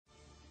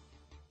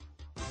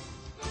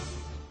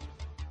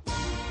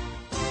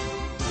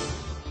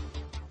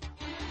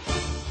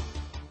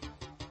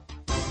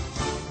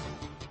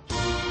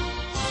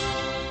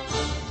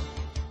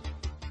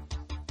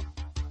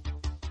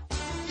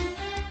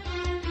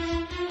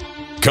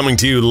Coming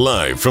to you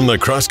live from the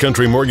Cross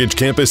Country Mortgage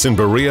Campus in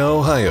Berea,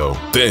 Ohio.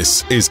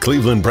 This is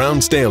Cleveland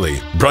Browns Daily,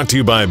 brought to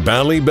you by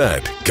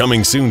Ballybet,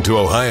 coming soon to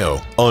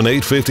Ohio on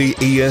 850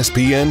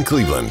 ESPN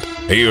Cleveland.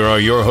 Here are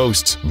your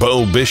hosts,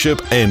 Bo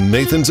Bishop and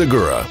Nathan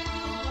Zagura.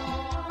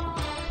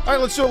 All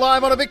right, let's do it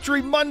live on a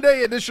Victory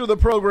Monday edition of the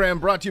program,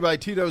 brought to you by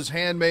Tito's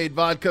Handmade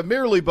Vodka.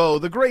 Merely Bo,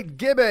 the great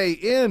Gibbe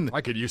in.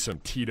 I could use some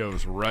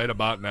Tito's right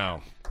about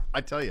now. I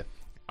tell you.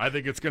 I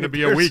think it's going to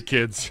be a week,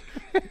 kids.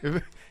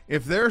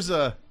 If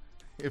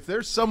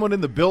there's someone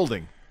in the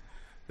building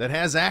that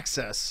has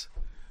access,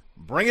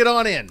 bring it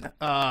on in.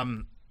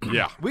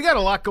 Yeah. We got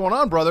a lot going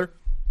on, brother.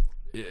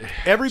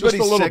 Everybody's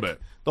Just a little sick.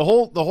 bit. The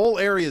whole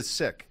area is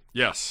sick.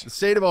 Yes. The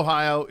state of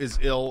Ohio is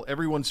ill.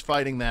 Everyone's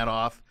fighting that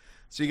off.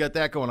 So you got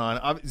that going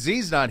on.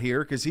 Z's not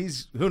here because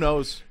who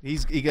knows? He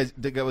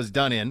was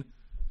done in.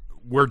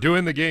 We're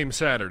doing the game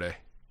Saturday.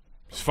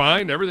 It's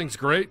fine. Everything's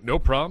great. No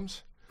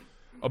problems.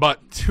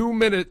 About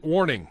 2-minute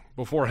warning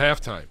before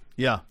halftime.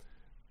 Yeah.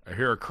 I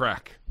hear a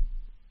crack.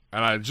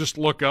 And I just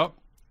look up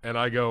and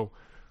I go,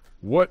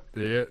 what?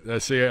 I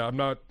say, I'm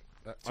not.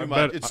 Too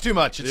much. It's too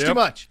much. It's Yep. too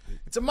much.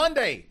 It's a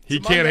Monday. He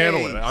can't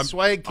handle it.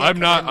 Swag can't I'm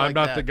not. come in I'm like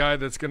not that. the guy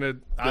that's going to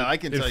I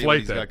can tell inflate you what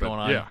he's that. got going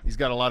on. Yeah. He's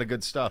got a lot of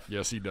good stuff.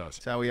 Yes, he does.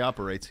 That's how he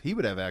operates. He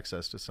would have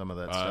access to some of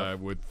that I stuff.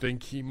 would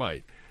think he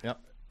might. Yep.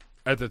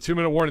 At the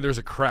 2-minute warning, there's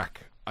a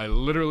crack. I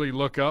literally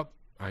look up.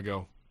 I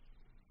go,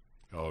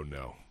 oh,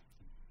 no.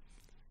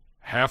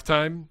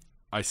 Halftime,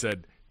 I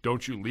said,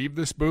 don't you leave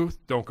this booth.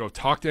 Don't go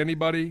talk to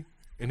anybody.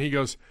 And he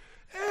goes,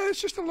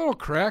 it's just a little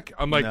crack.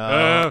 I'm like,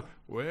 No.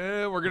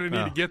 well, we're going to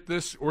need to get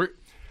this.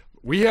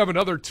 We have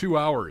another 2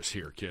 hours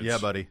here, kids. Yeah,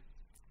 buddy.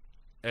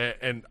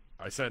 And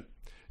I sent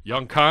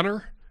young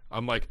Connor,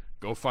 I'm like,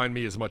 go find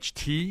me as much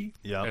tea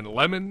Yep. and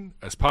lemon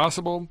as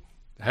possible.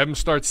 Have him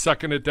start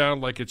sucking it down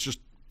like it's just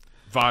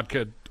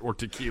vodka or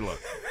tequila.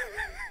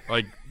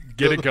 Like,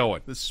 get it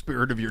going. The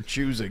spirit of your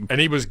choosing. And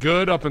he was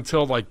good up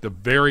until, like, the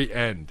very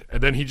end.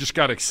 And then he just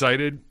got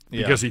excited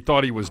because he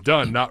thought he was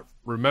done, not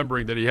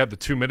remembering that he had the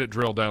 2-minute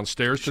drill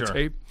downstairs to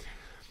tape.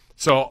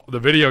 So the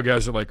video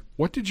guys are like,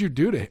 what did you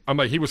do to him? I'm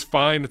like, he was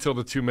fine until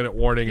the 2-minute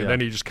warning, and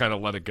then he just kind of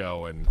let it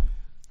go. And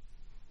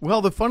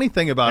Well, the funny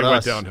thing about It went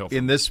us downhill.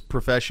 in this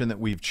profession that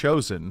we've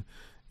chosen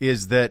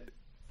is that,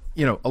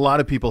 a lot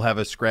of people have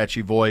a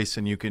scratchy voice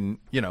and you can,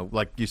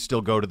 like you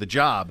still go to the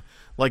job.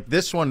 Like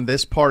this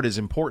part is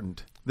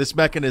important. This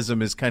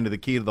mechanism is kind of the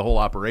key to the whole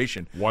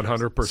operation.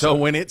 100%. So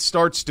when it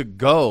starts to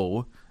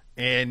go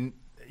and,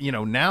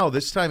 now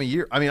this time of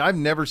year, I mean, I've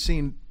never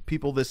seen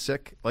people this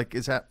sick. Like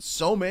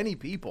so many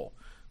people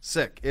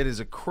sick. It is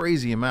a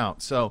crazy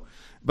amount. So,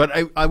 but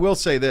I will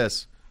say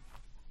this.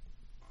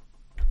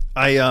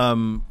 I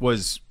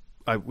was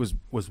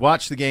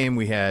watched the game.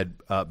 We had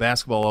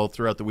basketball all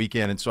throughout the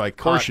weekend, and so I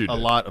caught a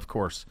lot. Of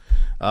course,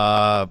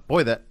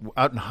 that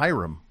out in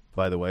Hiram,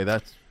 by the way,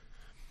 that's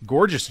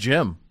gorgeous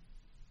gym,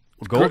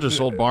 gorgeous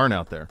old barn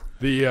out there.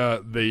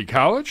 The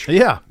college?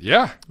 Yeah,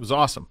 Yeah. it was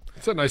awesome.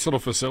 It's a nice little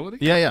facility.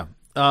 Yeah.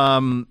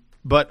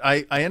 But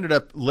I ended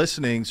up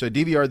listening. So I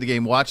DVR'd the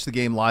game, watched the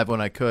game live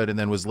when I could, and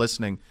then was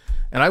listening.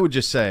 And I would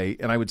just say,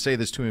 and I would say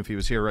this to him if he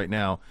was here right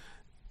now,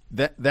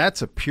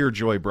 that's a pure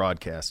joy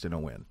broadcast in a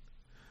win.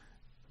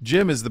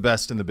 Jim is the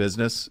best in the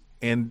business,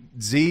 and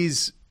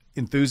Z's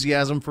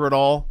enthusiasm for it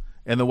all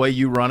and the way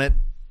you run it,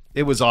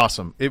 it was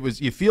awesome.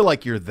 You feel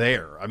like you're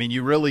there. I mean,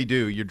 you really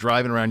do. You're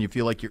driving around, you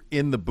feel like you're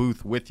in the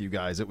booth with you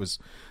guys. It was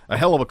a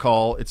hell of a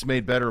call. It's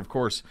made better, of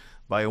course,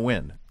 by a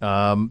win.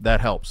 That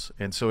helps.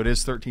 And so it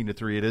is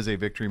 13-3. It is a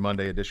Victory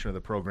Monday edition of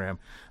the program.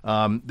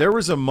 There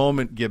was a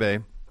moment,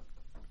 Gibbe,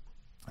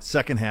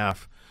 second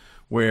half,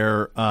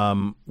 where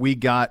we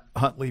got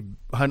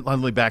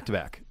Huntley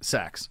back-to-back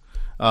sacks.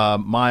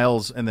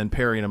 Miles and then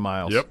Perry and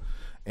Miles. Yep.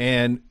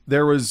 And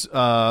there was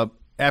on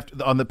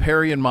the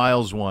Perry and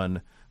Miles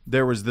one,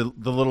 there was the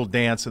little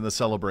dance and the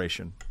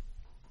celebration.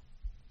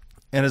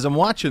 And as I'm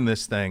watching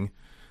this thing,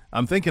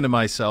 I'm thinking to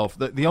myself,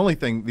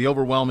 the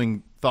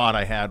overwhelming thought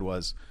I had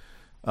was,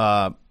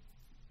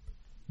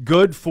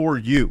 good for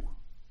you.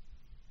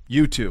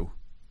 You two.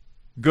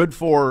 Good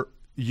for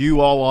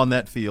you all on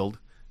that field.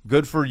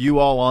 Good for you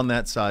all on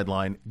that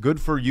sideline. Good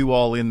for you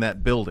all in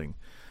that building.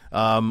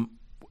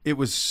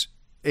 This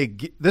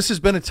has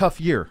been a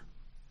tough year.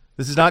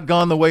 This has not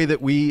gone the way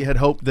that we had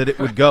hoped that it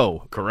would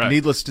go. Correct.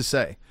 Needless to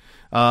say.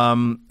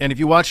 And if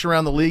you watched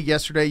around the league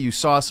yesterday, you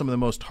saw some of the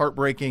most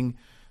heartbreaking,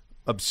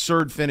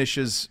 absurd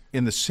finishes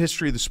in the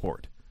history of the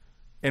sport.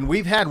 And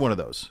we've had one of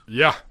those.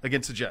 Yeah.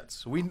 Against the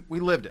Jets. We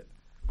lived it.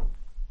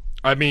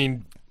 I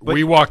mean,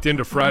 we walked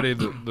into Friday,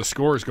 the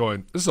scores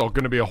going, this is all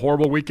going to be a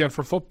horrible weekend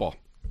for football.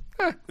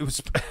 It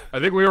was I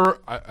think we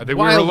were a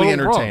wildly little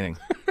entertaining.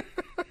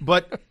 wrong.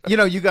 But,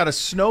 you got a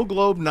snow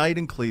globe night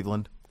in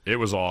Cleveland. It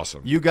was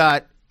awesome. You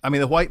got,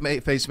 the white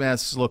face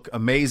masks look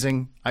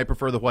amazing. I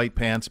prefer the white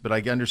pants, but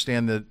I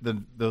understand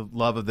the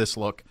love of this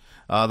look.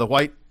 The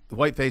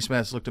white face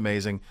masks looked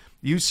amazing.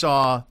 You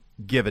saw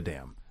give a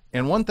damn.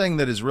 And one thing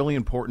that is really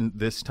important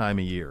this time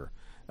of year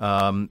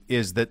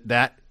is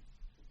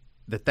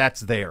that's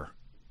there.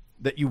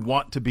 that you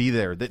want to be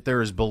there, that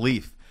there is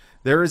belief.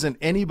 There isn't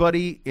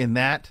anybody in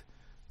that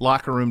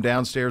locker room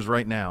downstairs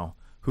right now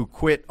who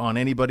quit on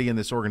anybody in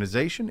this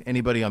organization,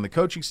 anybody on the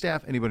coaching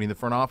staff, anybody in the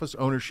front office,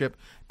 ownership,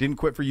 didn't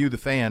quit for you, the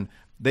fan.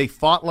 They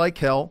fought like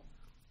hell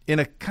in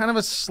a kind of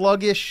a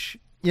sluggish,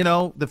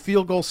 the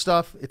field goal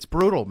stuff. It's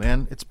brutal,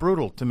 man. It's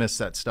brutal to miss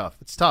that stuff.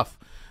 It's tough.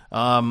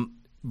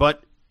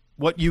 But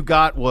what you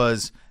got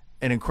was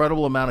an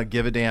incredible amount of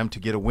give a damn to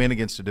get a win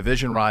against a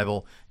division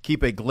rival,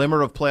 keep a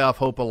glimmer of playoff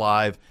hope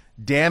alive,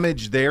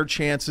 damage their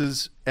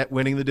chances at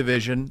winning the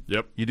division.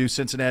 Yep. You do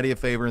Cincinnati a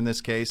favor in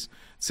this case.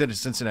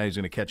 Cincinnati's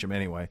going to catch them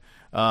anyway.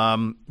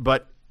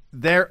 But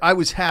I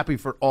was happy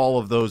for all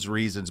of those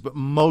reasons, but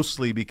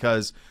mostly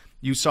because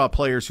you saw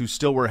players who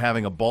still were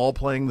having a ball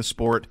playing the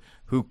sport,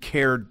 who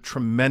cared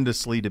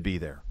tremendously to be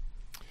there.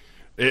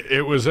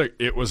 It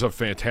was a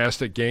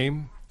fantastic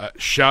game.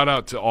 Shout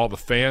out to all the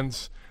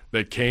fans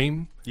that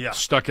came,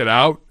 stuck it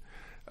out,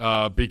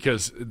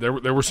 because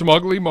there were some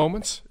ugly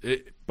moments.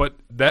 But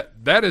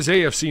that is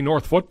AFC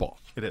North football.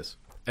 It is.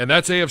 And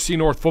that's AFC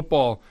North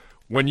football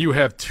when you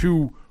have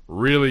two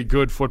really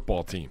good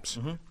football teams.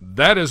 Mm-hmm.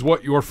 That is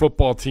what your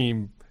football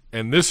team,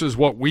 and this is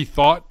what we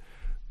thought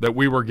that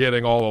we were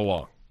getting all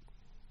along.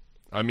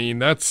 I mean,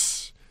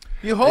 that's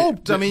 – You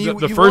hoped.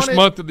 The first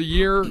month of the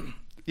year,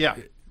 yeah,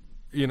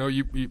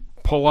 you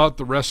pull out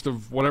the rest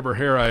of whatever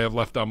hair I have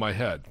left on my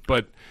head.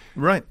 But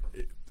right,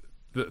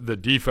 the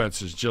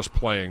defense is just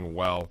playing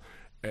well.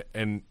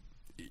 And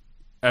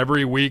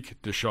every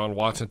week, Deshaun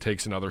Watson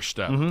takes another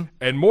step. Mm-hmm.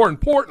 And more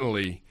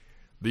importantly,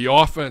 the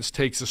offense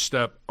takes a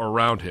step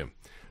around him.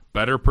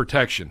 Better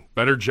protection,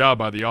 better job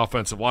by the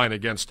offensive line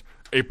against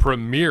a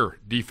premier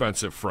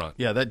defensive front.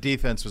 Yeah, that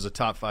defense was a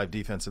top 5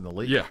 defense in the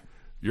league. Yeah.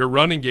 Your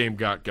running game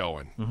got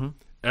going. Mm-hmm.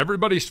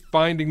 Everybody's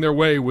finding their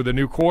way with a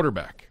new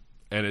quarterback,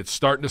 and it's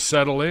starting to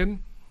settle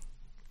in.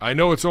 I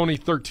know it's only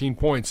 13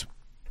 points,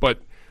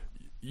 but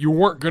you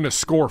weren't going to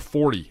score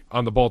 40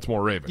 on the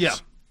Baltimore Ravens. Yeah.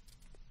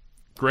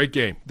 Great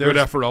game. Good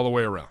effort all the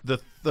way around.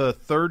 The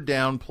third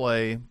down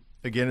play,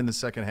 again in the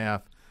second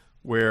half,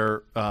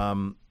 where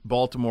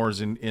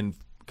Baltimore's in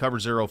cover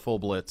 0 full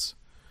blitz,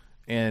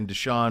 and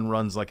Deshaun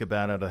runs like a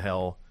bat out of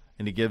hell,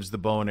 and he gives the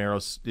bow and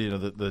arrows,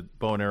 the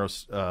bow and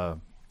arrows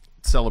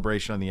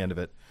celebration on the end of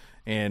it,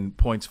 and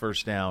points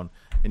first down,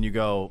 and you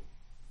go,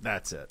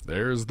 that's it.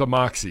 There's the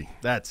moxie.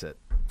 That's it.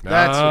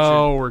 That's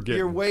what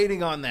you're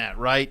waiting on that,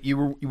 right?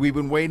 We've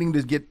been waiting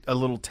to get a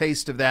little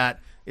taste of that.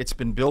 It's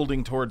been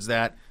building towards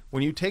that.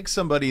 When you take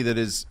somebody that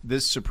is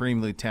this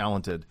supremely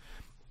talented,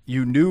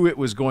 you knew it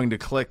was going to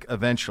click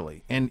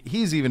eventually. And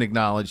he's even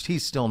acknowledged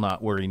he's still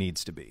not where he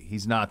needs to be.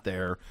 He's not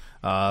there.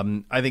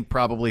 I think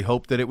probably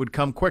hoped that it would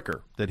come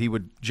quicker, that he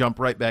would jump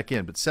right back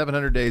in. But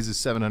 700 days is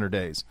 700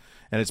 days,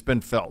 and it's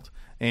been felt.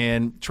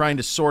 And trying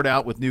to sort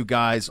out with new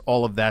guys,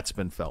 all of that's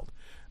been felt.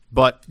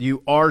 But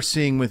you are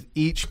seeing with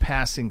each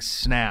passing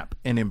snap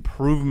an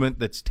improvement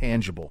that's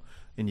tangible,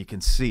 and you can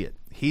see it.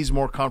 He's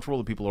more comfortable.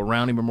 The people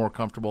around him are more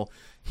comfortable.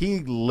 He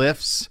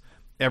lifts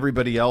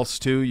everybody else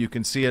too. You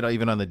can see it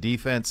even on the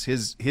defense.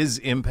 His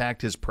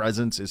impact, his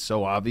presence is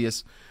so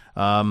obvious.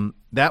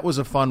 That was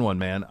a fun one,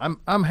 man.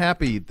 I'm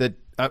happy that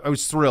I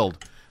was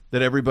thrilled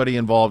that everybody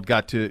involved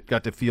got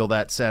to feel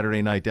that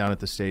Saturday night down at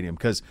the stadium,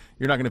 because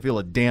you're not going to feel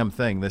a damn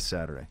thing this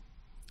Saturday.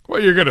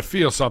 Well, you're going to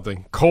feel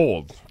something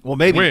cold. Well,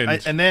 maybe,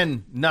 wind. And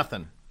then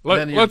nothing.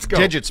 Let's go.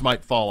 Digits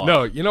might fall off.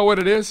 No, you know what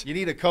it is? You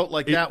need a coat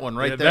like that one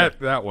right there.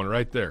 That one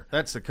right there.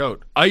 That's the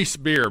coat. Ice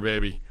beer,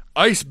 baby.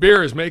 Ice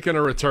beer is making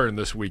a return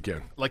this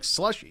weekend. Like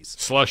slushies.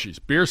 Slushies.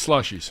 Beer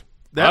slushies.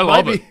 I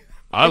love it.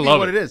 I love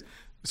what it is.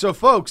 So,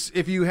 folks,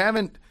 if you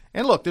haven't –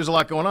 and look, there's a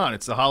lot going on.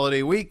 It's the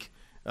holiday week.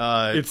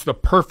 It's the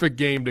perfect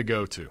game to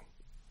go to.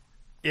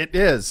 It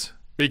is.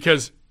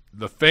 Because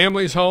the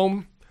family's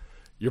home.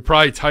 You're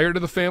probably tired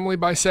of the family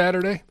by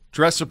Saturday.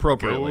 Dress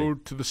appropriately. Go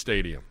to the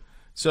stadium.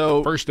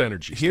 So First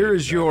Energy. Here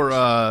is your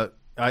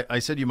I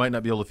said you might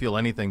not be able to feel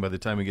anything by the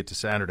time we get to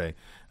Saturday.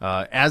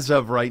 As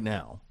of right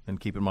now, and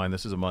keep in mind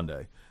this is a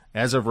Monday,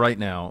 as of right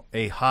now,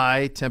 a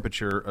high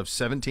temperature of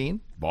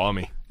 17.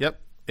 Balmy. Yep.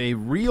 A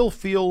real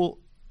feel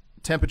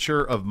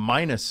temperature of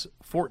minus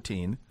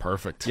 14.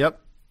 Perfect.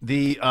 Yep.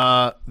 The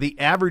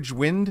average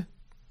wind,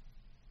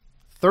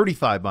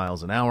 35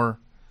 miles an hour.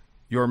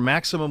 Your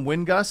maximum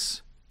wind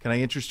gusts, can I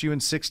interest you in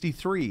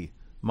 63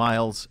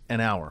 miles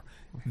an hour?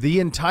 The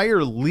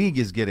entire league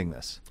is getting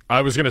this.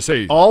 I was going to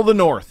say. All the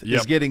North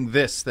is getting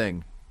this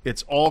thing.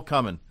 It's all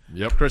coming.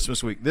 Yep.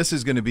 Christmas week. This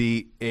is going to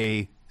be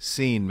a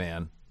scene,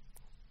 man.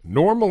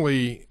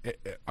 Normally,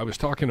 I was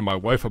talking to my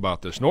wife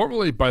about this.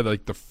 Normally, by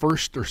like the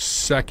first or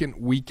second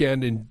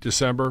weekend in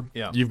December,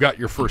 you've got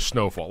your first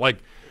snowfall, like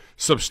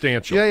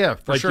substantial. Yeah,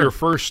 for like sure. your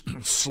first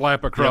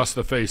slap across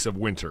the face of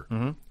winter.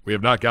 Mm-hmm. We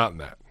have not gotten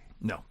that.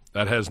 No.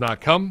 That has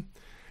not come.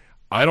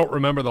 I don't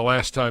remember the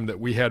last time that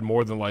we had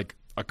more than like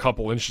a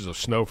couple inches of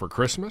snow for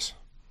Christmas.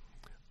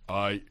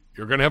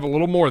 You're going to have a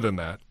little more than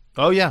that.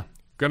 Oh, yeah.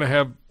 Going to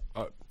have,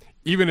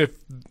 even if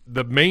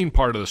the main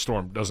part of the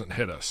storm doesn't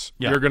hit us,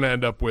 you're going to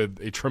end up with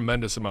a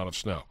tremendous amount of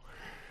snow.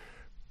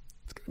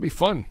 It's going to be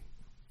fun.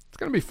 It's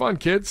going to be fun,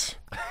 kids.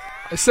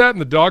 I sat in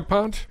the dog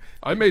pound.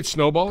 I made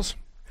snowballs,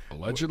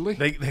 allegedly.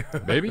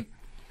 Maybe.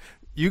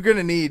 You're going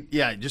to need,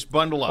 just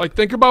bundle up. Like,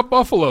 think about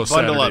Buffalo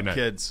Bundle Saturday up, night.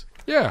 kids.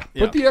 Yeah,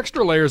 put the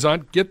extra layers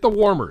on. Get the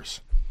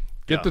warmers.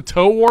 Get the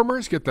toe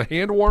warmers. Get the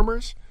hand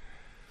warmers.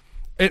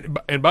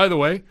 And by the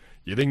way,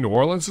 you think New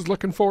Orleans is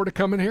looking forward to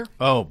coming here?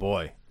 Oh,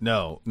 boy.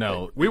 No.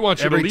 We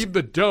want you to leave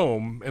the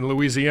dome in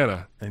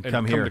Louisiana and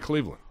come here to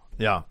Cleveland.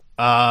 Yeah.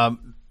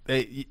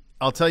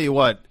 I'll tell you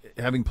what,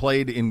 having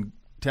played in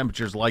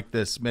temperatures like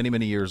this many,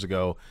 many years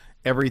ago,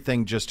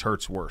 everything just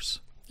hurts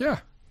worse. Yeah.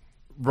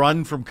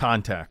 Run from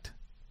contact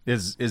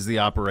is the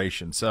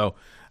operation. So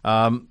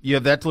you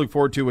have that to look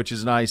forward to, which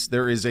is nice.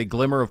 There is a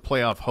glimmer of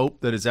playoff hope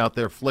that is out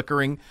there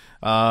flickering.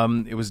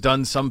 It was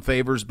done some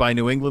favors by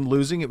New England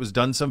losing. It was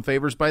done some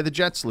favors by the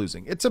Jets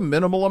losing. It's a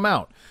minimal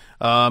amount.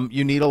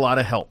 You need a lot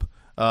of help.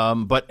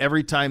 But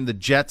every time the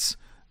Jets,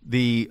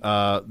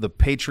 the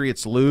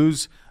Patriots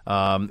lose,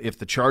 if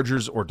the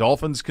Chargers or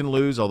Dolphins can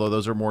lose, although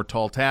those are more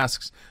tall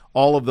tasks,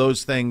 all of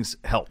those things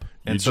help.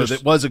 And so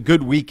it was a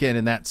good weekend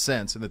in that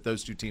sense, and that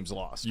those two teams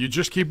lost. You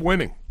just keep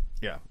winning.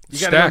 Yeah. You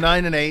got to go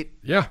 9-8.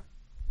 Yeah.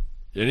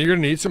 And you're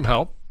going to need some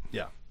help.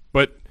 Yeah.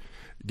 But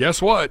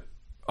guess what?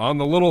 On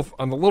the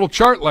little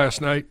chart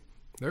last night,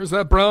 there's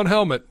that brown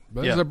helmet.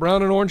 There's that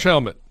brown and orange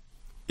helmet.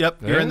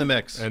 Yep, you're in the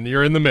mix. And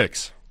you're in the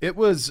mix. It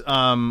was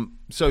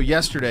so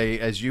yesterday,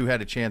 as you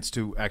had a chance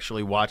to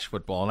actually watch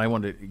football, and I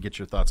wanted to get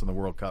your thoughts on the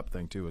World Cup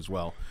thing too as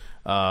well,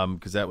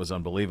 because that was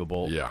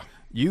unbelievable. Yeah.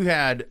 You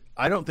had –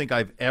 I don't think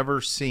I've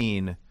ever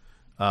seen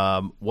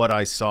what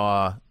I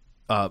saw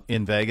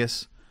in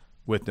Vegas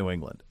with New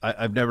England.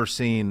 I've never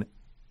seen –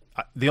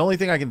 the only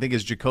thing I can think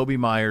is Jacoby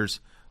Myers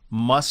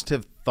must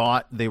have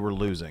thought they were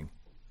losing.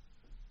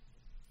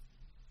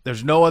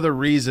 There's no other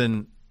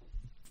reason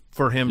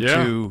for him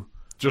to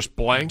just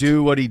blank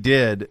do what he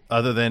did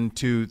other than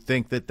to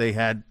think that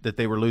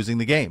they were losing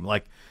the game.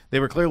 Like,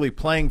 they were clearly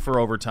playing for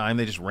overtime.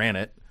 They just ran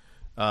it.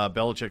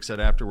 Belichick said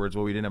afterwards,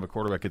 well, we didn't have a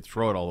quarterback that could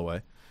throw it all the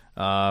way.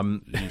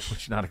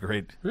 Which is not a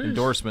great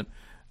endorsement.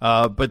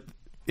 But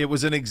it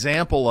was an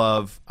example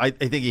of, I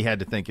think he had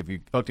to think, if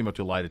you hooked him up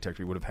to a lie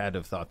detector, he would have had to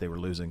have thought they were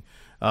losing.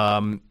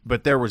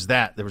 But there was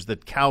that. There was the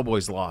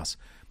Cowboys loss.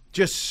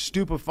 Just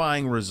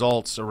stupefying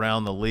results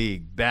around the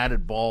league.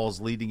 Batted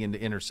balls leading into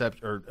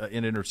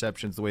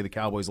interceptions the way the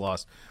Cowboys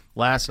lost.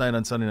 Last night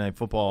on Sunday Night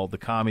Football, the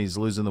Commies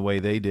losing the way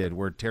they did,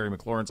 where Terry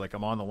McLaurin's like,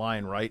 I'm on the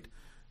line, right?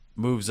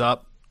 Moves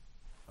up.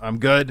 I'm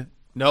good.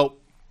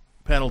 Nope.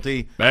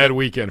 Penalty. Bad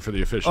weekend for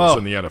the officials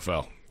in the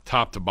NFL.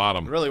 Top to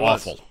bottom. It really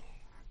awful. was.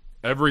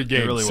 Every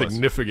game, really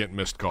significant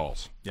missed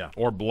calls. Yeah.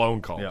 Or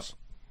blown calls.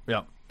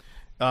 Yeah.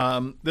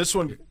 This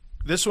one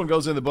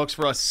goes in the books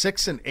for us.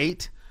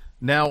 6-8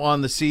 now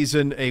on the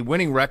season. A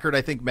winning record,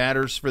 I think,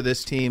 matters for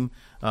this team.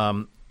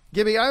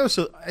 Gibby, I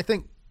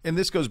think, and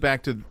this goes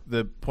back to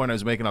the point I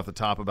was making off the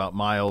top about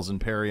Miles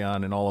and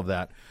Perrion and all of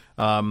that.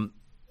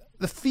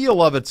 The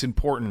feel of it's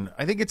important.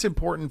 I think it's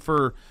important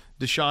for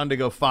Deshaun to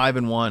go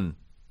 5-1.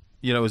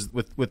 You know,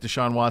 with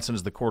Deshaun Watson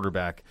as the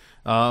quarterback.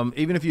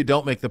 Even if you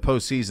don't make the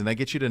postseason, that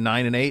gets you to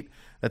 9-8.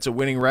 That's a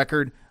winning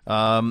record,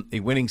 a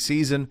winning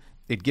season.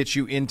 It gets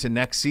you into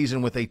next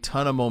season with a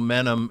ton of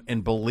momentum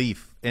and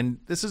belief. And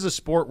this is a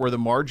sport where the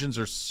margins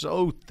are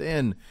so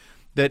thin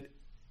that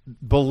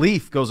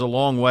belief goes a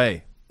long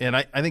way. And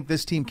I think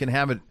this team can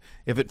have it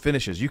if it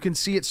finishes. You can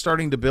see it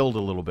starting to build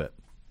a little bit.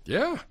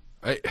 Yeah.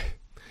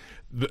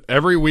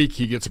 Every week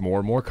he gets more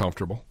and more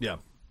comfortable. Yeah.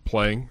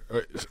 Playing.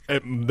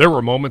 There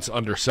were moments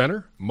under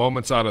center,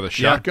 moments out of the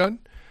shotgun.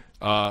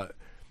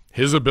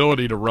 His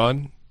ability to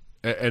run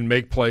and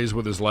make plays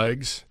with his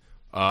legs,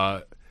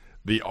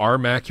 the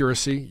arm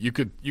accuracy. You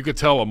could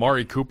tell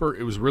Amari Cooper,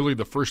 it was really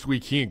the first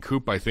week he and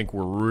Coop, I think,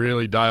 were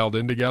really dialed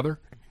in together.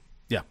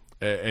 Yeah.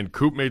 And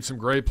Coop made some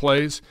great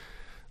plays.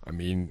 I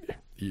mean,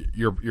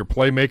 your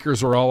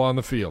playmakers are all on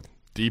the field.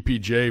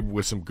 DPJ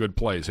with some good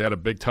plays. Had a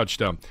big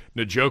touchdown.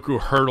 Njoku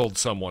hurdled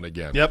someone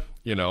again. Yep.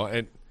 You know,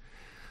 and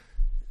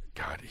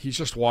God, he's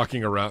just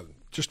walking around.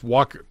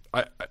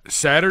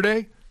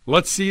 Saturday,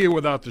 let's see it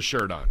without the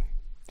shirt on.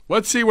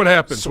 Let's see what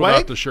happens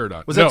without the shirt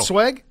on. Was that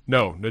Swag?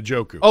 No,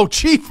 Njoku. Oh,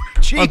 Chief.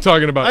 I'm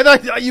talking about. I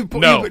thought you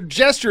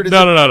gestured.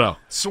 No.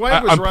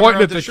 Swag was I'm running pointing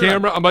out at the shirt.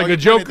 camera. I'm like,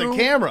 Njoku. Njoku. The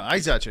camera. I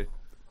got you.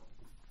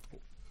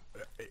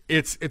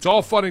 It's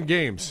all fun and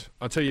games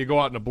until you go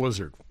out in a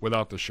blizzard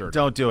without the shirt.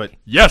 Don't do it.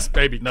 Yes,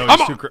 baby. No, Come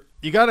he's on.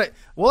 You got to.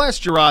 We'll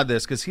ask Gerard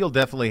this because he'll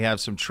definitely have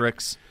some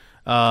tricks.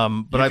 But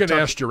you can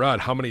ask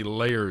Gerard how many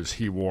layers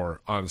he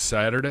wore on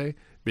Saturday,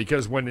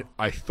 because when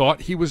I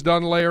thought he was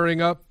done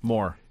layering up,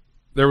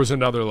 there was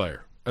another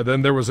layer, and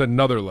then there was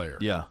another layer.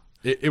 Yeah.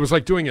 It was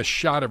like doing a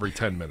shot every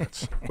 10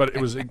 minutes, but it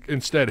was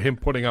instead him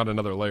putting on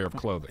another layer of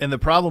clothing. And the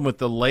problem with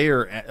the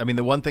layer, I mean,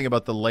 the one thing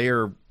about the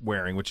layer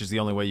wearing, which is the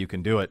only way you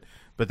can do it,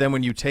 but then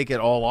when you take it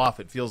all off,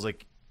 it feels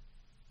like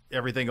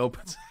everything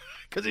opens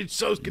because it's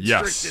so constricted.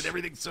 Yes.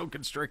 Everything's so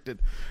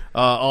constricted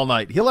all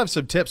night. He'll have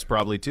some tips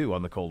probably too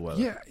on the cold weather.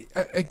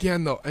 Yeah.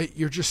 Again, though,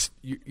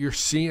 you're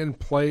seeing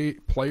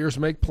players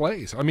make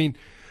plays. I mean,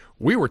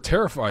 we were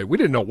terrified. We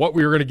didn't know what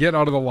we were going to get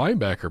out of the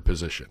linebacker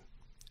position,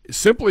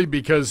 simply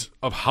because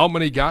of how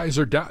many guys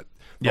are down.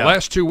 The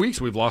last 2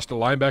 weeks, we've lost a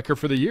linebacker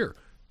for the year,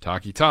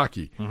 Taki,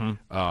 JOK.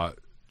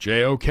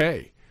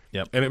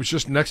 Yep. And it was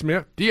just next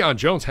minute. Deion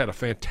Jones had a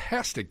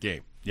fantastic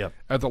game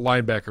at the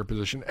linebacker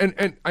position.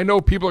 And I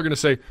know people are going to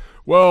say,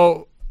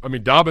 well, I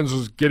mean, Dobbins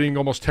was getting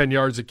almost 10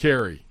 yards a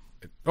carry.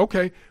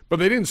 Okay, but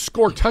they didn't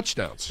score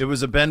touchdowns. It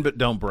was a bend but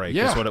don't break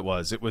is what it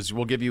was. It was,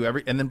 we'll give you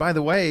every – and then, by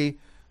the way,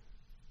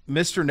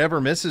 Mr. Never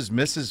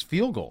misses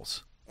field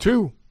goals.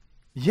 2.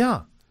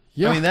 Yeah.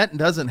 I mean, that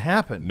doesn't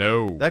happen.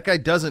 No. That guy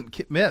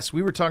doesn't miss.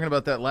 We were talking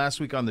about that last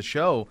week on the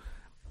show.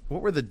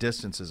 What were the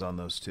distances on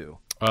those two?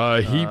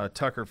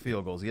 Tucker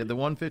field goals. He had the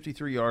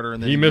 153-yarder,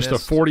 and then he missed a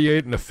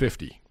 48 and a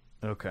 50.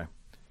 Okay.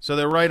 So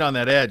they're right on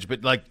that edge.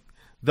 But, like,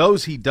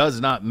 those he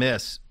does not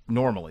miss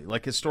normally,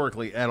 like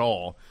historically at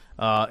all,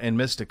 and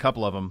missed a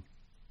couple of them.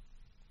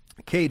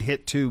 Cade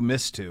hit 2,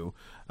 missed 2.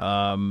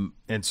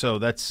 And so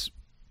that's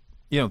 –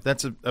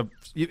 that's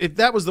if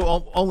that was the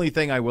only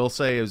thing I will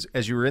say is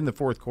as you were in the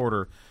fourth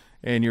quarter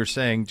and you're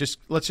saying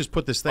let's just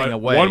put this thing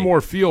away. One more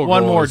field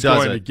goal is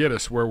going to get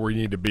us where we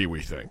need to be,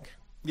 we think.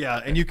 Yeah,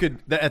 and you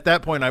could at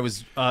that point I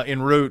was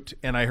en route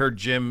and I heard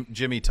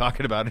Jimmy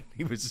talking about it.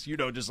 He was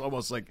just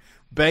almost like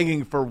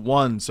begging for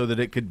one so that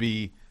it could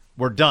be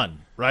we're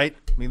done, right?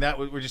 I mean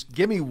we're just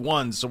give me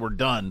one so we're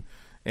done.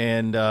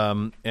 And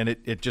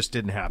it just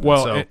didn't happen.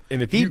 Well, so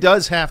and if he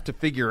does have to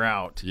figure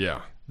out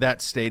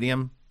that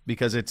stadium.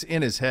 Because it's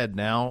in his head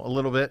now a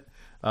little bit.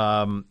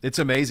 It's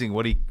amazing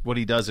what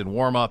he does in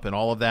warm-up and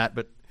all of that.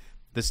 But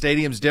the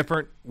stadium's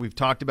different. We've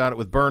talked about it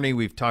with Bernie.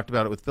 We've talked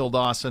about it with Phil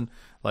Dawson.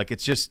 Like,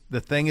 it's just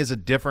the thing is a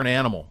different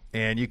animal.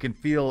 And you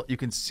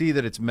can see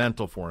that it's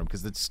mental for him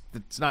because it's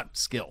not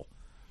skill.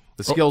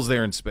 The skill's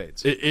there in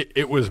spades.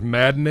 It was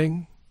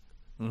maddening,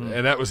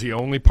 and that was the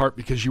only part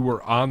because you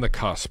were on the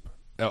cusp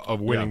of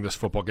winning this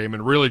football game.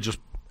 And really just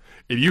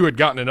if you had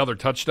gotten another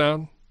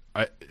touchdown –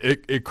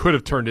 it could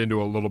have turned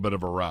into a little bit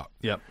of a rout.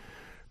 Yep.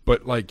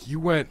 But like you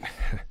went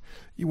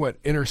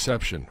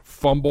interception,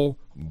 fumble,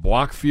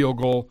 block field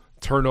goal,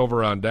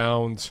 turnover on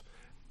downs,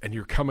 and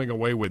you're coming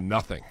away with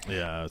nothing.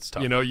 Yeah, it's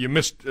tough. You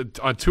missed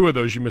on 2 of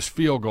those. You missed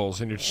field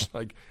goals, and you're just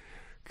like,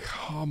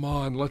 come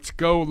on, let's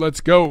go.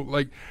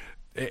 Like,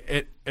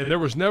 and there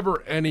was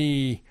never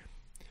any.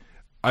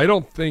 I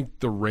don't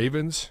think the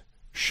Ravens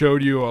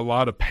showed you a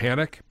lot of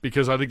panic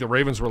because I think the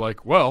Ravens were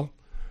like, well,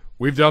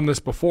 we've done this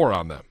before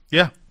on them.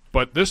 Yeah.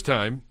 But this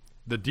time,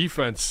 the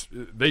defense,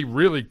 they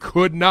really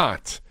could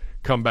not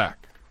come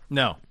back.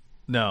 No.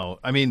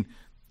 I mean,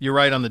 you're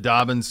right on the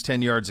Dobbins,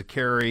 10 yards a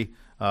carry.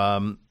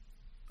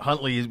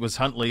 Huntley was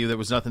Huntley. There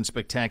was nothing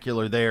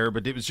spectacular there.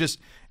 But it was just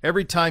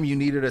every time you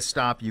needed a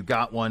stop, you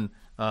got one.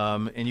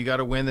 And you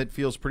got a win that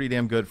feels pretty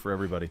damn good for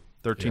everybody.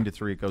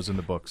 13-3, it goes in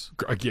the books.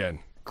 Again,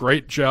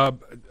 great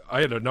job. I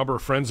had a number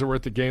of friends that were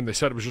at the game. They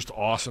said it was just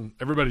awesome.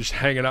 Everybody's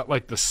hanging out,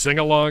 like the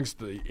sing-alongs,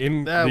 the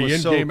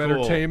in-game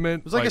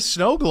entertainment. It was like a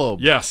snow globe.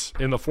 Yes,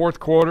 in the fourth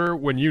quarter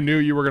when you knew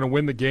you were going to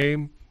win the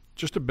game,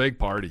 just a big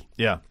party.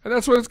 Yeah. And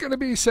that's what it's going to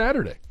be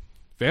Saturday.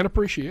 Fan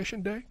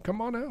Appreciation Day.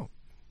 Come on out.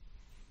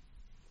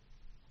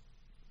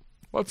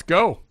 Let's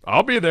go.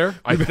 I'll be there.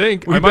 I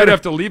think. I might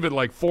have to leave at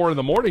like 4 in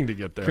the morning to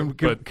get there.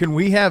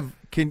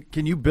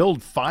 Can you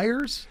build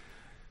fires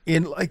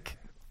in like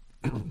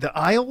the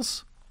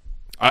aisles?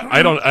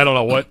 I don't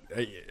know what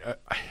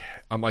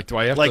I'm like. Do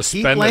I have to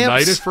spend the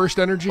night at First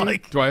Energy?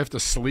 Do I have to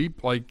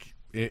sleep like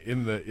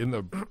in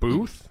the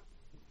booth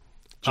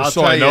just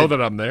so I know that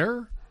I'm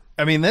there?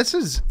 I mean, this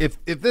is if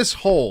this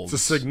holds,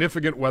 it's a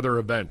significant weather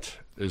event,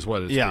 is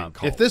what it's being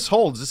called. If this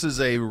holds, this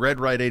is a Red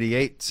Right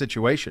 88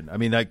 situation. I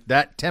mean, like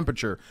that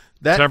temperature,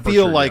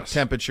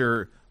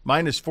 temperature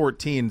minus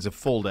 14 is a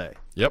full day.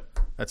 Yep,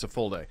 that's a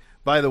full day.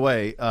 By the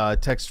way,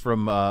 text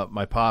from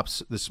my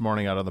pops this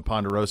morning out on the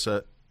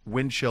Ponderosa.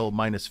 Wind chill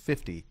minus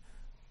 50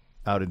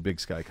 out in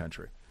Big Sky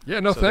Country. Yeah,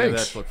 no thanks.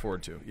 That's to look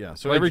forward to. Yeah.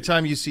 So every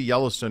time you see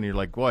Yellowstone, you're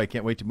like, boy, I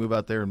can't wait to move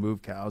out there and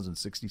move cows in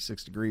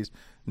 66 degrees.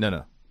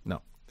 No.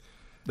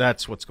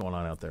 That's what's going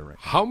on out there right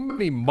now. How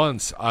many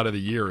months out of the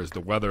year is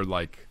the weather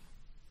like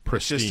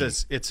pristine?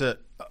 It's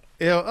like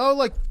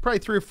probably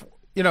 3 or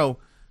 4,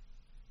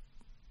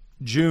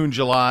 June,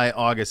 July,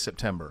 August,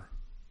 September.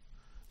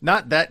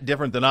 Not that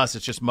different than us.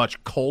 It's just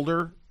much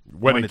colder.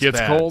 When it gets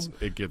cold,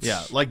 it gets...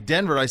 Yeah, like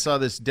Denver, I saw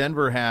this.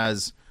 Denver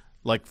has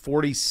like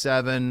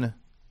 47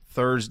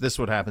 Thursday. This is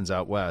what happens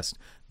out west.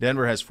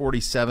 Denver has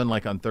 47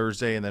 like on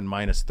Thursday and then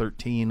minus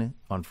 13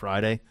 on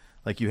Friday.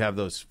 Like you have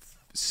those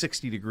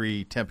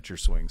 60-degree temperature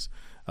swings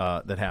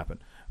that happen.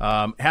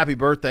 Happy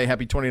birthday,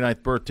 happy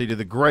 29th birthday to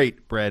the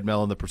great Brad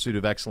Mellon. The pursuit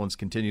of excellence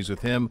continues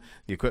with him,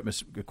 the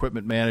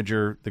equipment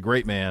manager, the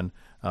great man.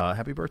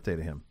 Happy birthday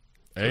to him.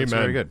 Amen. That's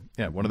very good.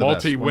 Yeah, one of the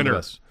best.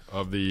 Multi-winner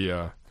of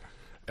the...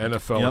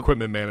 NFL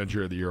Equipment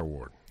Manager of the Year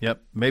award.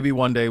 Yep. Maybe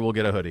one day we'll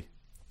get a hoodie.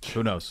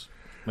 Who knows?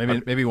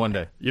 Maybe one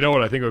day. You know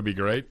what I think would be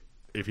great?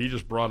 If he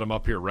just brought him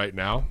up here right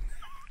now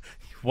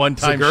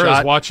one-time Segura's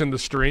shot. watching the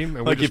stream.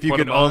 And like we just if you put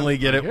could him on. only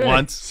get it Hey,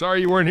 once.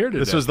 Sorry you weren't here today.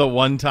 This was the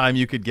one time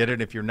you could get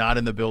it. If you're not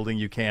in the building,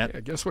 you can't.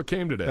 Yeah, guess what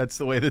came today? That's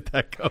the way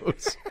that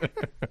goes.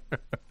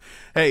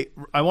 Hey,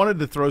 I wanted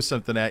to throw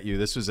something at you.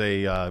 This was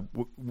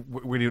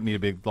we don't need a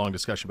big, long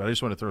discussion, but I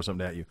just want to throw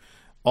something at you.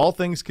 All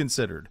things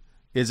considered,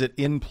 is it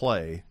in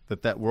play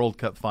that World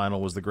Cup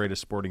final was the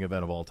greatest sporting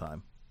event of all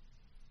time?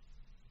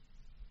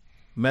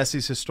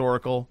 Messi's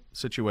historical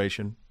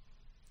situation.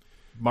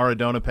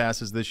 Maradona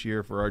passes this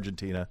year for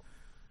Argentina.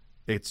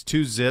 It's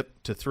 2-0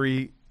 to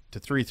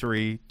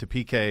 3-3 to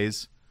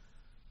PKs.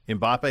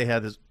 Mbappe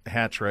had his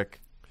hat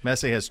trick.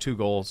 Messi has 2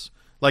 goals.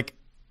 Like,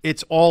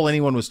 it's all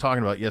anyone was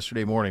talking about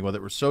yesterday morning, whether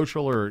it was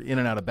social or in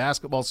and out of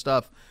basketball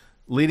stuff.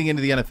 Leading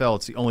into the NFL,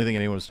 it's the only thing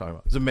anyone was talking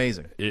about. It's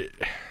amazing.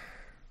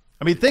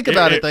 I mean, think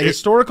about it. The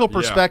historical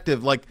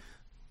perspective, like,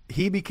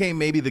 he became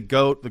maybe the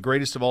GOAT, the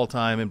greatest of all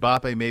time.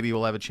 Mbappe maybe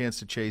will have a chance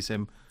to chase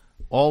him.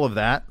 All of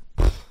that.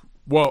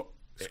 Well,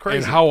 it's crazy.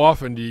 And how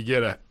often do you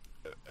get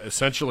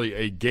essentially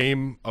a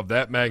game of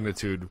that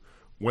magnitude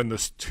when the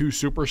 2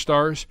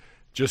 superstars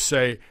just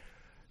say,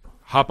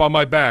 hop on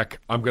my back,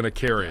 I'm going to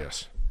carry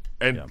us?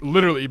 And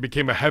literally it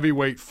became a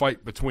heavyweight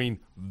fight between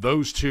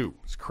those 2.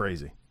 It's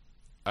crazy.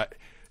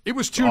 It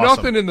was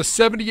 2-0 in the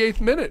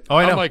 78th minute. Oh,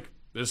 I know. I'm like,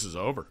 this is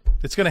over.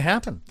 It's going to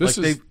happen. This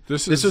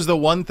is the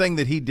one thing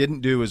that he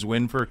didn't do is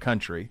win for a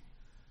country,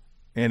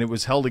 and it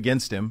was held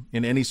against him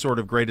in any sort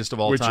of greatest of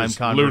all time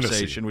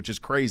conversation, which is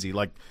crazy.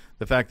 Like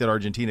the fact that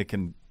Argentina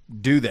can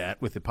do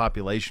that with the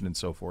population and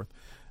so forth.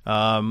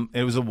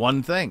 It was a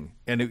one thing,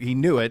 and he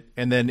knew it.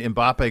 And then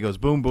Mbappe goes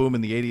boom, boom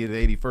in the 80th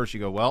to 81st. You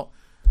go, well,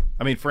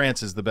 I mean,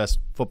 France is the best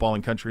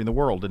footballing country in the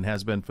world and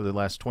has been for the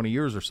last 20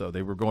 years or so.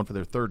 They were going for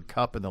their 3rd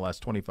cup in the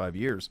last 25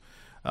 years,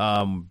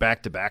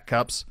 back-to-back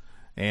cups.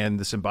 And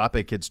this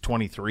Mbappe kid's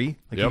 23.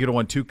 Like you could have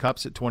won 2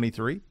 cups at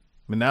 23. I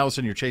mean, now all of a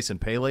sudden you're chasing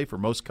Pele for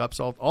most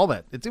cups. All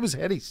that. It was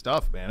heady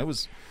stuff, man. It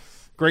was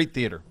great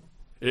theater.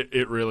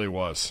 It really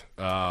was.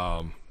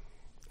 A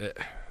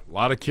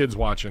lot of kids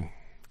watching.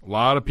 A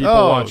lot of people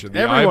watching.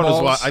 Everyone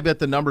was watching. I bet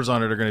the numbers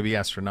on it are going to be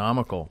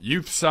astronomical.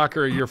 Youth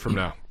soccer a year from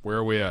now. Where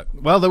are we at?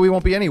 Well, then we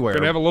won't be anywhere.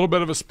 Going to have a little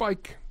bit of a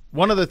spike.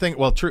 One other thing.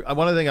 Well, true.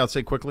 One other thing I'll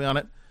say quickly on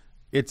it.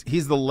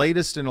 He's the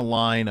latest in a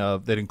line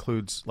that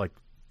includes like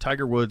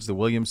Tiger Woods, the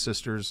Williams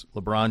sisters,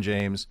 LeBron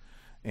James,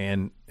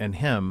 and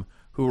him,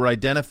 who were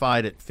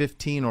identified at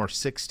 15 or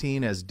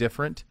 16 as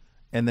different,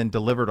 and then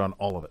delivered on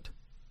all of it.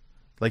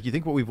 Like you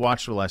think what we've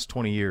watched for the last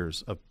 20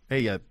 years of,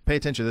 hey, pay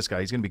attention to this guy.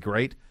 He's going to be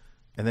great.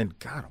 And then,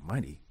 God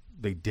almighty,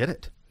 they did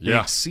it. They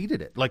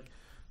exceeded it. Like,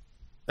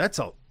 that's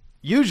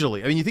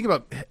usually, I mean, you think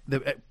about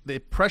the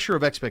pressure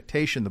of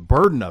expectation, the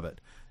burden of it,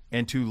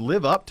 and to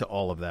live up to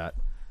all of that.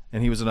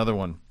 And he was another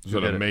one. It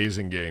was an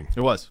amazing game.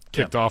 It was.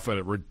 Kicked off at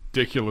a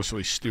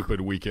ridiculously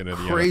stupid weekend in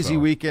the NFL. Crazy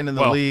weekend in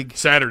the league.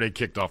 Saturday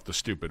kicked off the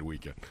stupid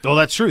weekend. Oh,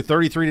 that's true.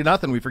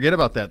 33-0. We forget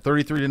about that.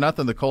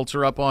 33-0. The Colts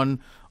are up on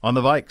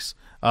the Vikes.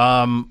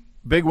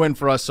 Big win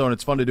for us, so and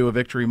it's fun to do a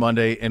Victory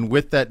Monday. And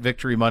with that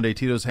Victory Monday,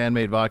 Tito's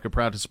Handmade Vodka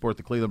proud to support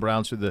the Cleveland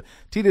Browns through the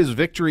Tito's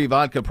Victory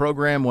Vodka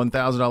program,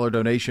 $1,000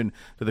 donation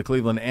to the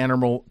Cleveland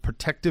Animal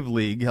Protective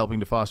League,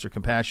 helping to foster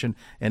compassion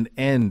and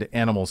end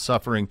animal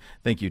suffering.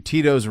 Thank you,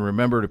 Tito's, and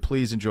remember to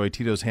please enjoy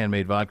Tito's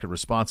Handmade Vodka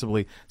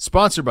responsibly.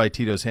 Sponsored by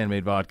Tito's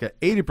Handmade Vodka,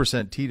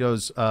 80%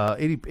 Tito's,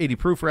 80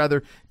 proof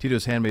rather.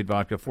 Tito's Handmade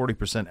Vodka,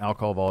 40%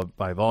 alcohol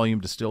by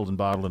volume, distilled and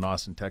bottled in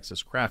Austin,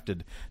 Texas,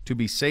 crafted to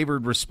be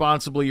savored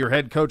responsibly. Your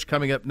head coach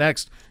coming up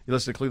next. You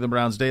listen to Cleveland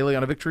Browns Daily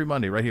on a Victory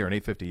Monday right here on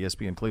 850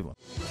 ESPN Cleveland.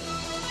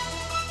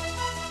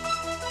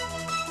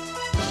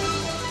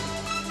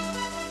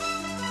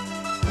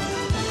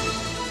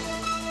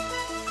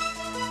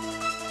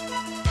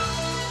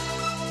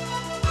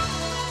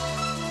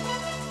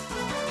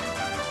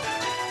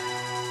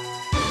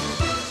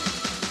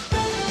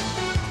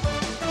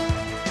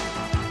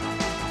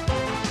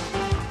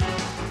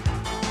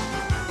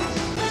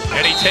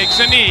 And he takes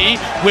a knee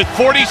with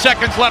 40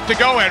 seconds left to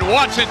go, and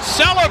Watson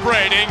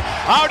celebrating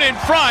out in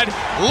front,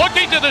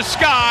 looking to the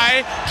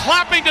sky,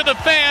 clapping to the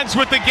fans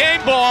with the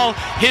game ball.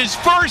 His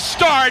first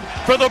start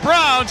for the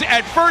Browns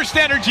at First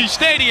Energy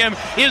Stadium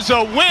is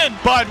a win,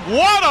 but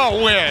what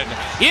a win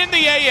in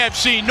the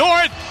AFC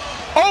North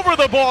over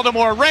the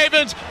Baltimore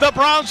Ravens. The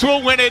Browns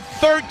will win it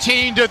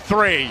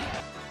 13-3.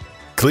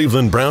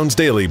 Cleveland Browns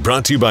Daily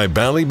brought to you by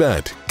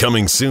Ballybet,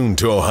 coming soon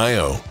to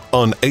Ohio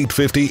on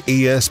 850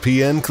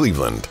 ESPN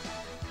Cleveland.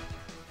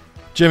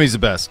 Jimmy's the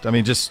best. I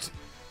mean, just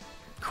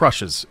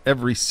crushes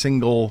every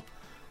single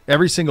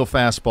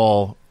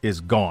fastball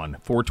is gone.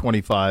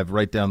 425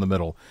 right down the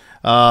middle.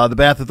 The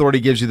Bath Authority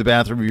gives you the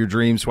bathroom of your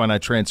dreams. Why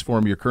not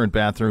transform your current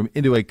bathroom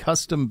into a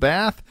custom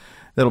bath?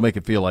 that'll make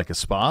it feel like a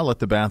spa. Let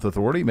the Bath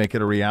Authority make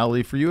it a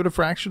reality for you at a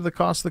fraction of the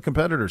cost of the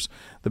competitors.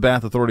 The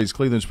Bath Authority is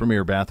Cleveland's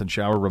premier bath and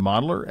shower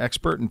remodeler,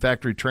 expert and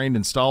factory-trained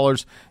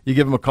installers. You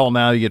give them a call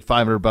now, you get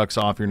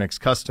 $500 off your next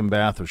custom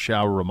bath or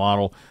shower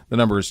remodel. The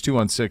number is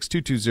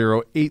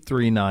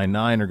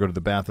 216-220-8399 or go to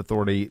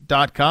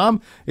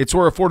thebathauthority.com. It's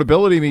where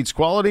affordability meets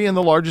quality and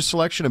the largest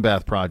selection of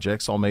bath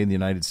projects, all made in the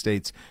United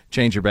States.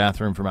 Change your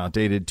bathroom from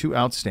outdated to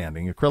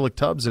outstanding. Acrylic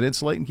tubs that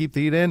insulate and keep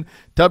the heat in.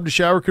 Tub to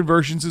shower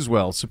conversions as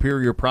well.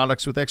 Superior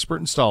products with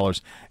expert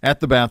installers at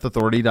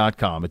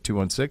thebathauthority.com at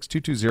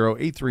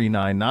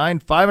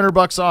 216-220-8399.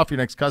 $500 off your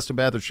next custom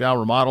bath or shower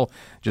remodel.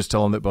 Just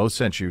tell them that Bo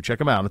sent you. Check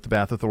them out at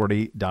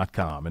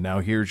thebathauthority.com. And now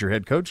here's your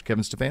head coach,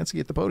 Kevin Stefanski,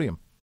 at the podium.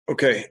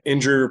 Okay,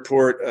 injury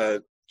report.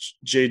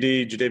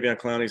 Jadeveon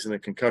Clowney's in the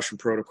concussion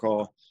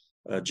protocol.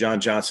 John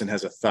Johnson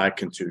has a thigh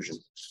contusion.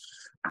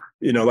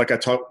 Like I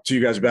talked to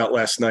you guys about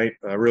last night,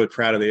 really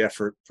proud of the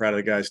effort, proud of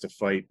the guys to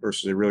fight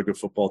versus a really good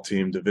football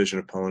team, division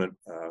opponent,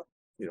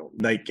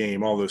 night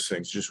game, all those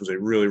things. Just was a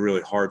really,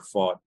 really hard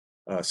fought,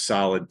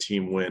 solid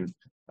team win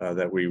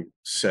that we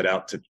set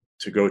out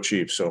to go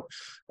achieve. So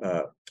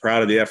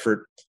proud of the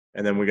effort.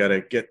 And then we got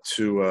to get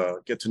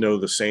to know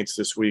the Saints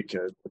this week,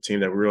 a team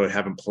that we really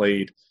haven't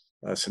played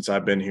since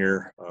I've been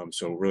here.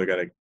 So really got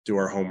to do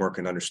our homework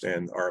and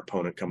understand our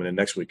opponent coming in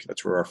next week.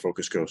 That's where our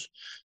focus goes.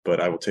 But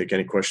I will take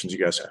any questions you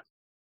guys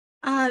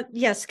have.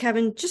 Yes,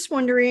 Kevin, just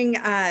wondering,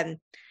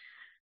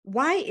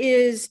 why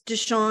is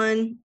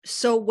Deshaun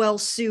so well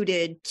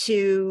suited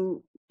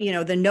to,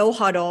 the no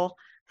huddle?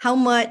 How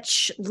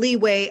much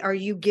leeway are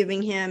you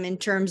giving him in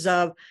terms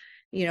of,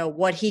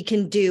 what he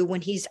can do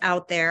when he's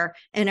out there?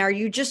 And are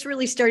you just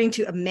really starting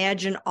to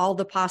imagine all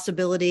the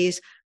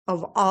possibilities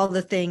of all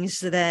the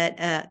things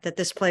that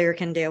this player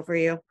can do for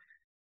you?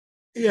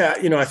 Yeah,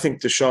 I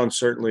think Deshaun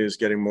certainly is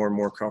getting more and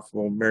more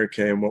comfortable, Mary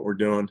Kay, and what we're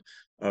doing.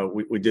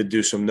 We did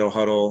do some no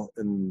huddle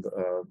in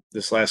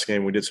this last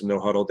game. We did some no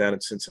huddle down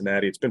in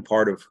Cincinnati. It's been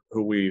part of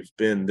who we've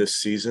been this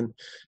season.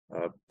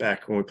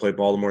 Back when we played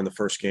Baltimore in the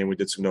first game, we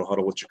did some no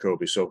huddle with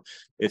Jacoby. So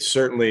it's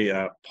certainly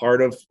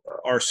part of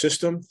our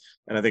system.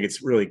 And I think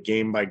it's really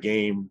game by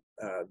game,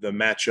 the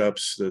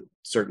matchups, the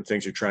certain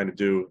things you're trying to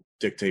do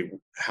dictate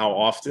how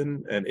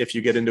often and if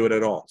you get into it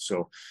at all.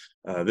 So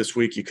this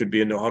week you could be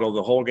in no huddle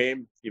the whole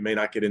game. You may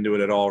not get into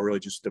it at all, really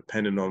just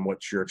depending on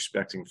what you're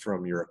expecting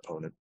from your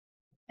opponent.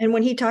 And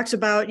when he talks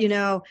about,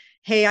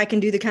 hey, I can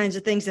do the kinds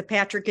of things that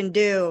Patrick can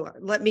do,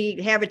 let me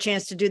have a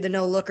chance to do the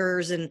no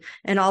lookers and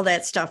all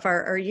that stuff.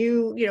 Are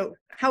you,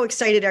 how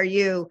excited are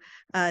you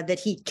that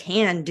he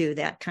can do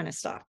that kind of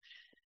stuff?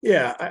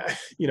 Yeah,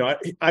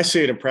 I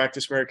see it in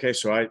practice, Mary Kay.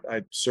 So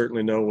I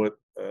certainly know what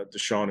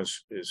Deshaun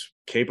is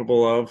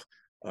capable of,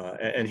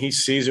 and he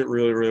sees it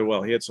really, really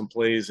well. He had some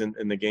plays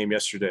in the game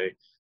yesterday,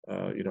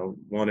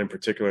 one in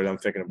particular that I'm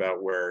thinking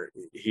about where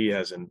he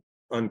has an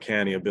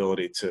uncanny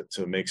ability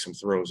to make some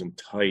throws in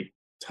tight,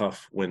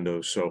 tough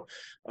windows. So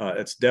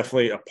it's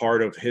definitely a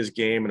part of his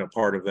game and a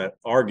part of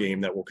our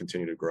game that will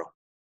continue to grow.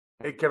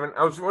 Hey, Kevin,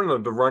 I was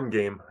wondering the run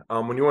game.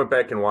 When you went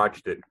back and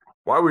watched it,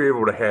 why were you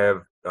able to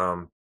have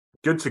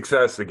good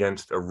success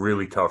against a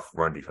really tough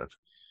run defense?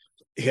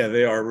 Yeah,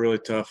 they are really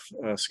tough,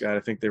 Scott.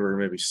 I think they were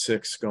maybe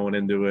 6 going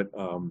into it.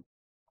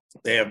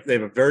 They have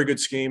a very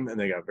good scheme and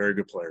they got very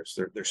good players.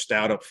 They're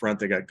stout up front.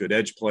 They got good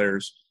edge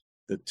players.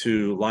 The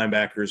 2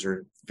 linebackers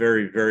are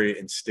very, very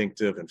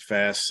instinctive and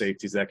fast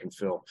safeties that can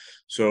fill.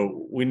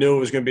 So we knew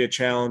it was going to be a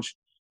challenge.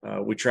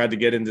 We tried to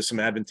get into some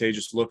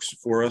advantageous looks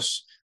for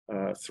us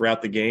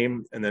throughout the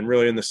game. And then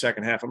really in the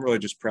second half, I'm really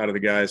just proud of the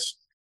guys.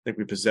 I think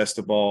we possessed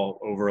the ball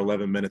over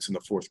 11 minutes in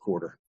the fourth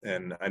quarter.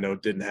 And I know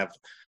it didn't have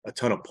a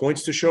ton of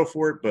points to show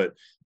for it, but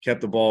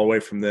kept the ball away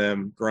from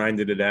them,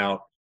 grinded it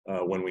out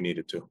when we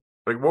needed to.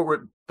 Like what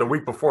were the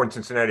week before in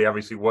Cincinnati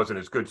obviously wasn't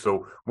as good.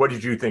 So what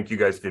did you think you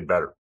guys did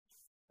better?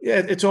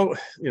 Yeah, it's all,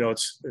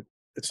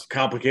 it's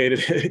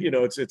complicated.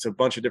 It's a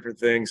bunch of different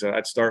things.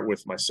 I'd start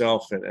with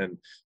myself and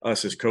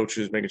us as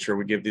coaches, making sure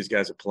we give these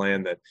guys a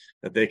plan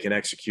that they can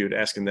execute,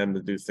 asking them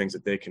to do things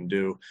that they can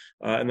do.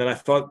 And then I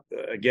thought,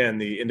 again,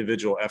 the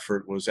individual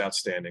effort was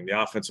outstanding.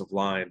 The offensive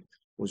line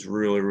was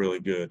really, really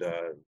good.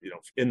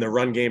 In the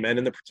run game and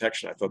in the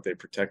protection, I thought they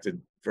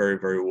protected very,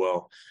 very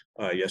well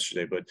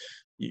yesterday. But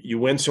you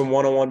win some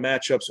one-on-one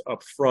matchups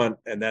up front,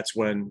 and that's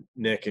when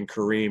Nick and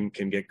Kareem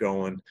can get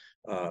going,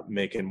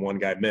 making one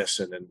guy miss,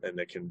 and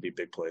they can be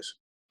big plays.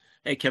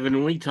 Hey, Kevin,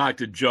 when we talked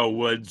to Joe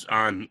Woods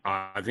on,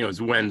 I think it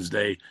was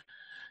Wednesday,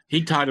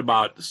 he talked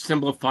about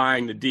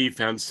simplifying the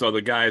defense so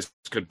the guys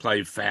could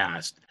play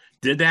fast.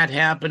 Did that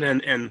happen?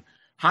 And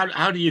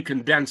how do you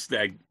condense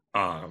that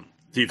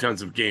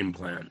defensive game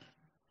plan?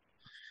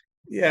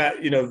 Yeah,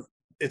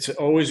 it's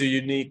always a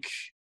unique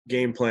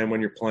game plan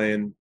when you're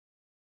playing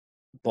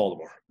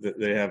Baltimore.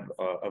 They have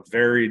a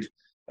varied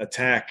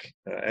attack.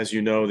 As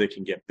you know, they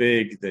can get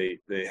big. They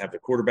have the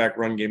quarterback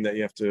run game that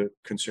you have to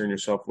concern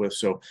yourself with.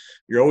 So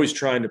you're always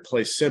trying to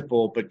play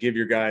simple, but give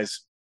your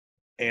guys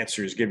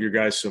answers, give your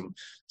guys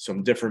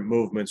some different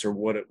movements or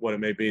what it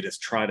may be to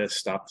try to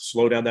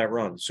slow down that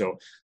run. So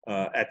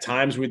At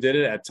times we did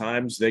it. At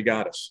times they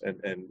got us.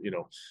 And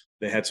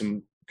they had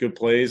some good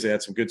plays. They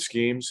had some good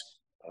schemes.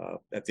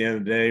 At the end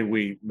of the day,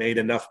 we made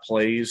enough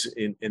plays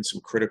in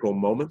some critical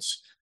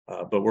moments.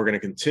 But we're going to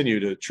continue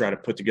to try to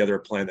put together a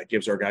plan that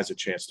gives our guys a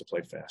chance to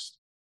play fast.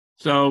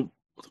 So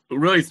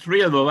really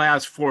 3 of the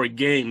last 4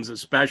 games,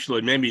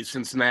 especially, maybe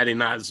Cincinnati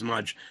not as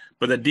much,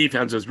 but the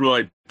defense has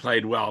really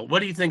played well. What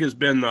do you think has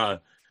been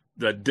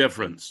the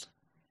difference?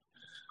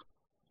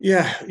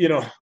 Yeah,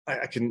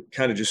 I can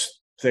kind of just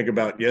think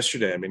about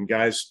yesterday. I mean,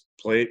 guys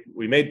played.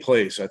 We made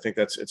plays. I think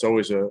it's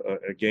always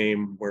a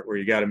game where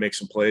you got to make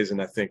some plays.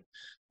 And I think,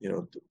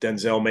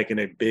 Denzel making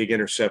a big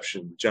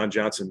interception, John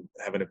Johnson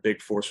having a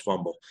big forced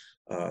fumble.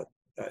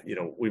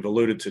 We've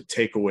alluded to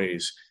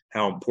takeaways,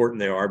 how important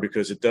they are,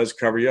 because it does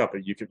cover you up.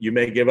 You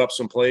may give up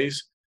some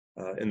plays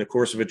in the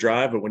course of a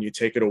drive, but when you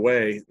take it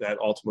away, that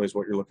ultimately is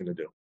what you're looking to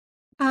do.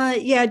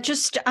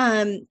 Just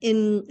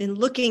in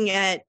looking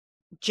at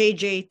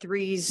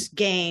JJ3's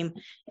game,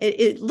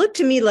 it looked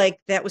to me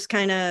like that was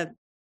kind of,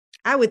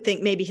 I would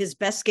think, maybe his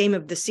best game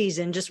of the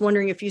season. Just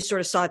wondering if you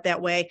sort of saw it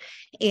that way.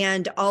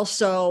 And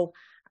also,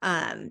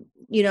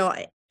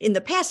 in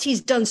the past,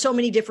 he's done so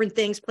many different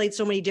things, played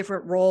so many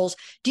different roles.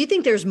 Do you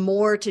think there's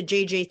more to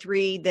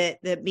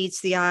JJ3 that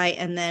meets the eye?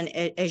 And then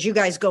as you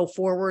guys go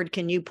forward,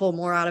 can you pull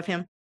more out of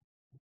him?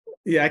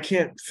 Yeah, I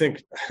can't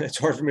think. It's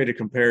hard for me to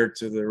compare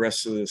to the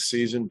rest of the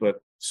season.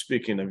 But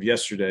speaking of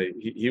yesterday,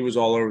 he was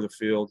all over the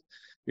field.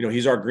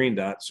 He's our green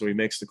dot, so he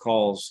makes the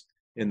calls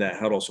in that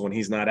huddle. So when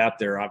he's not out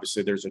there,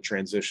 obviously there's a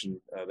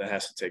transition that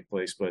has to take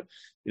place. But,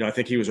 I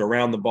think he was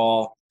around the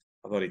ball.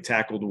 I thought he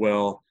tackled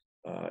well.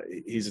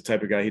 He's the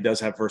type of guy, he does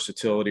have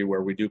versatility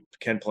where we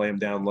can play him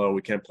down low.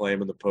 We can play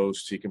him in the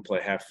post. He can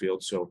play half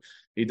field. So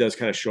he does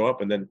kind of show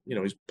up. And then,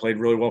 he's played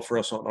really well for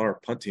us on our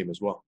punt team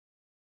as well.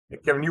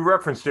 Kevin, you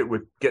referenced it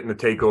with getting the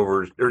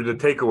takeovers or the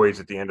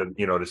takeaways at the end of,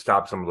 to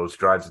stop some of those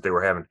drives that they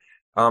were having.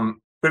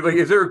 But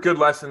is there a good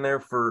lesson there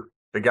for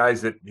the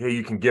guys that, hey,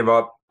 you can give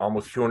up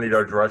almost 200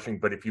 yards rushing,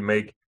 but if you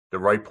make the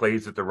right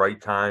plays at the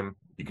right time,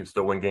 you can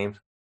still win games?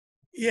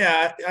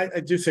 Yeah, I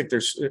do think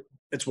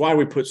it's why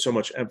we put so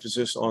much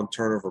emphasis on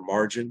turnover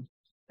margin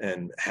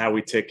and how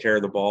we take care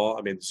of the ball.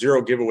 I mean,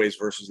 0 giveaways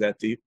versus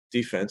that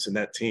defense and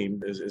that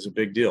team is a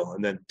big deal.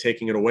 And then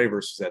taking it away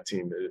versus that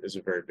team is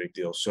a very big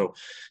deal. So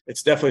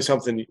it's definitely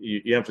something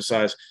you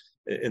emphasize.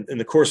 In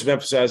the course of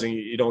emphasizing,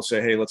 you don't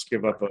say, hey, let's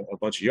give up a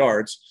bunch of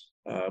yards.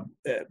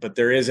 But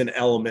there is an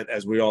element,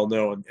 as we all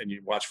know, and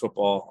you watch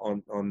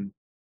football on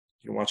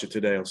you can watch it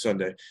today on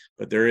Sunday,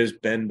 but there is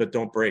bend but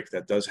don't break.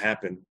 That does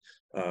happen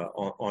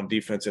on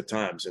defense at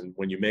times. And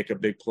when you make a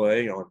big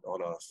play on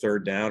a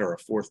 3rd down or a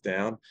 4th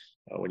down,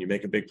 when you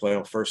make a big play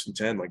on 1st and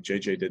 10, like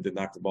JJ did to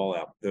knock the ball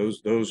out,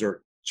 those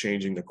are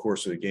changing the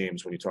course of the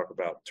games when you talk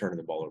about turning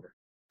the ball over.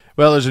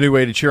 Well, there's a new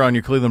way to cheer on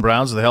your Cleveland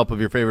Browns with the help of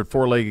your favorite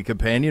 4-legged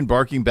companion,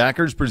 Barking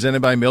Backers,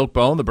 presented by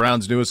Milk-Bone, the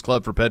Browns' newest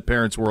club for pet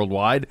parents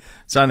worldwide.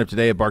 Sign up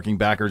today at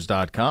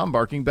barkingbackers.com.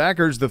 Barking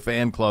Backers, the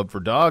fan club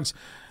for dogs.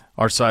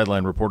 Our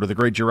sideline reporter, the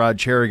great Gerard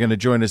Cherry, going to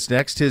join us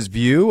next. His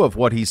view of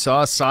what he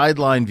saw,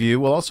 sideline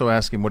view. We'll also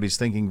ask him what he's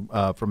thinking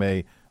from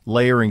a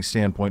layering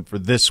standpoint for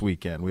this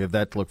weekend. We have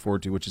that to look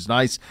forward to, which is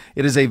nice.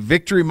 It is a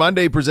Victory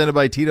Monday presented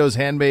by Tito's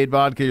Handmade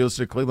Vodka. You'll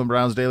listen to Cleveland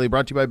Browns Daily,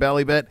 brought to you by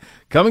Ballybet.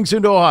 Coming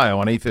soon to Ohio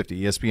on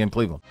 850 ESPN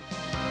Cleveland.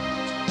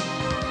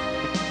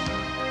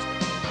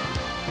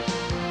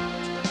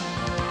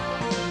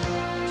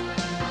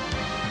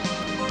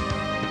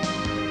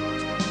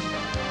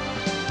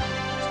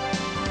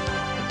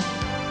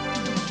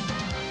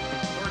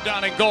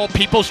 Down and goal.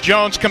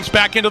 Peoples-Jones comes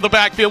back into the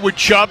backfield with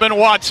Chubb and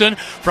Watson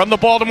from the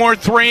Baltimore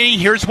 3.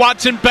 Here's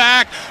Watson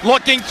back,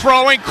 looking,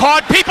 throwing,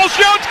 caught.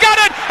 Peoples-Jones got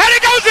it, and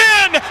it goes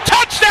in!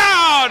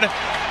 Touchdown!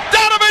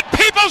 Donovan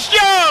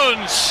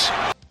Peoples-Jones!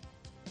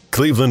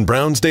 Cleveland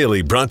Browns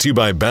Daily brought to you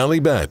by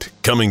Ballybet.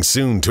 Coming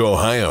soon to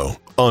Ohio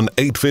on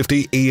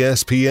 850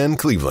 ESPN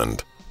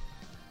Cleveland.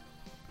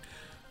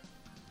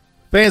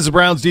 Fans of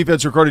Browns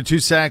defense recorded 2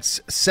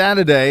 sacks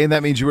Saturday, and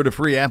that means you get a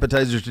free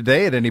appetizer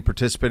today at any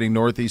participating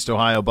Northeast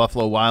Ohio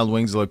Buffalo Wild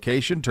Wings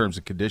location. Terms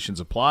and conditions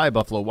apply.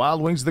 Buffalo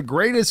Wild Wings, the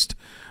greatest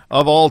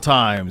of all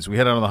times. We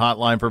head out on the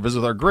hotline for a visit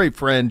with our great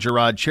friend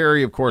Gerard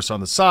Cherry, of course, on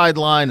the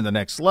sideline and the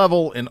next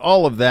level and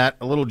all of that.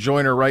 A little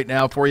joiner right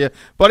now for you.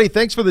 Buddy,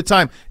 thanks for the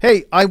time.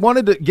 Hey,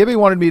 Gibby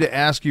wanted me to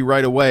ask you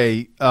right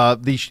away,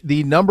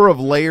 the number of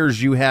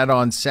layers you had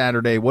on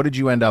Saturday, what did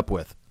you end up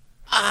with?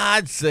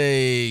 I'd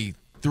say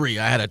 3.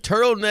 I had a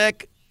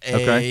turtleneck,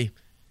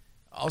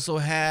 also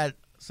had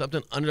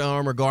something Under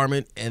Armour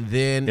garment, and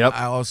then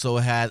I also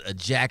had a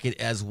jacket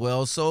as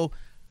well. So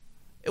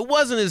it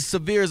wasn't as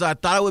severe as I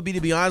thought it would be, to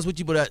be honest with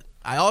you, but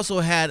I also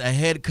had a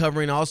head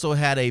covering, I also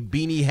had a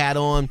beanie hat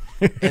on,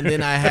 and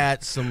then I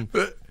had some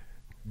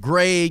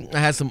gray, I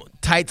had some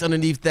tights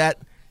underneath that,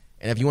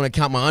 and if you want to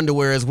count my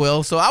underwear as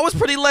well. So I was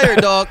pretty layered,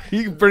 dog.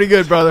 You pretty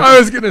good, brother. I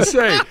was going to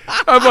say,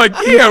 I'm like,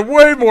 he had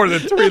way more than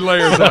 3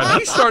 layers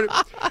on.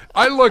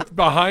 I looked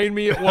behind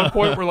me at one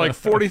point. We're like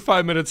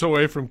 45 minutes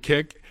away from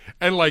kick,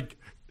 and like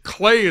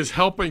Clay is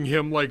helping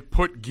him like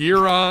put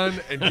gear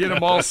on and get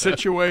him all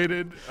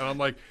situated. And I'm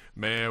like,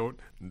 man,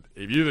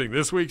 if you think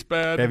this week's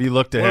bad, have you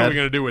looked ahead? What are we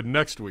going to do with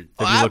next week?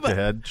 Have you looked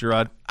ahead,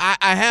 Gerard?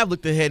 I have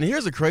looked ahead, and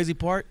here's the crazy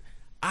part.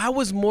 I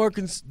was more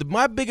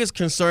my biggest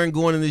concern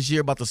going in this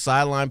year about the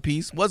sideline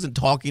piece wasn't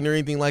talking or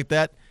anything like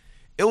that.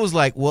 It was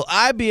like, will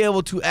I be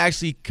able to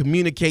actually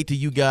communicate to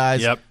you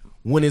guys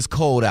when it's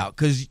cold out?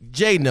 Because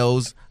Jay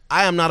knows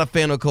I am not a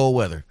fan of cold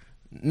weather.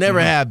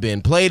 Never have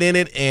been. Played in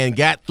it and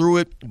got through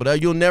it,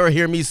 but you'll never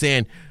hear me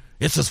saying,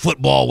 it's just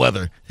football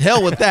weather.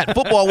 Hell with that.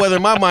 Football weather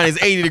in my mind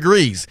is 80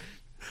 degrees.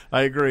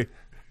 I agree.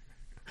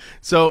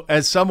 So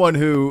as someone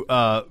who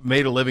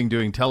made a living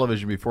doing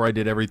television before I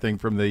did everything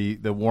from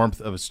the warmth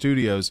of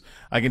studios,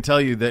 I can tell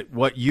you that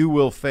what you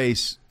will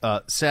face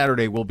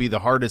Saturday will be the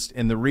hardest,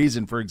 and the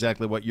reason for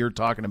exactly what you're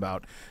talking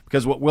about.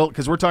 Because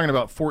we're talking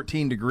about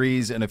 14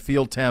 degrees and a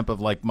field temp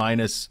of like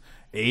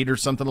 -8 or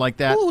something like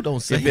that. Ooh, don't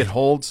say if it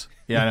holds.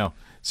 Yeah, I know.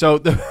 So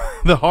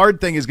the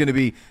hard thing is going to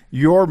be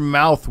your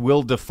mouth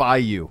will defy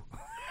you.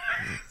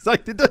 It's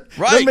like it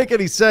doesn't make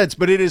any sense,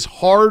 but it is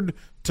hard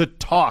to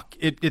talk.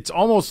 It's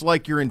almost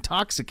like you're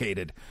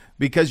intoxicated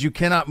because you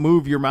cannot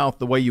move your mouth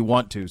the way you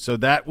want to. So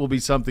that will be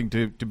something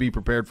to be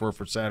prepared for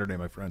Saturday,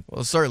 my friend.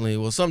 Well, certainly.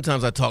 Well,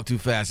 sometimes I talk too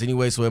fast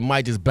anyway, so it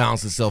might just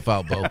balance itself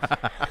out, Bo.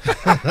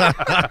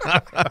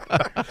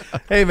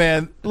 Hey,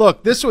 man,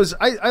 look, this was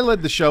I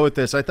led the show with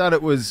this. I thought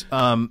it was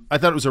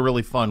a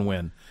really fun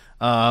win.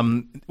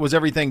 Was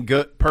everything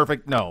good?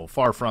 Perfect? No,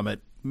 far from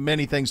it.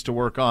 Many things to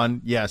work on,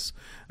 yes,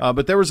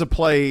 but there was a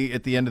play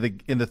at the end of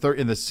in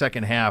the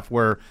second half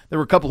where there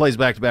were a couple plays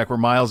back to back where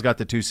Miles got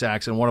the 2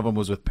 sacks, and one of them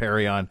was with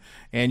Perrion,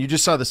 and you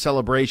just saw the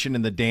celebration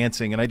and the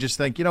dancing, and I just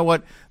think, you know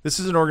what, this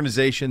is an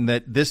organization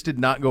that this did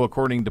not go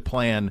according to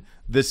plan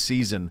this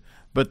season,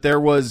 but there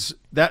was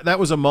that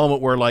was a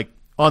moment where, like,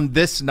 on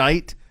this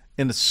night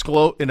in a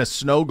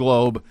snow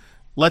globe,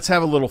 let's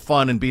have a little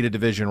fun and beat a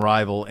division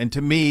rival. And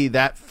to me,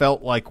 that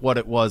felt like what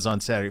it was on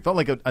Saturday. It felt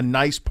like a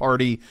nice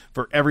party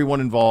for everyone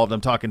involved. I'm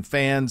talking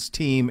fans,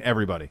 team,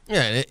 everybody.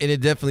 Yeah, and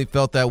it definitely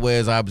felt that way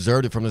as I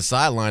observed it from the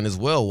sideline as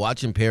well,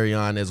 watching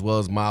Perrion as well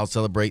as Miles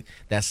celebrate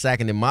that sack.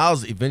 And then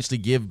Miles eventually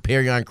give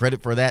Perrion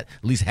credit for that,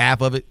 at least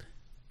half of it.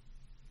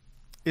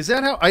 Is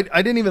that how – I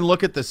didn't even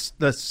look at the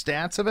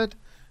stats of it.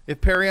 If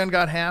Perrion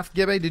got half,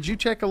 Gibby, did you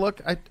check a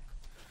look?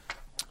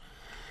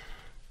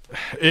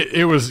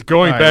 It was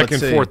going back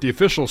and forth. The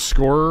official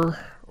scorer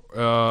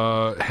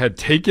had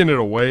taken it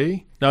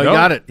away. No, he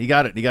got it.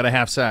 He got a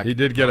half sack. He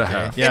did get a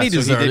half. Yeah, and he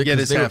deserved he did it get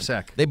his half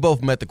sack. They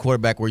both met the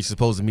quarterback where he's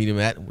supposed to meet him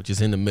at, which is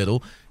in the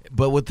middle.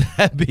 But with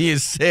that being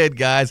said,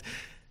 guys,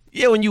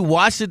 yeah, when you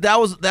watched it, that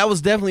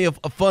was definitely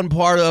a fun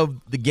part of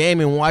the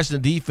game and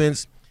watching the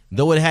defense,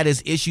 though it had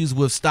its issues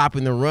with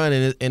stopping the run.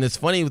 And it's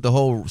funny with the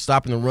whole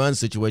stopping the run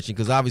situation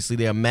because obviously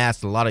they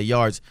amassed a lot of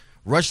yards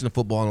rushing the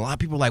football. And a lot of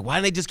people are like, why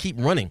didn't they just keep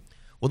running?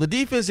 Well, the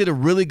defense did a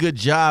really good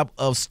job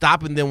of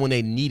stopping them when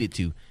they needed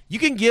to. You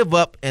can give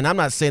up, and I'm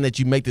not saying that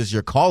you make this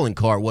your calling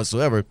card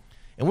whatsoever.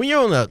 And when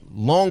you're on a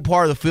long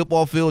part of the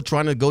football field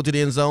trying to go to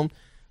the end zone,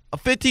 a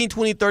 15,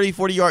 20, 30,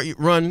 40-yard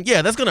run,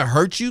 yeah, that's going to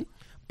hurt you.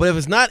 But if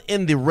it's not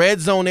in the red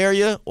zone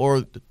area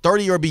or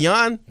 30 or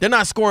beyond, they're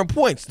not scoring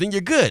points. Then you're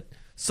good.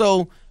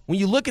 So when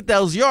you look at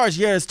those yards,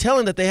 yeah, it's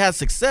telling that they had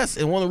success.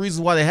 And one of the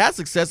reasons why they had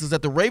success is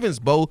that the Ravens,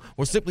 Bo,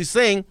 were simply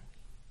saying,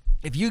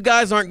 if you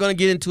guys aren't going to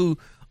get into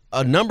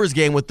a numbers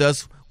game with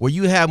us where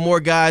you have more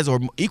guys or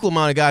equal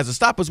amount of guys to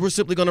stop us, we're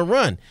simply going to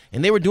run.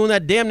 And they were doing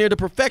that damn near to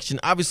perfection.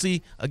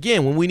 Obviously,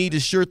 again, when we need to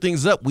shore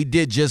things up, we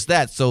did just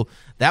that. So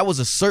that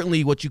was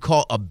certainly what you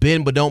call a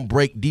bend but don't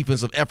break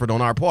defensive effort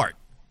on our part.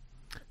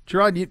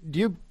 Gerard,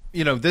 you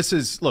know, this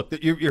is, look,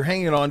 you're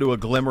hanging on to a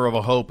glimmer of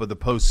a hope of the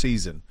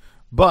postseason.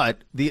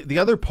 But the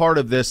other part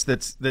of this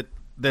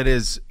that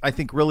is, I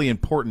think, really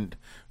important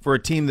for a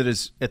team that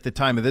is, at the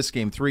time of this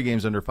game, 3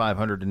 games under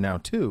 500 and now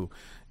 2,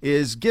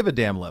 is give a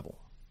damn level,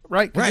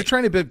 right? Because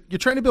you're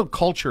trying to build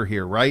culture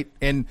here, right?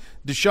 And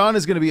Deshaun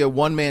is going to be a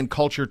one-man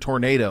culture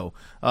tornado,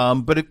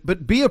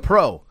 but be a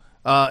pro,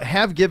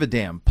 have give a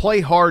damn,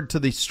 play hard to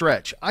the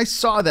stretch. I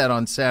saw that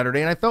on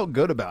Saturday, and I felt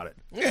good about it.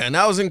 Yeah, and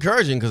that was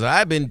encouraging because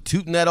I've been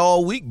tooting that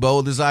all week,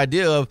 Bo, this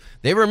idea of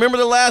they remember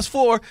the last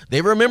 4,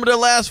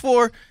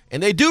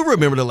 and they do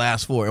remember the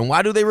last 4. And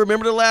why do they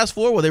remember the last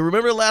 4? Well, they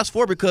remember the last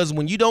 4 because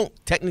when you don't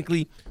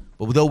technically –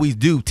 but though we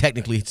do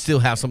technically still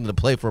have something to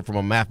play for from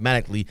a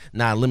mathematically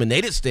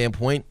non-eliminated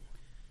standpoint,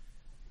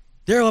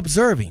 they're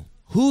observing.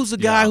 Who's the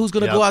guy who's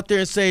going to go out there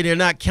and say they're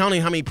not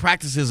counting how many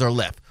practices are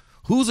left?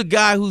 Who's a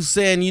guy who's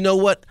saying, you know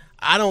what,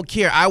 I don't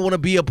care. I want to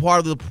be a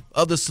part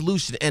of the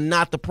solution and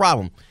not the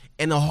problem.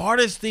 And the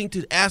hardest thing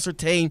to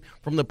ascertain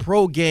from the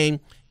pro game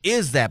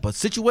is that. But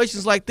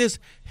situations like this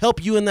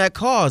help you in that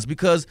cause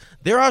because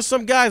there are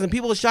some guys, and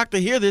people are shocked to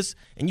hear this,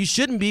 and you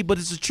shouldn't be, but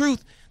it's the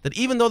truth, that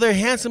even though they're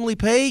handsomely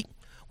paid,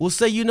 will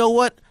say, you know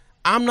what,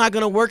 I'm not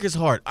going to work as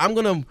hard. I'm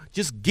going to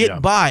just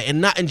get by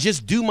and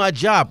just do my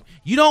job.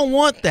 You don't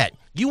want that.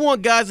 You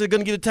want guys that are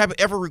going to get the type of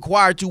effort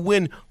required to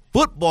win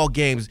football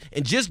games.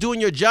 And just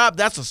doing your job,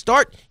 that's a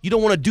start. You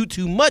don't want to do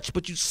too much,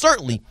 but you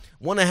certainly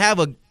want to have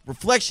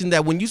reflection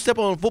that when you step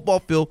on a football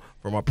field,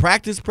 from a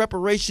practice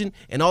preparation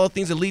and all the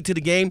things that lead to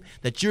the game,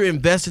 that you're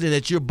invested in,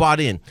 that you're bought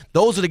in.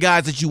 Those are the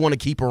guys that you want to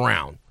keep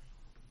around.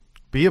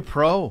 Be a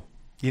pro.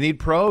 You need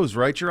pros,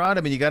 right, Gerard?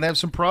 I mean, you got to have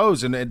some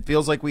pros, and it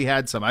feels like we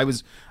had some. I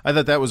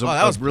thought that was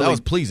that was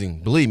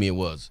pleasing. Believe me, it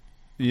was.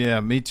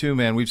 Yeah, me too,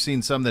 man. We've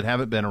seen some that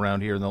haven't been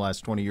around here in the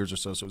last 20 years or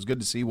so, so it was good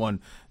to see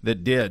one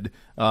that did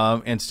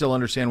and still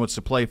understand what's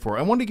to play for.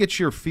 I wanted to get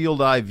your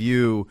field eye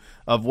view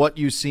of what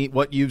you've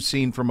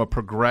seen from a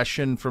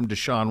progression from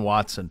Deshaun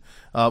Watson.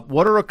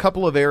 What are a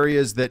couple of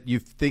areas that you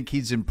think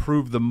he's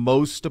improved the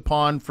most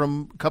upon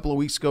from a couple of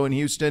weeks ago in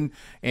Houston,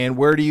 and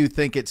where do you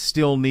think it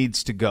still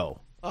needs to go?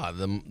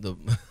 When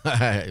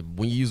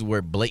you use the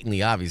word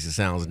blatantly obvious, it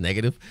sounds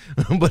negative,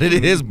 but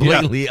it is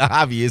blatantly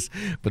obvious,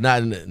 but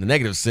not in the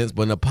negative sense,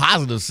 but in a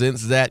positive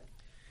sense that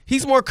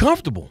he's more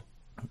comfortable.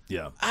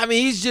 Yeah. I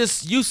mean, you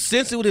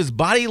sense it with his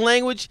body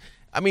language.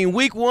 I mean,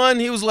 week one,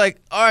 he was like,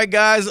 all right,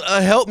 guys,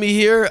 help me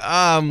here.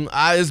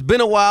 It's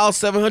been a while,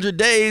 700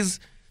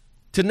 days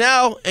to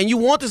now, and you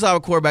want this out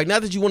of a quarterback.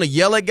 Not that you want to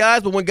yell at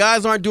guys, but when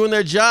guys aren't doing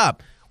their job,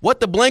 what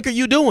the blank are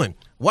you doing?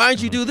 Why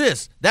don't you do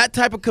this? That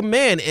type of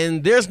command,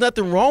 and there's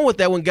nothing wrong with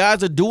that when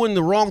guys are doing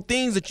the wrong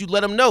things that you let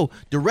them know.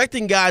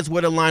 Directing guys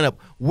where to line up,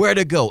 where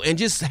to go, and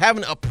just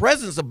having a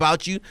presence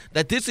about you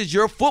that this is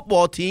your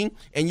football team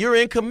and you're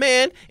in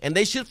command and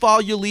they should follow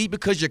your lead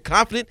because you're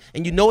confident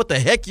and you know what the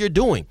heck you're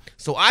doing.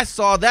 So I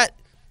saw that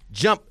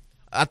jump.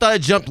 I thought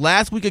it jumped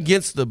last week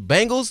against the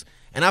Bengals,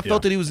 and I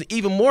felt that he was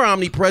even more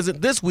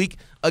omnipresent this week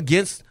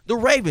against the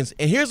Ravens.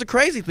 And here's the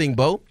crazy thing,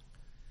 Bo.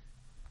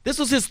 This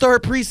was his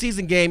third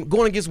preseason game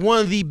going against one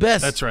of the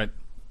best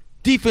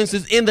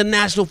defenses in the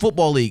National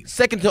Football League,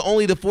 second to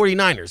only the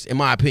 49ers, in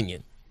my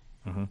opinion.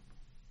 Mm-hmm.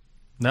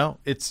 No,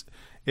 it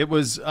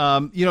was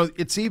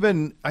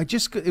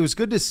it was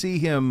good to see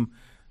him.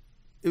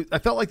 I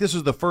felt like this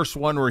was the first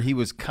one where he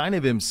was kind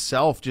of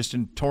himself, just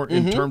in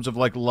terms of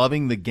like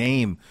loving the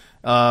game.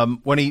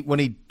 When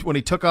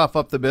he took off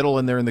up the middle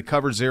and they're in the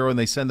cover zero and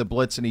they send the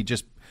blitz and he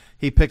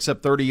picks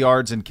up 30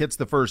 yards and gets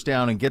the first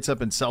down and gets up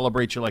and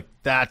celebrates. You're like,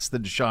 that's the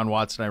Deshaun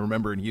Watson I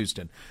remember in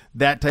Houston.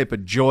 That type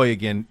of joy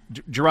again.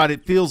 Gerard,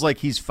 it feels like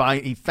he's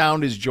fine. He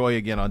found his joy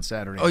again on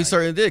Saturday night. He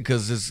certainly did,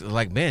 because it's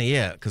like, man,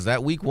 yeah, because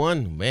that week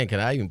one, man, can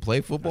I even play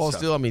football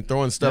still? I mean,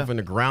 throwing stuff in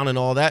the ground and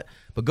all that.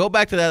 But go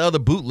back to that other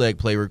bootleg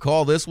play.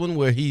 Recall this one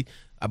where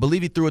I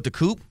believe he threw it to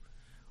Coop,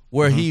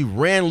 where he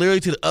ran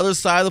literally to the other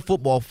side of the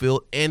football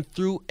field and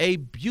threw a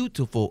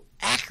beautiful,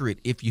 accurate,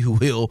 if you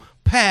will,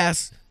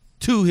 pass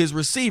to his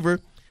receiver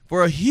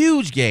for a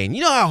huge gain.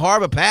 You know how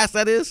hard of a pass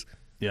that is?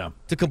 Yeah.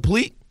 To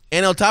complete?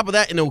 And on top of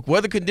that, in the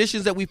weather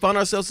conditions that we found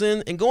ourselves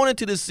in, and going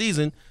into this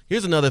season,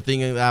 here's another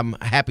thing I'm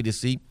happy to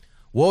see.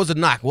 What was the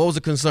knock? What was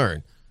the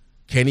concern?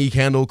 Can he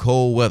handle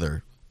cold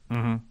weather?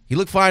 Mm-hmm. He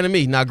looked fine to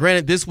me. Now,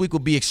 granted, this week will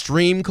be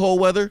extreme cold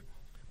weather,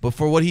 but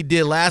for what he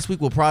did last week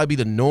will probably be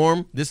the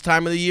norm this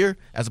time of the year,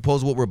 as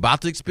opposed to what we're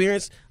about to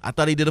experience. I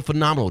thought he did a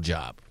phenomenal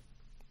job.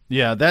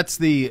 Yeah, that's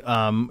the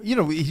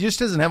he just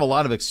doesn't have a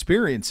lot of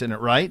experience in it,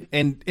 right?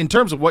 And in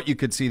terms of what you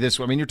could see this,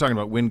 I mean, you're talking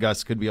about wind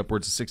gusts could be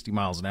upwards of 60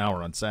 miles an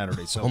hour on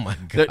Saturday. So oh my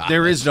God.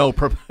 There is no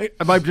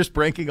am I just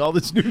breaking all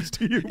this news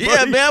to you, buddy?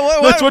 Yeah, man,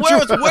 where's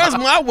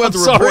my weather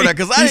report at?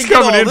 Because I didn't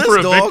get all this, He's coming in for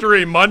a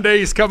victory Monday.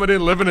 He's coming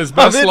in living his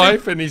best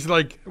life, and he's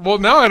like, well,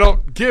 now I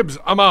don't. Gibbs,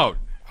 I'm out.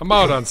 I'm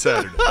out on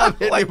Saturday.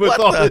 Like, with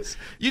all this,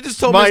 you just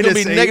told me it's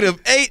going to be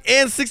 -8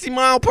 and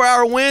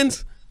 60-mile-per-hour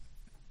winds?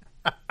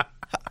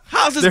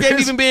 How's this game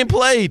even being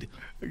played?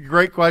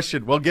 Great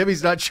question. Well,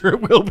 Gibby's not sure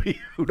it will be.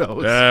 Who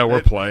knows? Yeah,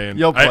 we're playing.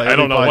 You'll play. I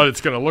don't know what it's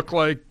going to look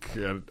like.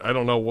 I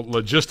don't know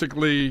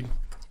logistically.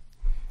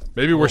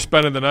 Maybe we're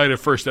spending the night at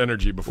First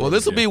Energy before. Well,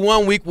 this will be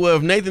 1 week where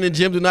if Nathan and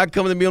Jim do not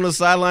come to me on the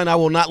sideline, I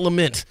will not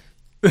lament.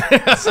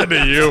 Listen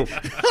to you.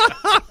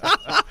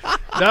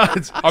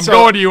 I'm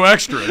going to you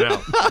extra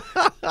now.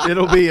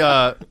 It'll be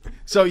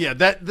so yeah,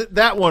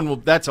 that one will.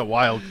 That's a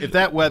wild. If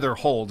that weather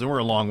holds, and we're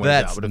a long way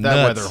out, but if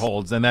that weather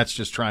holds, then that's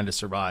just trying to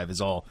survive.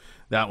 Is all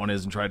that one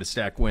is, and try to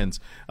stack wins.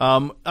 I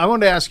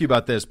wanted to ask you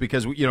about this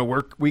because we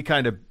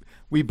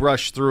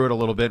brush through it a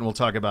little bit, and we'll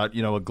talk about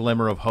a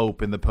glimmer of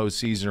hope in the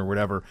postseason or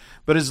whatever.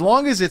 But as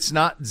long as it's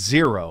not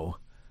zero,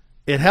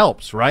 it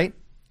helps, right?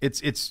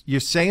 It's you're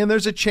saying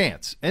there's a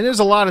chance, and there's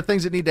a lot of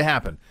things that need to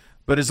happen.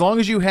 But as long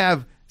as you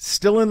have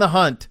still in the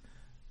hunt,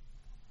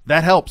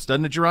 that helps,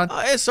 doesn't it, Gerard?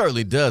 It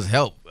certainly does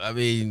help. I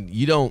mean,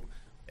 you don't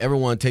ever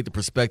want to take the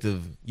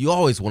perspective. You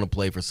always want to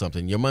play for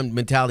something. Your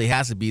mentality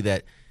has to be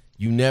that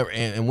you never.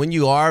 And when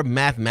you are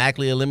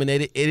mathematically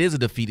eliminated, it is a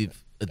defeated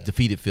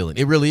feeling.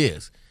 It really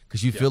is,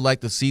 because you feel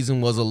like the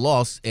season was a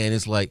loss, and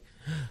it's like,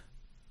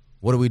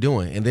 what are we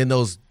doing? And then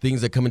those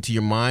things that come into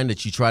your mind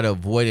that you try to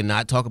avoid and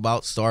not talk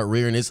about start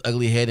rearing its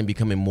ugly head and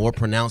becoming more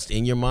pronounced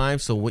in your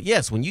mind. So,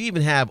 yes, when you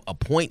even have a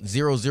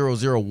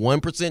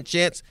 0.0001%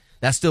 chance,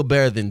 that's still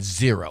better than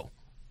zero.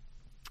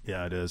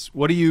 Yeah, it is.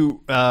 What do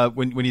you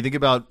when you think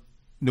about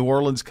New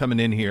Orleans coming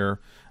in here?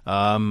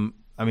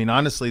 I mean,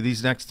 honestly,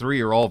 these next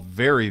three are all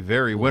very,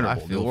 very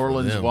winnable. New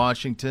Orleans,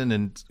 Washington,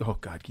 and oh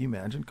God, can you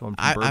imagine going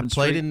from Bourbon I played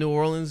Street? in New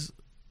Orleans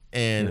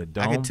And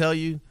I can tell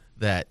you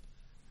that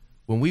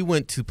when we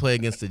went to play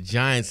against the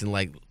Giants in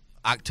like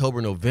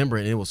October, November,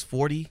 and it was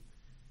 40,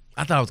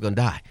 I thought I was going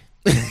to die.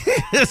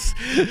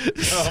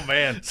 Oh,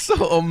 man.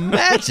 So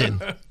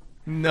imagine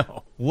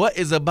what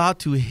is about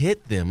to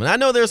hit them. And I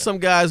know there's some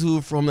guys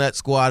who from that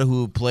squad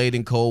who played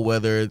in cold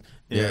weather.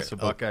 Yeah, so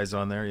Buckeyes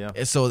on there,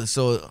 yeah.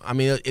 So I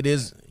mean, it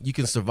is, you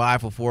can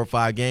survive for 4 or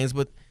 5 games,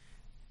 but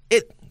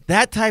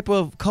that type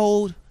of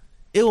cold,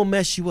 it will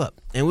mess you up.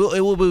 And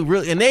it will be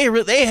really, and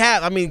they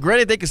have, I mean,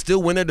 granted, they can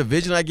still win their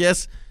division, I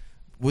guess,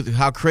 with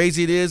how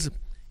crazy it is.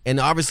 And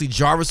obviously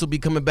Jarvis will be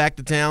coming back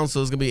to town,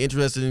 so it's going to be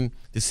interesting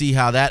to see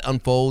how that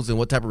unfolds and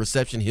what type of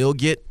reception he'll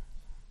get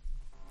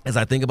as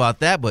I think about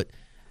that. But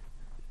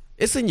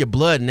it's in your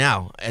blood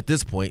now at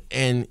this point,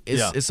 and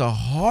it's a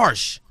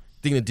harsh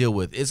thing to deal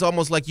with. It's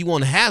almost like you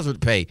want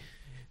hazard pay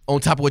on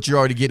top of what you're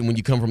already getting when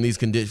you come from these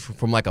conditions,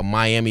 from like a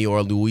Miami or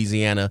a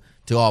Louisiana,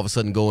 to all of a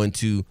sudden go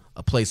into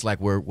a place like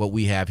what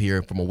we have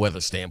here from a weather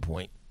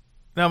standpoint.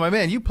 Now, my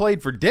man, you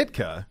played for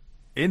Ditka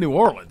in New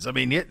Orleans. I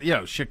mean,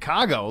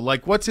 Chicago.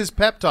 Like, what's his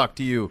pep talk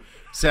to you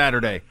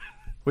Saturday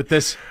with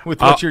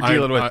what you're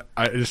dealing with?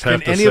 I just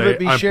have Can to any of it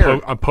be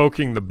shared? I'm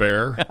poking the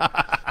bear.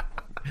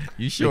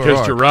 You sure because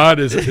are. Gerard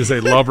is a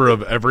lover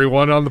of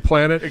everyone on the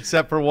planet.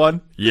 Except for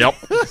one? Yep.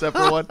 Except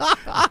for one?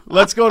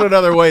 Let's go to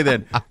another way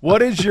then.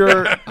 What is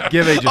your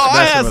give age?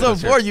 I had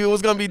something for you. It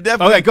was going to be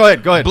definitely go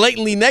ahead.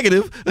 Blatantly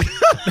negative.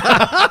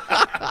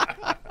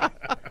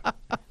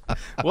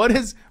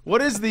 What's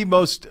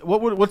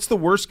the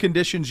worst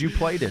conditions you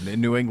played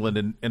in New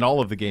England in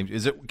all of the games?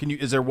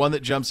 Is there one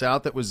that jumps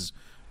out that was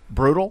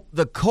brutal?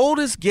 The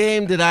coldest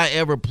game that I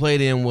ever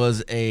played in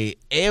was a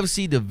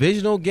AFC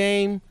divisional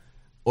game,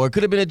 or it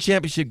could have been a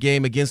championship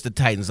game against the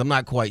Titans. I'm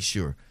not quite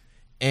sure.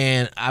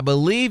 And I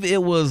believe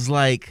it was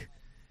like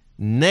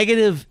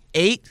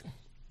 -8,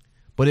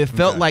 but it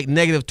felt like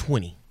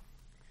 -20.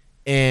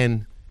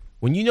 And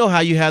when you know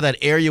how you have that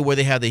area where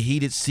they have the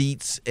heated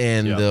seats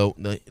and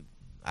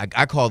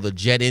I call the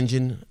jet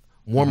engine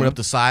warming up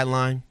the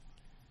sideline.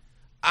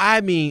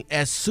 I mean,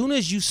 as soon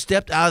as you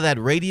stepped out of that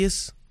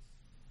radius,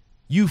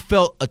 you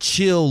felt a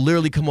chill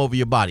literally come over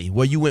your body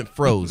where you went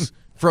frozen.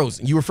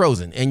 You were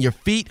frozen, and your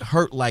feet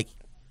hurt like,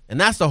 and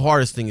that's the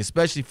hardest thing,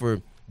 especially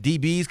for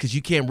DBs, because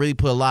you can't really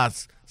put a lot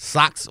of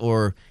socks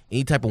or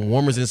any type of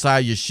warmers inside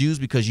your shoes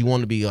because you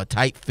want to be a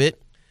tight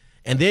fit.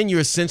 And then you're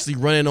essentially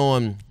running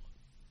on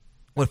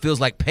what feels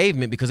like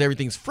pavement because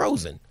everything's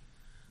frozen.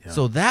 Yeah.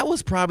 So that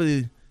was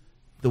probably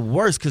the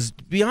worst, because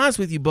to be honest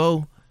with you,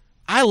 Bo,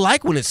 I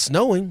like when it's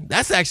snowing.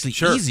 That's actually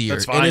easier,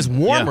 and it's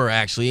warmer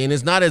actually, and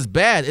it's not as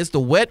bad. It's the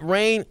wet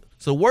rain.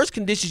 So the worst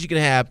conditions you can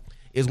have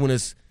is when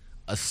it's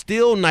a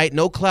still night,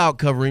 no cloud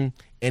covering,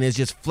 and it's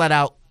just flat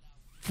out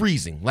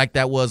freezing like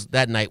that was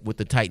that night with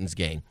the Titans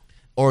game.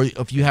 Or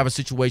if you have a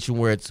situation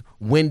where it's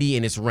windy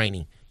and it's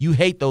raining. You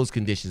hate those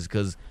conditions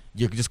because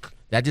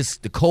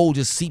the cold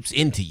just seeps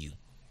into you.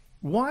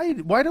 Why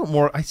don't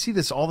more? I see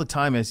this all the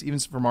time. Even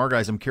from our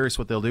guys, I'm curious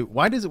what they'll do.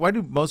 Why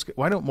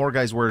don't more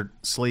guys wear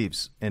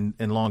sleeves and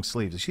long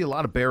sleeves? I see a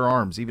lot of bare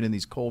arms even in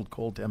these cold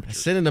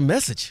temperatures. Sending a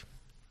message.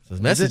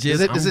 The message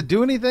does it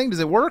do anything? Does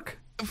it work?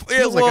 It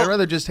feels like I'd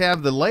rather just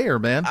have the layer,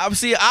 man.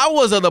 See, I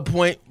was at the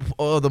point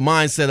of the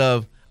mindset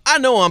of I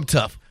know I'm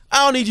tough.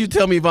 I don't need you to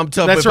tell me if I'm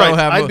tough. That's right.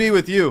 I'd be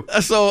with you.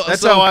 So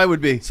that's how I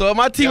would be. So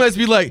my teammates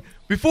be like,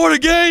 before the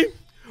game,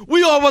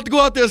 we all about to go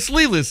out there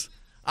sleeveless.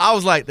 I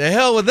was like, the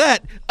hell with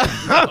that.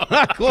 I'm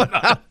not going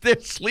out there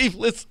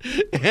sleeveless.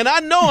 And I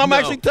know I'm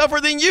actually tougher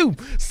than you.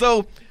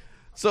 So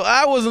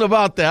I wasn't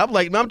about that. I'm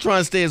like, I'm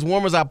trying to stay as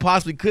warm as I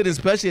possibly could,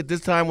 especially at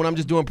this time when I'm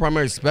just doing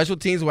primary special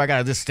teams where I got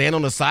to just stand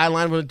on the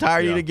sideline for the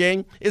entirety of the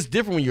game. It's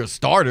different when you're a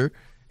starter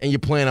and you're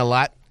playing a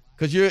lot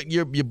because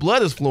your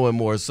blood is flowing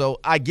more. So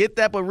I get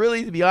that, but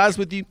really, to be honest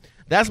with you,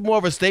 that's more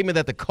of a statement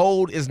that the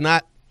cold is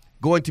not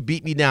going to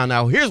beat me down.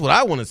 Now, here's what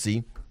I want to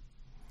see.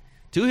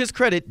 To his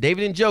credit,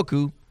 David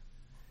Njoku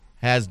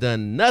has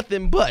done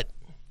nothing but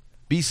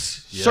be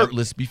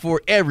shirtless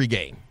before every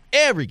game.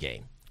 Every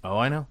game. Oh,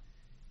 I know.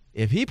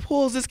 If he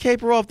pulls this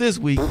caper off this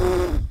week,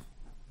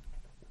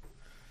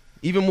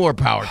 even more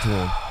power to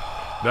him.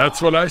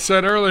 That's what I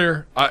said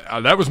earlier.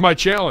 That was my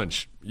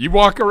challenge. You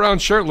walk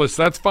around shirtless,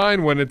 that's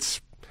fine when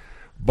it's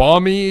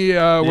balmy,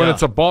 when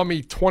it's a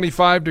balmy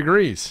 25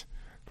 degrees.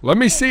 Let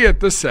me see it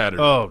this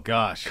Saturday. Oh,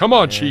 gosh. Come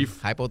on,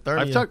 Chief.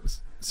 Hypothermia.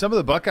 Some of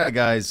the Buckeye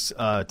guys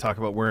talk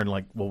about wearing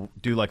we'll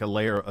do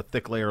a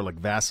thick layer like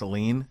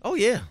Vaseline. Oh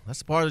yeah,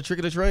 that's part of the trick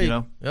of the trade.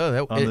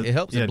 It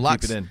helps. It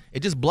blocks. Keep it in. It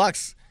just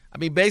blocks. I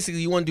mean,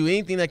 basically, you want to do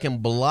anything that can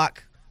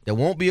block, that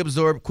won't be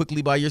absorbed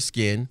quickly by your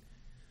skin,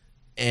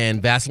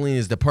 and Vaseline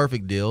is the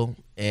perfect deal,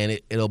 and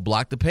it'll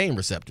block the pain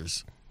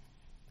receptors.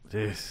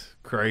 Jeez,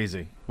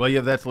 crazy. Well, you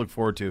have that to look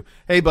forward to.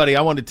 Hey, buddy,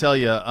 I wanted to tell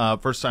you,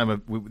 first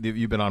time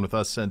you've been on with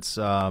us since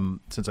I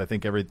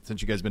think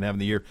since you guys have been having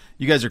the year.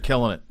 You guys are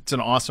killing it. It's an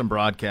awesome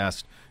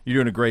broadcast. You're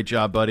doing a great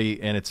job,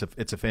 buddy, and it's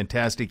a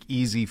fantastic,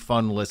 easy,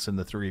 fun listen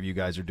the three of you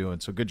guys are doing.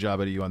 So good job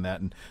out of you on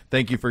that, and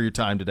thank you for your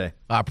time today.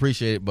 I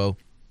appreciate it, Bo.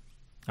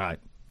 All right.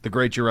 the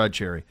great Gerard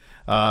Cherry.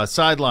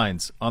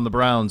 Sidelines on the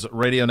Browns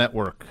radio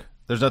network.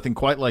 There's nothing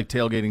quite like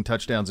tailgating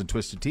touchdowns and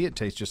Twisted Tea. It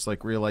tastes just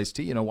like real iced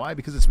tea. You know why?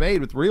 Because it's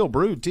made with real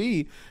brewed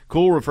tea.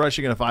 Cool,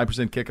 refreshing, and a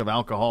 5% kick of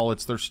alcohol.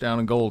 It's thirst down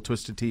and gold.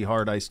 Twisted Tea,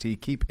 hard iced tea.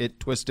 Keep it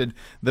twisted.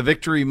 The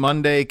Victory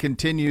Monday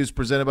continues,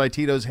 presented by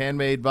Tito's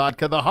Handmade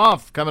Vodka. The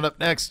Hoff coming up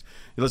next.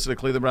 You listen to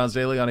Cleveland Browns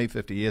Daily on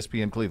 850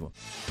 ESPN Cleveland.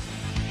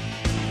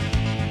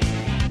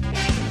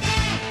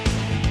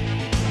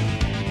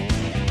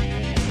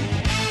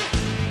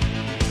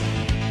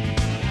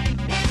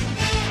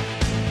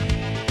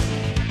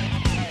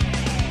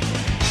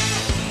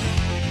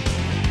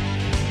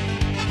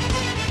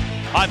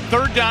 On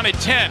 3rd down and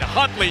 10,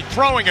 Huntley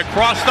throwing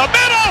across the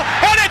middle,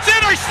 and it's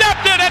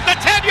intercepted at the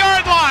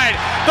 10-yard line.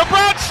 The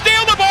Browns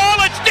steal the ball.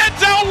 It's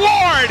Denzel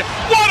Ward.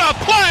 What a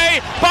play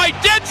by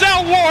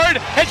Denzel Ward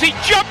as he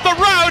jumped the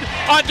route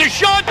on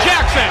Deshaun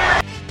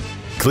Jackson.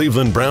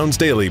 Cleveland Browns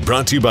Daily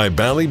brought to you by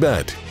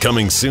Ballybet.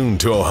 Coming soon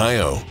to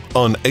Ohio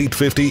on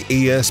 850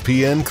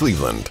 ESPN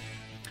Cleveland.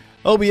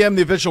 OBM,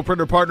 the official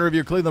printer partner of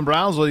your Cleveland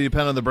Browns. Will you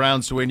depend on the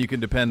Browns to win? You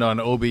can depend on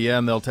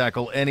OBM. They'll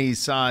tackle any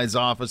size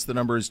office. The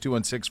number is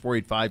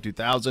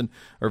 216-485-2000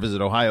 or visit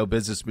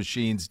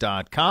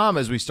ohiobusinessmachines.com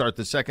as we start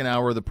the second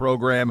hour of the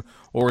program,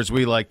 or as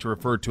we like to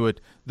refer to it,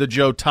 the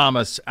Joe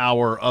Thomas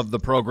hour of the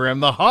program.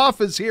 The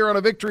Hoff is here on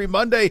a Victory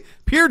Monday.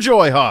 Pure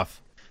joy,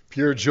 Hoff.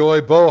 Pure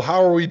joy. Bo,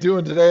 how are we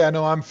doing today? I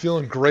know I'm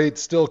feeling great,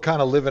 still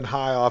kind of living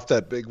high off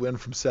that big win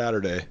from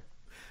Saturday.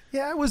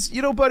 Yeah, it was,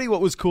 buddy,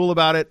 what was cool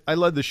about it, I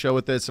led the show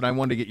with this, and I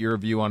wanted to get your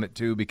view on it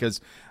too, because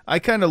I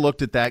kind of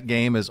looked at that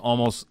game as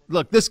almost,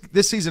 look, this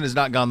season has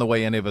not gone the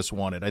way any of us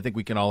wanted. I think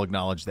we can all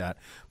acknowledge that.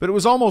 But it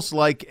was almost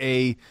like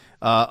a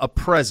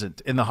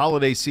present in the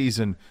holiday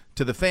season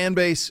to the fan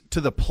base,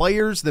 to the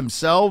players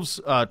themselves,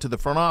 to the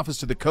front office,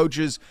 to the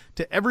coaches,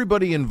 to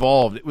everybody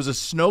involved. It was a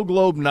snow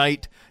globe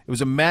night. It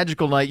was a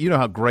magical night. You know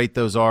how great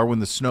those are when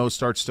the snow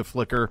starts to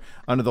flicker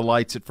under the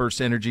lights at First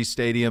Energy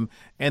Stadium.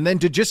 And then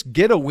to just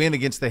get a win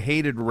against the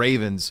hated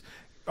Ravens.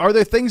 Are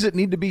there things that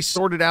need to be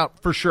sorted out?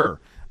 For sure.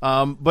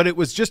 But it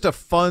was just a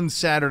fun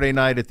Saturday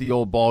night at the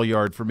old ball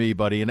yard for me,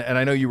 buddy. And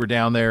I know you were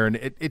down there. And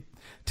it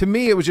to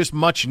me, it was just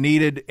much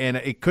needed, and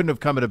it couldn't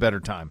have come at a better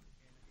time.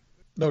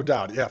 No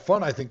doubt. Yeah,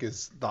 fun, I think,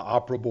 is the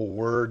operable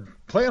word.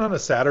 Playing on a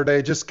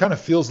Saturday just kind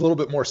of feels a little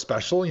bit more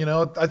special.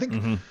 I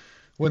think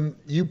when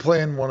you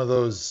play in one of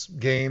those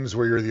games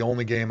where you're the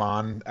only game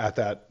on at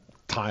that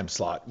time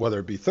slot, whether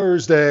it be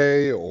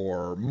Thursday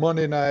or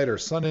Monday night or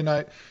Sunday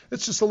night,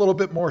 it's just a little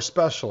bit more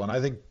special. And I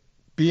think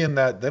being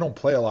that they don't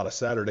play a lot of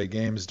Saturday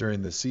games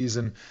during the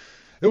season,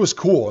 it was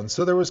cool. And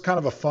so there was kind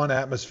of a fun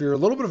atmosphere, a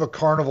little bit of a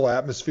carnival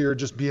atmosphere,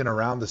 just being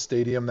around the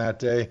stadium that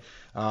day,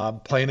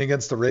 playing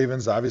against the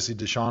Ravens, obviously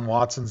Deshaun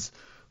Watson's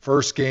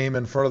first game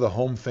in front of the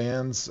home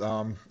fans.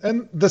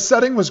 And the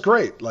setting was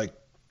great. Like,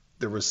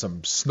 there was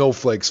some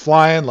snowflakes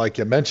flying. Like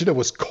you mentioned, it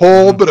was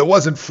cold, but it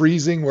wasn't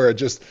freezing where it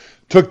just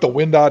took the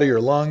wind out of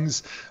your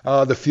lungs.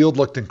 The field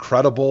looked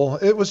incredible.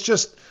 It was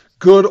just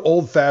good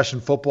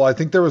old-fashioned football. I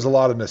think there was a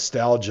lot of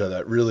nostalgia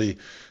that really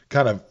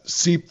kind of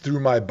seeped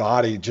through my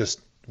body, just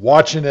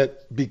watching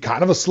it be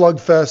kind of a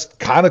slugfest,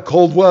 kind of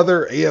cold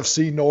weather,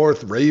 AFC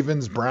North,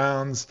 Ravens,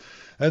 Browns,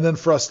 and then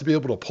for us to be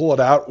able to pull it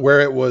out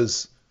where it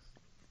was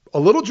a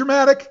little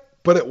dramatic,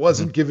 but it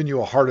wasn't giving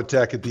you a heart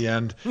attack at the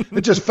end.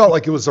 It just felt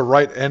like it was the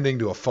right ending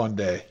to a fun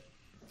day.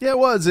 Yeah, it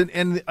was.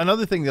 And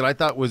another thing that I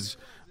thought was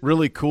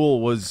really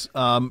cool was,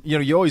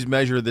 you always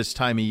measure this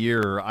time of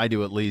year, or I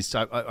do at least.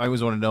 I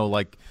always want to know,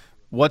 like,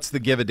 what's the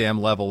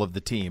give-a-damn level of the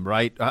team,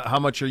 right? How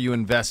much are you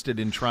invested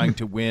in trying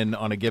to win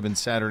on a given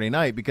Saturday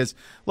night? Because,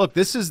 look,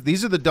 these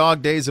are the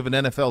dog days of an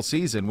NFL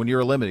season when you're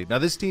eliminated. Now,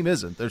 this team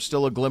isn't. There's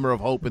still a glimmer of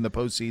hope in the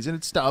postseason.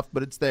 It's tough,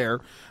 but it's there.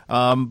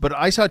 But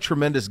I saw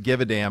tremendous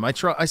give-a-damn. I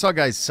saw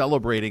guys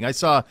celebrating. I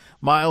saw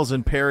Miles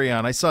and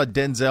Perrion. I saw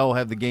Denzel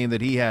have the game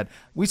that he had.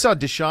 We saw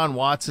Deshaun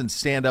Watson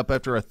stand up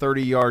after a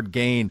 30-yard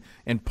gain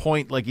and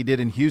point like he did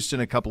in Houston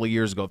a couple of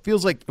years ago. It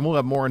feels like, and we'll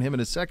have more on him in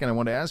a second I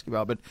want to ask you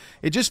about, but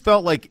it just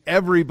felt like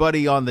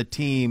everybody on the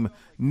team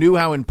knew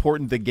how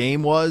important the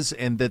game was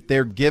and that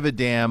their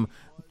give-a-damn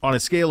on a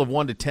scale of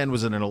 1 to 10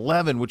 was an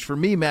 11, which for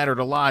me mattered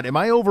a lot. Am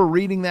I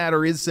overreading that,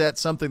 or is that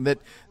something that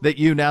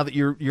you, now that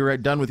you're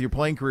done with your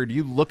playing career, do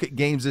you look at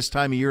games this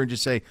time of year and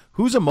just say,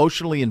 who's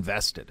emotionally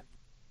invested?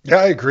 Yeah,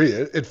 I agree.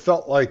 It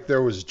felt like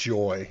there was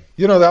joy.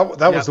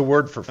 That was the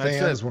word for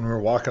fans when we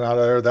were walking out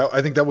of there.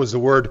 I think that was the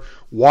word,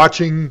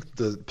 watching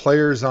the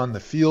players on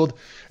the field.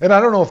 And I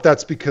don't know if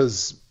that's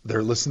because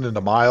they're listening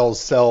to Miles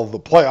sell the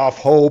playoff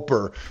hope,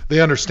 or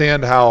they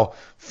understand how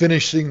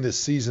finishing this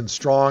season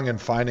strong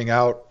and finding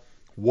out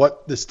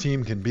what this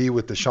team can be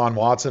with Deshaun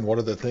Watson. What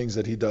are the things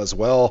that he does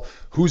well?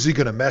 Who's he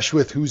going to mesh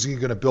with? Who's he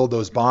going to build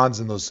those bonds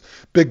in those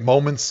big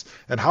moments?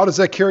 And how does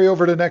that carry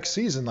over to next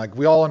season? Like,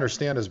 we all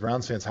understand as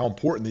Browns fans how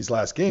important these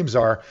last games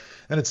are.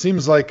 And it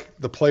seems like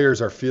the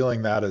players are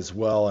feeling that as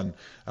well. And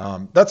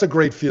that's a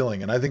great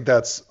feeling. And I think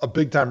that's a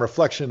big time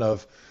reflection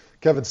of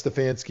Kevin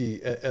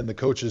Stefanski and the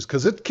coaches,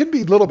 because it can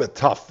be a little bit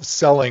tough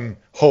selling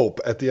hope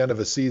at the end of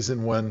a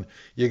season when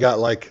you got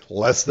like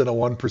less than a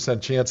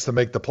 1% chance to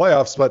make the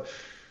playoffs. But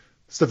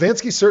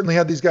Stefanski certainly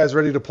had these guys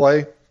ready to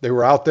play. They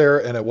were out there,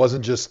 and it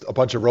wasn't just a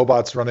bunch of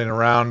robots running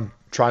around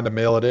trying to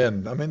mail it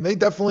in. I mean,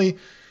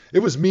 it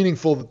was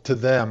meaningful to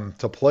them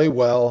to play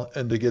well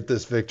and to get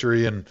this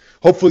victory. And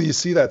hopefully you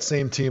see that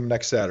same team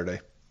next Saturday.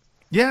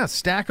 Yeah,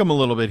 stack them a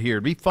little bit here.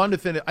 It'd be fun to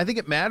finish. I think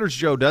it matters,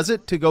 Joe, does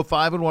it, to go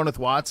 5-1 with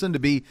Watson, to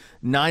be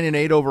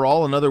 9-8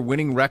 overall, another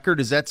winning record?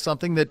 Is that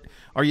something that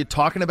 – are you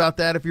talking about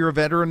that if you're a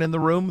veteran in the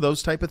room,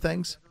 those type of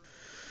things?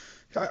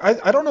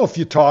 I don't know if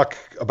you talk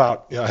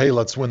about, hey,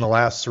 let's win the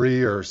last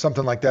 3 or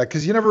something like that,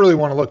 because you never really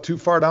want to look too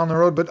far down the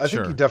road. But I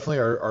think you definitely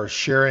are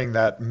sharing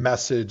that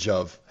message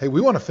of, hey,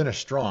 we want to finish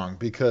strong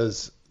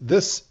because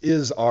this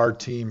is our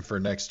team for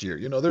next year.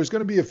 There's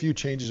going to be a few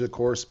changes, of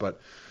course,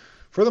 but –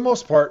 for the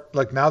most part,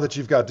 like now that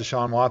you've got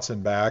Deshaun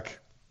Watson back,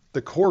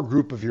 the core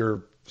group of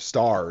your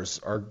stars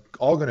are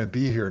all going to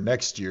be here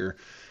next year.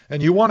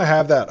 And you want to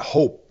have that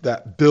hope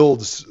that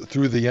builds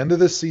through the end of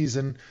the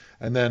season,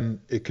 and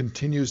then it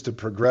continues to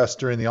progress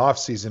during the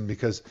offseason,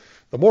 because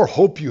the more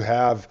hope you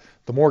have,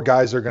 the more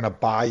guys are going to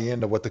buy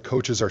into what the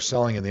coaches are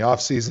selling in the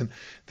offseason.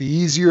 The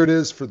easier it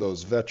is for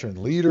those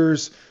veteran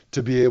leaders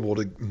to be able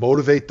to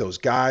motivate those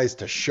guys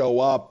to show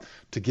up,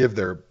 to give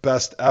their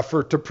best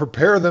effort, to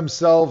prepare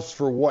themselves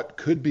for what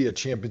could be a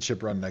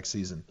championship run next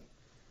season.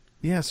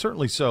 Yeah,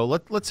 certainly so.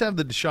 Let's have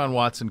the Deshaun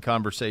Watson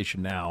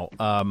conversation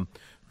now.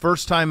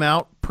 First time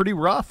out, pretty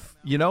rough.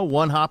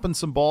 One hopping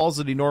some balls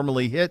that he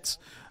normally hits.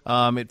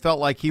 It felt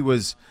like he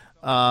was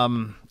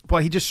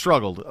he just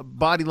struggled.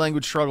 Body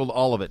language struggled,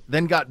 all of it.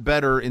 Then got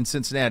better in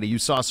Cincinnati. You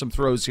saw some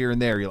throws here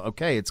and there. You're like,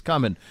 okay, it's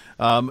coming.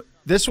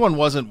 This one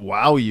wasn't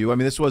wow you. I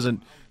mean, this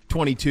wasn't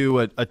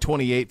 22, a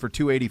 28 for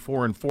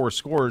 284 and 4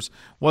 scores.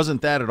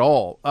 Wasn't that at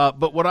all.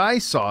 But what I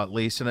saw, at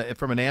least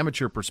from an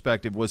amateur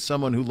perspective, was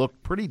someone who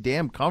looked pretty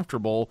damn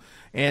comfortable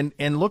and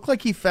looked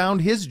like he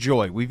found his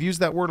joy. We've used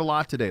that word a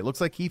lot today. It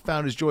looks like he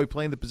found his joy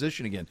playing the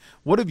position again.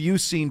 What have you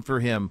seen for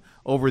him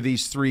over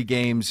these 3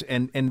 games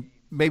and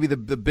maybe the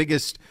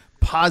biggest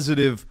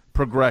positive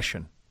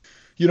progression?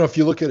 If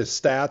you look at his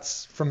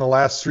stats from the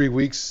last 3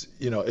 weeks,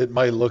 it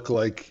might look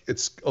like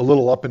it's a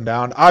little up and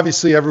down.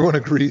 Obviously, everyone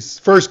agrees.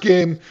 First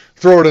game,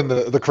 throw it in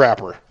the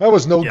crapper. That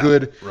was no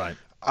good. Right.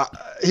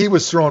 He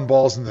was throwing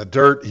balls in the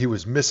dirt. He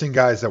was missing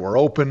guys that were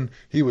open.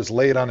 He was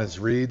late on his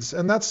reads,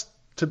 and that's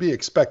to be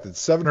expected.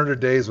 700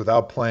 days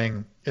without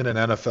playing in an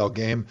NFL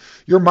game.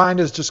 Your mind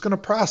is just going to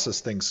process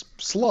things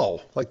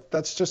slow. Like,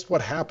 that's just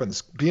what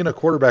happens. Being a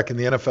quarterback in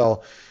the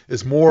NFL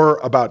is more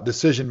about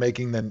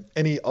decision-making than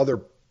any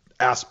other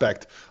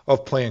aspect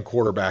of playing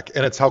quarterback,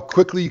 and it's how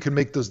quickly you can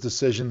make those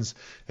decisions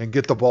and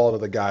get the ball to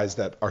the guys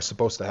that are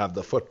supposed to have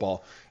the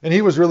football. And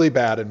he was really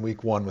bad in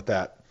week 1 with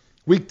that.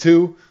 Week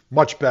 2,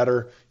 much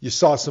better. You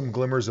saw some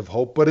glimmers of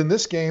hope, but in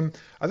this game,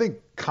 I think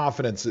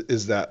confidence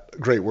is that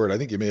great word. I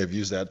think you may have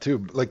used that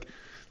too. Like,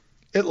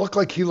 it looked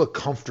like he looked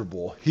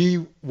comfortable.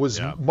 He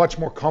was much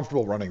more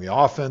comfortable running the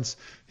offense.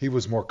 He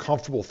was more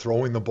comfortable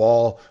throwing the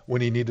ball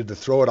when he needed to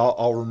throw it.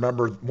 I'll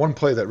remember one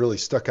play that really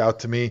stuck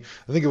out to me.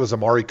 I think it was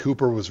Amari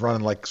Cooper was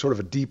running like sort of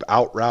a deep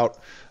out route,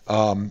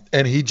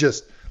 and he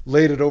just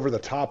laid it over the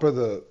top of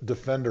the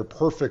defender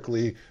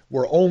perfectly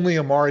where only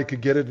Amari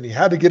could get it, and he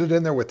had to get it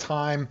in there with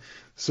time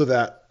so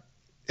that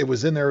it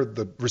was in there,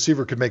 the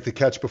receiver could make the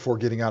catch before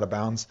getting out of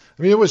bounds.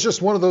 I mean, it was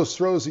just one of those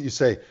throws that you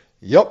say,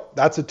 yep,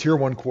 that's a tier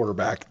 1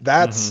 quarterback.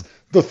 That's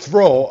the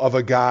throw of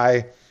a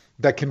guy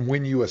that can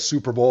win you a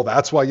Super Bowl.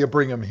 That's why you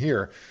bring him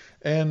here.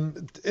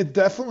 And it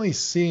definitely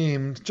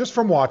seemed, just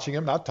from watching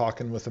him, not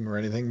talking with him or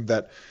anything,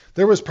 that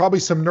there was probably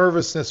some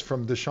nervousness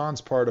from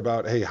Deshaun's part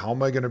about, hey, how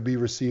am I going to be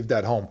received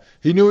at home?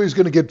 He knew he was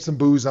going to get some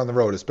boos on the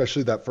road,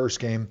 especially that first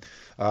game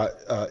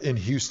in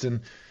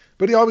Houston.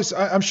 But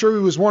I'm sure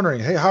he was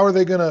wondering, hey, how are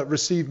they going to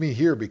receive me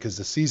here? Because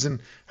the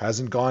season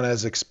hasn't gone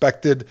as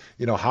expected.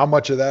 How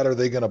much of that are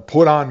they going to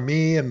put on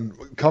me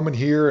and coming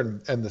here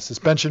and the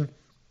suspension?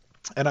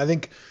 And I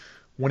think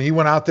when he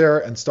went out there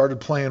and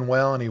started playing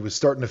well and he was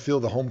starting to feel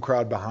the home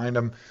crowd behind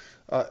him,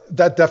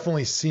 that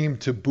definitely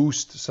seemed to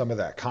boost some of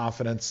that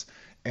confidence.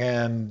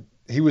 And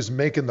he was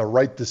making the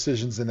right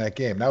decisions in that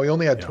game. Now, he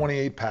only had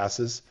 28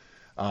 passes.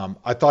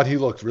 I thought he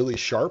looked really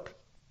sharp.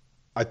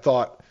 I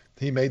thought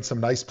he made some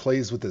nice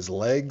plays with his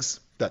legs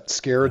that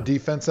scare a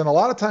defense. And a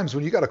lot of times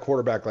when you got a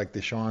quarterback like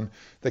Deshaun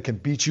that can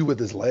beat you with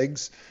his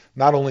legs,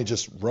 not only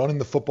just running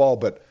the football,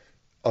 but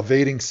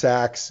evading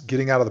sacks,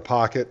 getting out of the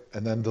pocket,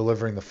 and then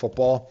delivering the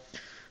football,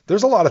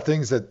 there's a lot of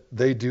things that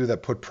they do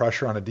that put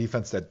pressure on a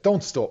defense that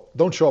don't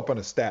show up on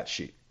a stat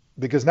sheet.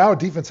 Because now a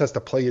defense has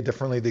to play you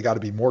differently. They got to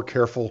be more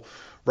careful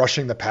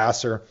rushing the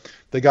passer.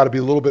 They got to be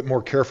a little bit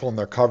more careful in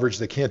their coverage.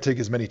 They can't take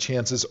as many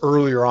chances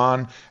earlier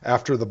on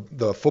after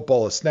the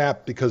football is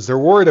snapped because they're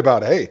worried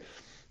about, hey,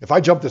 if I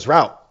jump this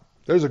route,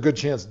 there's a good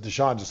chance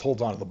Deshaun just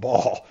holds on to the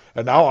ball.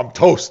 And now I'm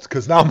toast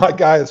because now my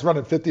guy is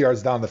running 50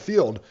 yards down the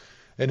field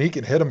and he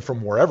can hit him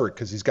from wherever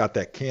because he's got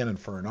that cannon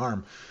for an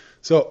arm.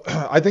 So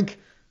I think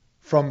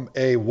from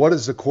what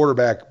does the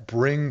quarterback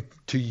bring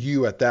to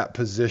you at that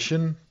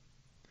position,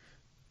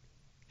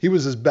 he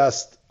was his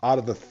best out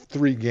of the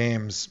 3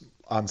 games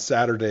on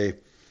Saturday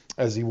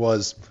as he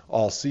was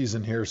all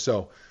season here.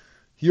 So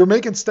you're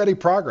making steady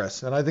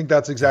progress, and I think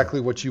that's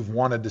exactly what you've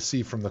wanted to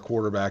see from the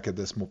quarterback at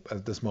this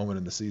moment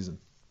in the season.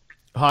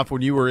 Hoff,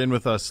 when you were in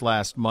with us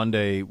last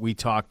Monday, we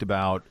talked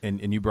about,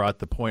 and you brought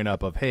the point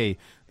up of, hey,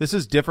 this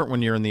is different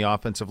when you're in the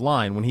offensive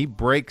line. When he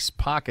breaks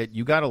pocket,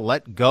 you got to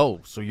let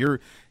go. So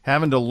you're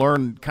having to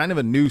learn kind of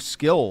a new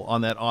skill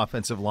on that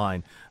offensive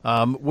line.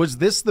 Was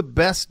this the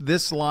best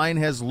this line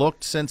has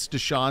looked since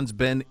Deshaun's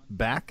been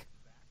back?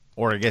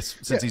 Or I guess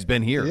since he's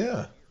been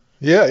here?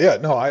 Yeah.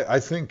 No,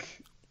 I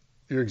think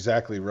you're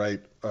exactly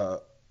right.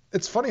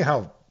 It's funny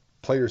how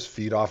players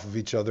feed off of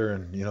each other,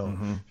 and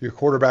if your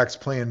quarterback's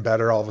playing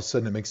better, all of a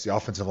sudden it makes the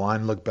offensive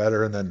line look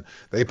better, and then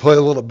they play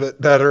a little bit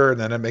better,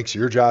 and then it makes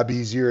your job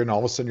easier, and all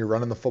of a sudden you're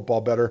running the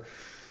football better.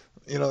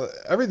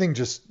 Everything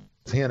just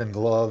hand in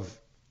glove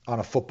on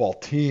a football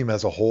team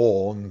as a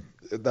whole, and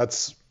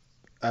that's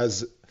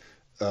as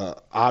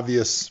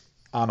obvious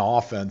on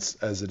offense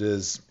as it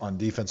is on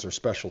defense or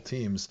special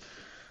teams.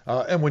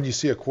 And when you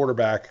see a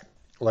quarterback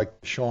like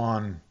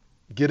Sean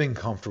getting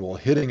comfortable,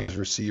 hitting his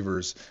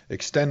receivers,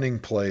 extending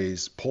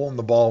plays, pulling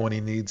the ball when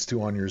he needs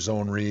to on your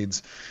zone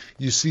reads,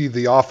 you see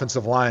the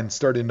offensive line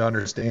starting to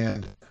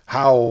understand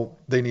how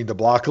they need to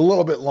block a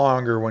little bit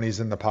longer when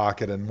he's in the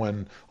pocket, and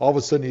when all of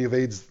a sudden he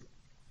evades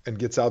and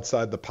gets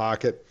outside the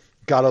pocket,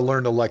 got to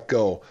learn to let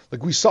go.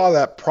 Like, we saw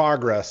that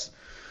progress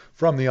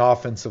from the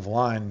offensive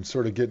line,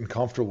 sort of getting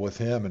comfortable with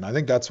him, and I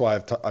think that's why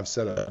I've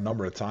said a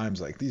number of times,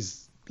 like,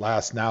 these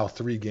last now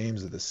 3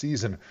 games of the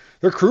season,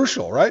 they're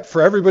crucial, right?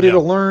 For everybody to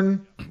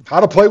learn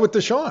how to play with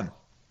Deshaun.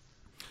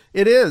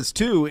 It is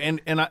too. And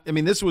I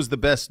mean, this was the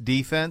best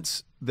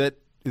defense that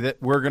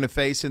we're going to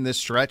face in this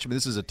stretch. I mean,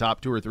 this is a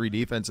top 2 or 3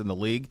 defense in the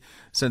league.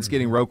 Since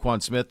getting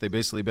Roquan Smith, they've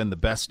basically been the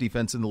best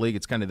defense in the league.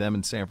 It's kind of them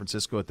and San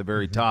Francisco at the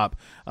very top.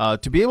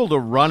 To be able to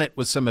run it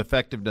with some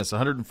effectiveness,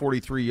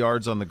 143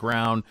 yards on the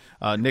ground.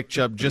 Nick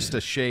Chubb just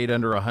a shade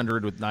under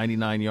 100 with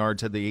 99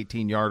 yards, had the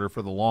 18-yarder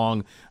for the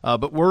long.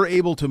 But we're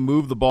able to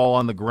move the ball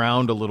on the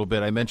ground a little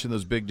bit. I mentioned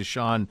those big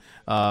Deshaun,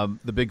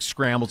 the big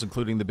scrambles,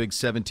 including the big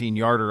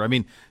 17-yarder. I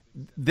mean,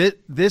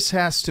 this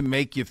has to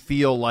make you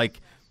feel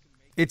like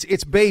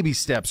it's baby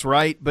steps,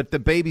 right? But the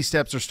baby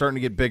steps are starting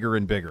to get bigger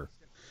and bigger.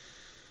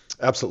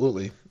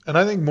 Absolutely. And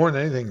I think more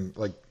than anything,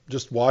 like,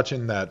 just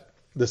watching that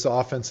this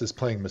offense is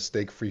playing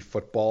mistake-free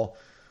football.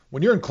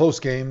 When you're in close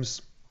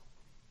games,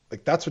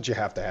 like, that's what you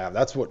have to have.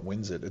 That's what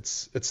wins it.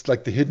 It's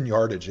like the hidden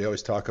yardage. They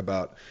always talk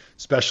about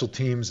special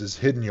teams as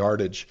hidden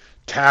yardage,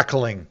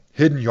 tackling,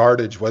 hidden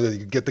yardage, whether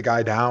you get the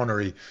guy down or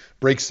he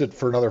breaks it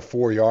for another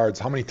 4 yards.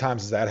 How many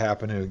times does that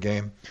happen in a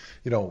game?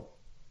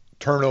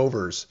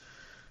 Turnovers.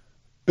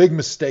 Big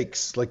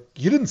mistakes. Like,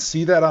 you didn't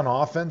see that on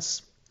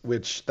offense,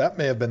 which that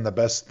may have been the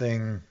best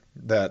thing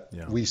that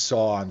we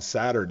saw on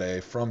Saturday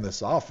from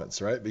this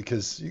offense, right?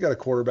 Because you got a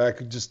quarterback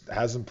who just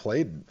hasn't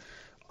played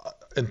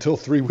until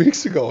 3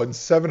 weeks ago in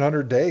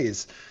 700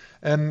 days.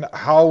 And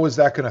how is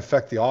that going to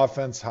affect the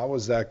offense? How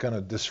is that going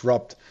to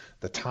disrupt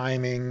the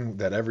timing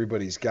that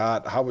everybody's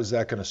got? How is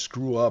that going to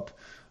screw up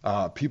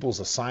people's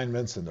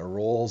assignments and their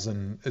roles?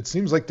 And it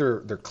seems like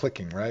they're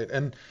clicking, right?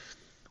 And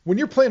when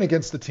you're playing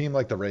against a team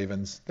like the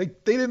Ravens, they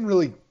didn't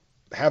really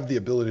have the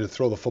ability to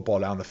throw the football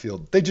down the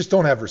field. They just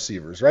don't have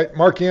receivers, right?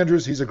 Mark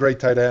Andrews, he's a great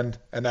tight end,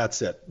 and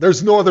that's it.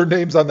 There's no other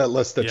names on that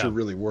list that you're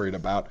really worried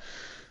about.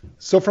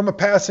 So from a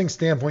passing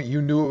standpoint,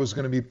 you knew it was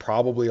going to be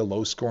probably a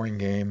low-scoring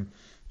game.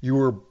 You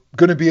were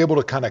going to be able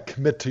to kind of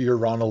commit to your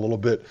run a little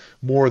bit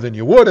more than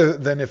you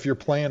would than if you're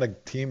playing a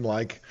team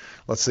like,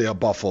 let's say, a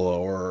Buffalo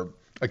or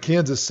a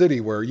Kansas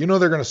City, where you know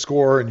they're going to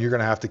score and you're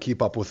going to have to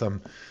keep up with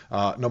them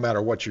no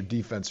matter what your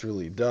defense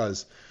really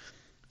does.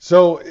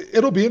 So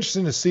it'll be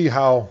interesting to see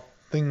how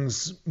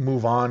things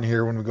move on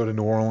here when we go to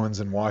New Orleans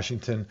and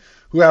Washington,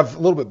 who have a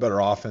little bit better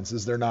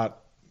offenses. They're not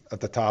at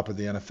the top of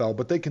the NFL,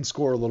 but they can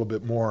score a little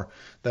bit more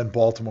than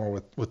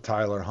Baltimore with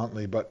Tyler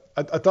Huntley. But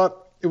I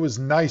thought it was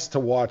nice to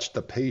watch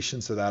the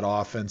patience of that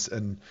offense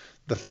and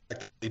the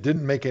fact that they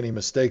didn't make any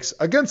mistakes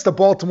against the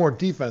Baltimore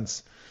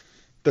defense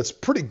that's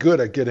pretty good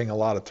at getting a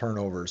lot of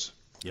turnovers.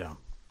 Yeah,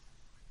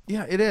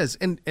 it is.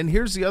 And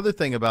here's the other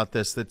thing about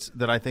this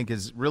that I think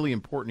is really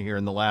important here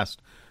in the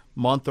last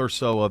month or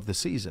so of the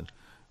season.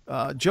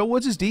 Joe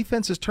Woods'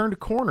 defense has turned a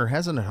corner,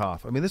 hasn't it,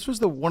 Hoff? I mean, this was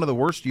one of the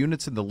worst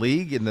units in the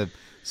league in the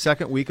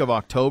second week of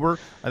October.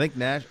 I think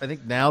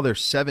now they're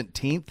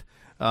 17th.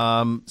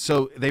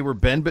 So they were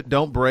bend but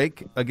don't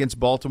break against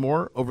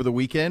Baltimore over the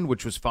weekend,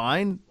 which was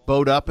fine.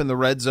 Bowed up in the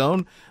red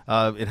zone.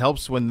 It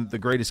helps when the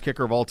greatest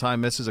kicker of all time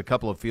misses a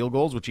couple of field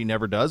goals, which he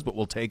never does, but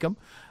we'll take them.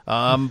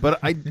 But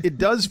it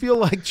does feel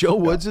like Joe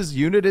Woods'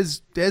 unit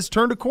has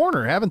turned a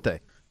corner, haven't they?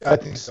 I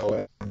think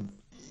so.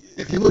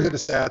 If you look at the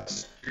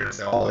stats, you're going to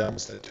say, oh, they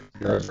almost had 2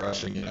 yards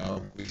rushing,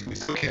 we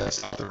still can't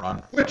stop the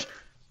run, which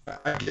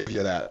I give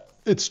you that.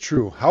 It's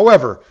true.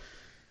 However,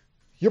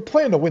 you're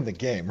playing to win the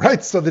game,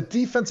 right? So the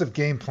defensive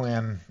game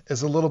plan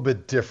is a little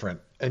bit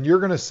different. and you're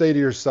going to say to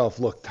yourself,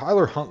 look,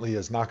 Tyler Huntley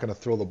is not going to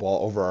throw the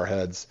ball over our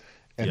heads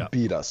and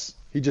beat us.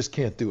 He just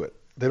can't do it.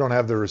 They don't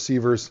have the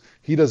receivers.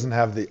 He doesn't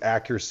have the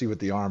accuracy with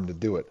the arm to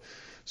do it.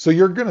 So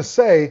you're going to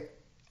say,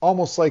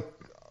 almost like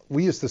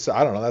we used to say,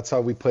 I don't know, that's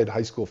how we played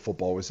high school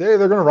football. We say, hey,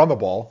 they're going to run the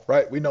ball,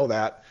 right? We know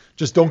that.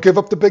 Just don't give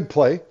up the big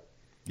play.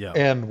 Yeah.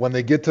 And when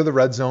they get to the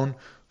red zone,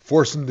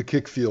 force them to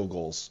kick field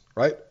goals,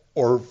 right?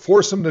 Or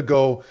force them to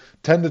go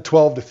 10 to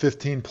 12 to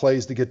 15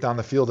 plays to get down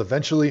the field.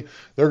 Eventually,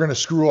 they're going to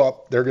screw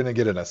up. They're going to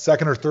get in a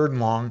second or third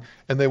and long,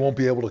 and they won't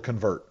be able to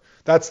convert.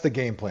 That's the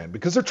game plan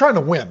because they're trying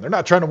to win. They're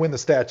not trying to win the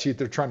stat sheet.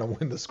 They're trying to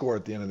win the score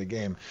at the end of the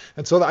game.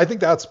 And so I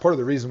think that's part of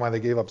the reason why they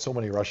gave up so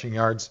many rushing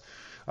yards.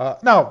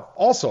 Now,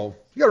 also,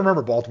 you got to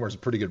remember Baltimore's a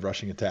pretty good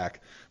rushing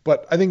attack.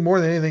 But I think more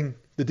than anything,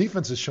 the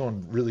defense has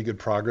shown really good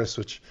progress,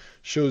 which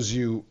shows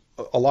you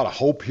a lot of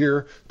hope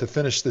here to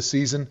finish the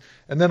season.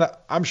 And then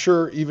I'm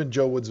sure even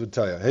Joe Woods would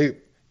tell you, hey,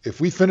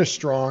 if we finish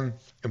strong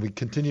and we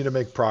continue to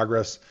make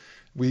progress,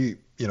 we,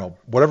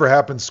 whatever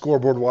happens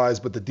scoreboard wise,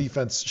 but the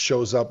defense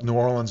shows up, New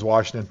Orleans,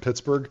 Washington,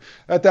 Pittsburgh,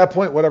 at that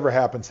point, whatever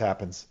happens,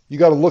 happens. You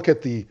got to look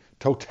at the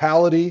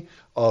totality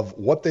of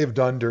what they've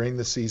done during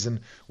the season,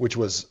 which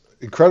was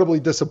incredibly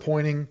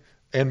disappointing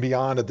and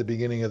beyond at the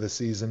beginning of the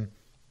season,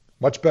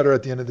 much better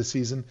at the end of the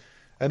season.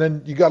 And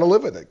then you got to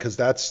live with it because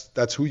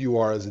that's who you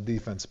are as a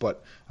defense.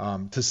 But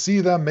to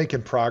see them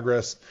making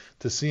progress,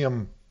 to see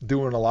them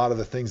doing a lot of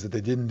the things that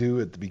they didn't do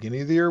at the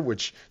beginning of the year,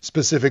 which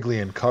specifically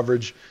in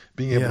coverage,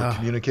 being able to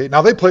communicate.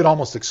 Now, they played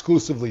almost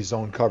exclusively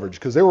zone coverage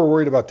because they were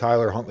worried about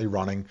Tyler Huntley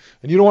running.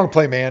 And you don't want to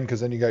play man because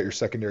then you got your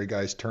secondary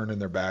guys turning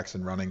their backs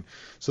and running.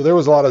 So there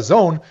was a lot of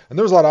zone, and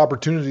there was a lot of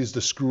opportunities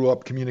to screw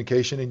up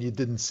communication, and you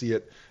didn't see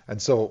it.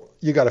 And so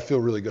you got to feel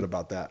really good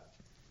about that.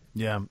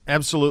 Yeah,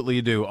 absolutely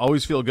you do.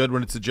 Always feel good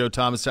when it's the Joe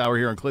Thomas Hour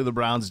here on Cleveland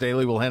Browns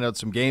Daily. We'll hand out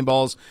some game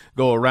balls,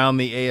 go around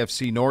the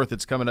AFC North.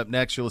 It's coming up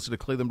next. You'll listen to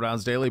Cleveland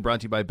Browns Daily,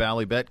 brought to you by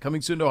Bally Bet,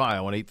 coming soon to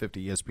Ohio on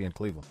 850 ESPN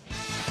Cleveland.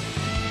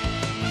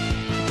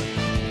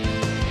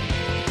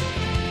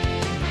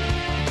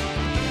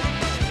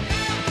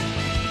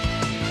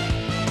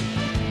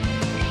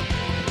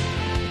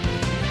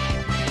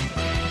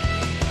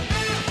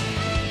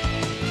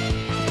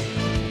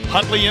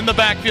 Huntley in the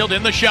backfield,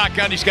 in the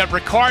shotgun. He's got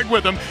Ricard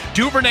with him.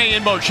 Duvernay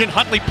in motion.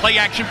 Huntley play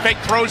action fake,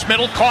 throws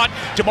middle, caught.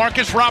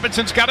 Demarcus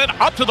Robinson's got it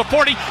up to the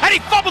 40, and he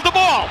fumbled the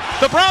ball.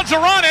 The Browns are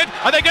on it.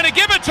 Are they going to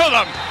give it to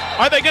them?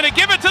 Are they going to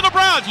give it to the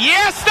Browns?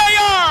 Yes, they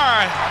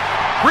are.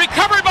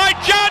 Recovered by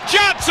John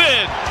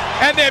Johnson,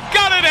 and they've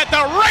got it at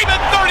the Raven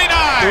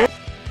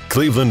 39.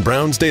 Cleveland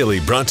Browns Daily,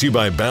 brought to you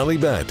by Bally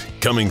Bet,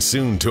 coming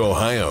soon to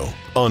Ohio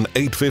on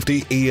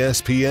 850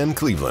 ESPN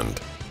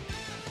Cleveland.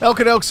 Elk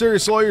 & Elk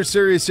Serious Lawyers,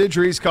 serious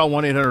injuries. Call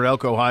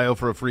 1-800-ELK Ohio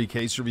for a free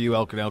case review.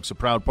 Elk & Elk's a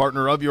proud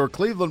partner of your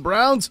Cleveland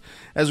Browns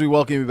as we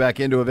welcome you back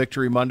into a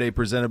Victory Monday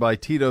presented by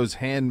Tito's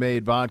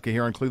Handmade Vodka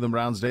here on Cleveland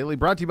Browns Daily.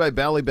 Brought to you by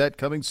Bally Bet,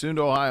 coming soon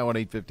to Ohio on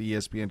 850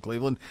 ESPN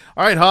Cleveland.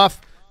 All right, Hoff,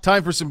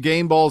 time for some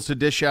game balls to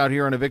dish out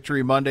here on a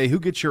Victory Monday.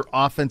 Who gets your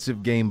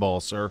offensive game ball,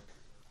 sir?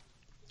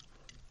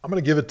 I'm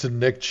going to give it to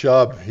Nick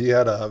Chubb. He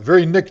had a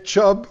very Nick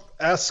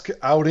Chubb-esque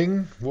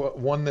outing,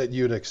 one that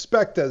you'd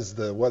expect as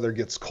the weather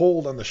gets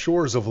cold on the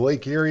shores of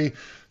Lake Erie.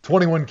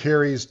 21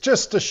 carries,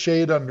 just a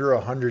shade under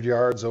 100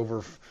 yards,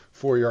 over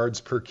 4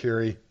 yards per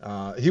carry.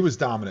 He was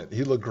dominant.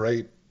 He looked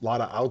great. A lot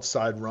of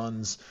outside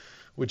runs,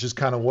 which is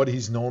kind of what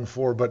he's known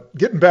for. But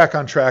getting back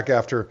on track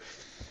after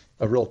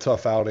a real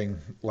tough outing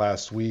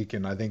last week,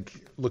 and I think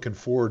looking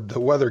forward, the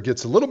weather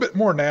gets a little bit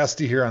more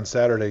nasty here on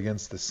Saturday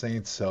against the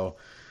Saints, so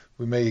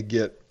we may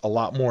get a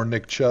lot more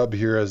Nick Chubb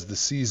here as the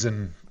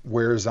season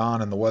wears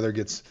on and the weather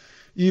gets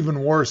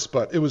even worse.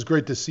 But it was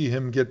great to see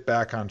him get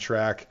back on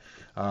track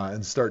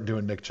and start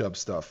doing Nick Chubb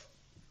stuff.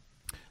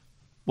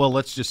 Well,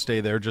 let's just stay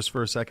there just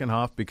for a second,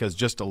 Hoff, because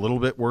just a little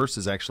bit worse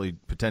is actually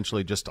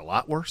potentially just a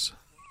lot worse.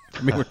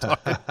 I mean, we're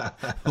talking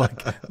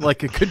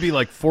like it could be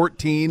like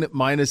 14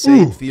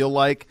 -8 feel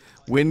like.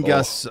 Wind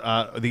gusts,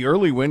 the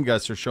early wind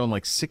gusts are showing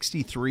like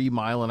 63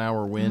 mile an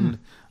hour wind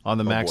on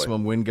the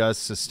maximum wind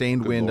gusts,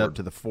 sustained wind up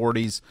to the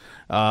 40s.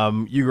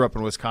 You grew up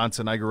in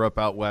Wisconsin. I grew up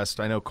out west.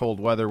 I know cold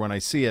weather when I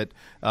see it,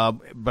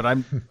 but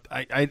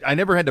I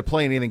never had to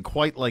play anything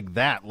quite like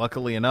that,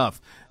 luckily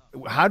enough.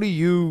 How do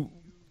you?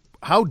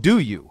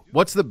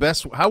 What's the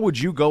best? How would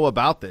you go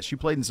about this? You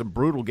played in some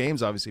brutal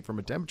games, obviously, from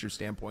a temperature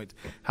standpoint.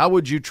 How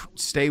would you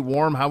stay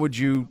warm? How would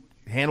you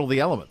handle the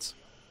elements?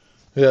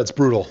 Yeah, it's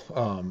brutal.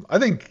 I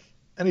think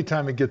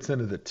anytime it gets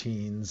into the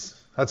teens,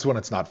 that's when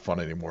it's not fun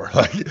anymore.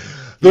 Like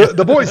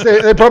the boys,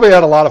 they probably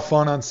had a lot of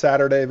fun on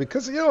Saturday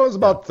because, it was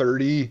about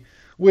 30,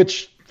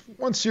 which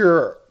once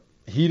you're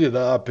heated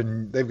up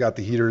and they've got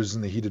the heaters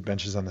and the heated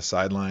benches on the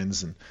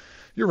sidelines and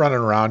you're running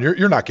around,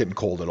 you're not getting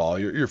cold at all.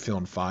 You're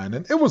feeling fine.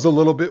 And it was a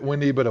little bit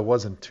windy, but it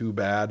wasn't too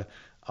bad.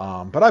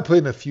 But I played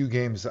in a few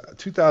games.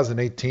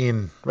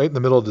 2018, right in the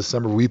middle of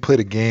December, we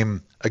played a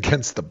game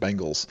against the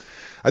Bengals.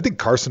 I think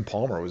Carson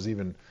Palmer was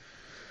even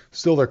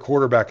still their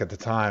quarterback at the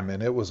time,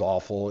 and it was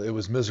awful. It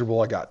was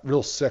miserable. I got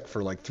real sick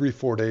for like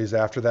 3-4 days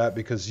after that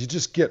because you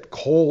just get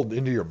cold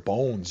into your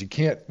bones. You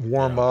can't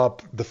warm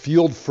up. The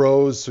field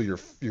froze, so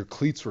your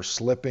cleats were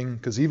slipping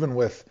because even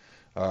with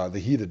the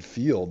heated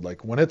field,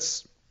 like when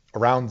it's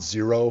around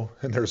 0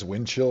 and there's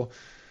wind chill,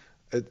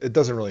 it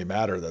doesn't really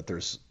matter that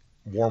there's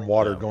warm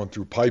water going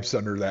through pipes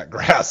under that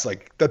grass.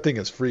 Like that thing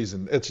is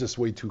freezing. It's just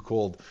way too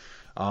cold.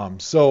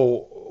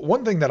 So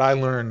one thing that I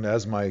learned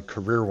as my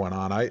career went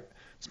on, I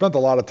spent a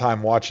lot of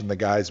time watching the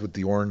guys with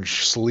the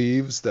orange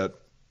sleeves that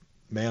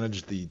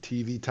manage the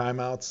TV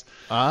timeouts.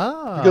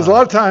 Because a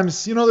lot of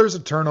times, there's a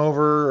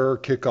turnover or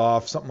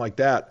kickoff, something like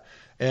that.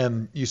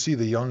 And you see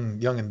the young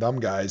and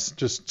dumb guys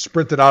just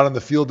sprinting out on the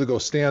field to go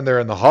stand there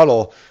in the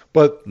huddle,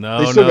 but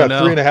they still got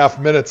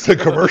 3.5 minutes of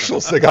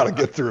commercials they got to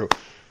get through.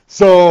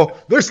 So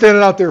they're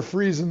standing out there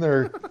freezing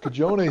their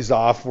cajones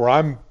off where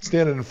I'm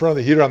standing in front of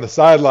the heater on the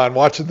sideline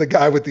watching the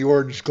guy with the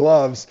orange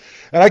gloves.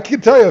 And I can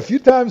tell you a few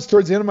times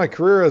towards the end of my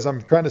career as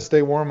I'm trying to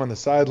stay warm on the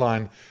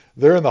sideline,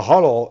 they're in the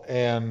huddle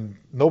and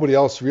nobody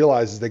else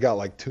realizes they got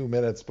like 2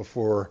 minutes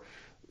before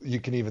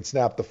you can even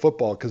snap the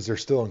football because they're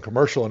still in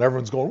commercial and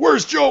everyone's going,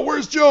 "Where's Joe?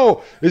 Where's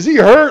Joe? Is he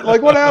hurt?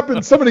 Like what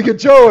happened? Somebody get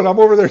Joe." And I'm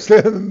over there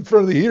standing in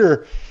front of the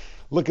heater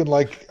looking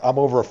like I'm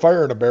over a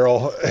fire in a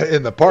barrel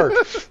in the park.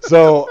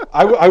 So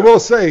I will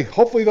say,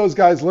 hopefully those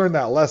guys learned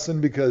that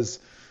lesson because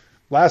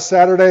last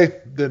Saturday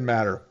didn't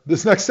matter.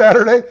 This next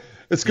Saturday,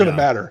 it's going to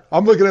matter.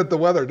 I'm looking at the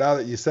weather now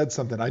that you said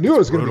something. I knew it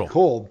was going to be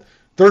cold.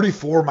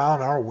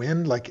 34-mile-an-hour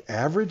wind, like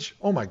average.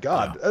 Oh, my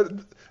God. Yeah.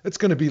 It's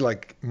going to be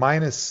like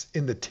minus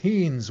in the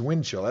teens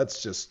wind chill.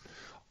 That's just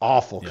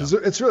awful because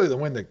it's really the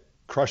wind that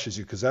crushes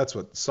you because that's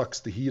what sucks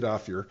the heat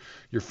off your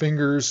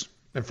fingers.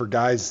 And for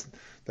guys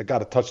that got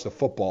to touch the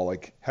football,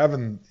 like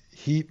having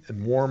heat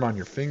and warm on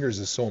your fingers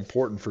is so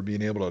important for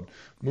being able to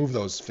move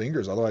those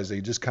fingers. Otherwise,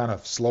 they just kind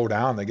of slow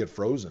down. They get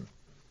frozen.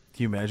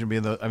 Can you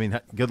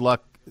imagine good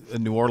luck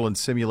in New Orleans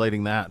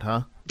simulating that,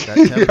 huh?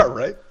 Yeah,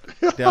 right.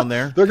 Down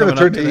there. They're going to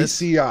turn the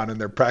AC on in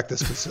their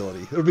practice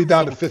facility. It'll be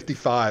down to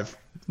 55.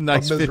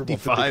 Nice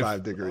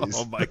 55 degrees.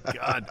 Oh, my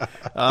God.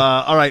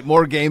 All right,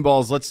 more game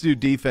balls. Let's do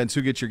defense.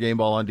 Who gets your game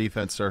ball on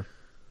defense, sir?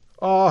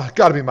 Got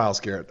to be Myles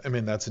Garrett. I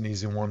mean, that's an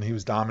easy one. He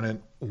was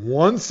dominant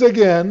once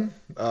again.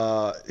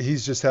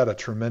 He's just had a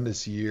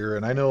tremendous year.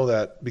 And I know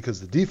that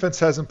because the defense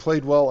hasn't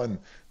played well and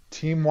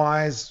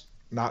team-wise,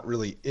 not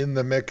really in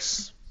the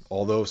mix,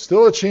 although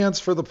still a chance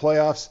for the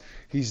playoffs,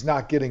 he's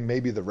not getting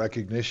maybe the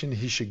recognition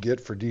he should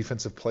get for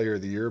Defensive Player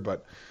of the Year.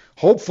 But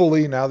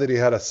hopefully now that he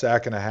had a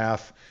sack and a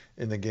half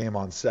in the game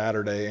on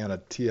Saturday and a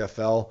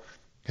TFL,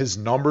 his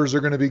numbers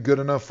are going to be good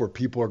enough where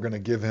people are going to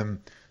give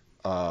him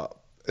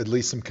at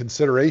least some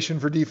consideration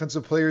for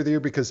Defensive Player of the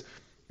Year. Because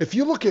if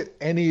you look at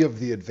any of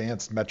the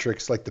advanced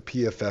metrics like the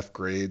PFF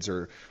grades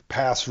or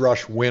pass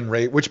rush win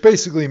rate, which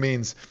basically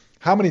means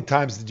how many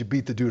times did you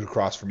beat the dude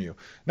across from you?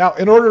 Now,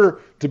 in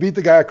order to beat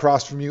the guy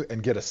across from you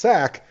and get a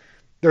sack,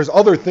 there's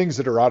other things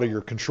that are out of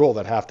your control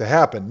that have to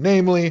happen.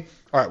 Namely,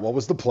 all right, what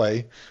was the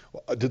play?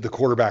 Did the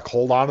quarterback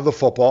hold on to the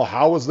football?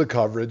 How was the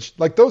coverage?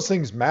 Like those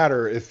things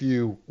matter if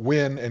you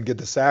win and get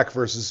the sack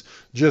versus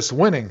just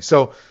winning.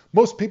 So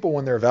most people,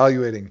 when they're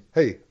evaluating,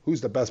 hey,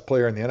 who's the best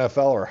player in the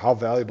NFL or how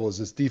valuable is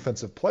this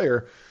defensive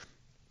player?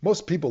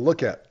 Most people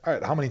look at, all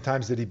right, how many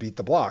times did he beat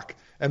the block?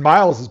 And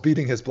Myles is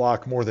beating his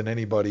block more than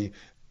anybody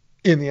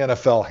in the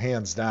NFL,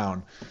 hands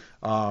down.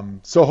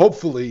 So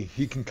hopefully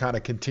he can kind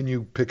of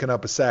continue picking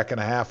up a sack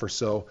and a half or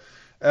so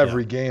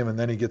every game, and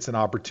then he gets an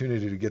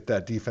opportunity to get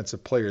that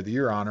Defensive Player of the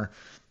Year honor.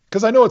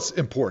 Because I know it's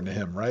important to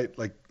him, right?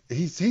 Like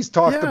he's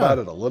talked about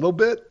it a little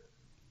bit,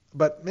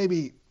 but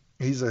maybe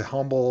he's a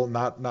humble,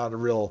 not a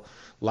real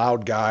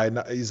loud guy.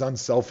 He's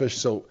unselfish,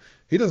 so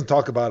he doesn't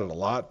talk about it a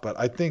lot. But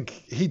I think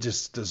he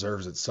just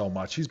deserves it so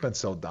much. He's been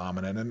so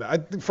dominant, and I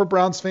think for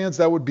Browns fans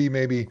that would be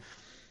maybe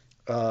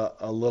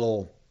a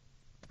little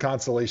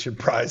consolation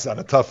prize on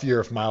a tough year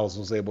if Myles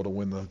was able to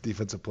win the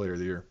Defensive Player of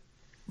the Year.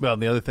 Well,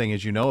 the other thing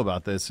is,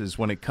 about this is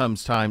when it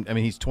comes time, I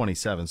mean, he's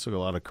 27, so a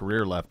lot of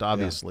career left,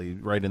 obviously,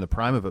 right in the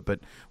prime of it.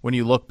 But when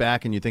you look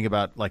back and you think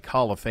about like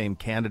Hall of Fame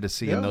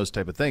candidacy and those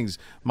type of things,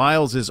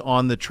 Myles is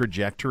on the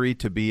trajectory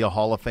to be a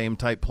Hall of Fame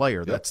type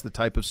player. That's the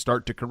type of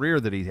start to career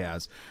that he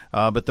has.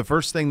 But the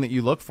first thing that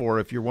you look for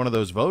if you're one of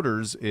those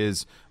voters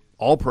is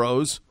all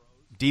pros,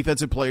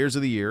 Defensive Players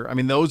of the Year. I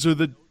mean, those are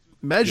the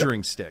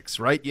measuring sticks,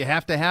 right? You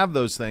have to have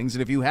those things.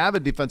 And if you have a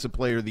Defensive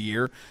Player of the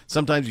Year,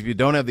 sometimes if you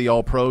don't have the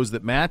all pros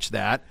that match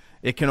that,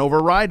 it can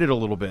override it a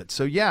little bit.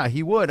 So yeah,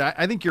 he would.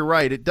 I think you're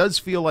right. It does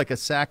feel like a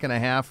sack and a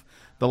half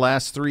the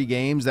last 3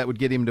 games. That would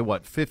get him to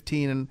what,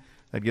 15, and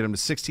that'd get him to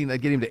 16.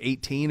 That'd get him to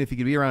 18. If he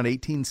could be around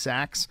 18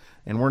 sacks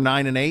and we're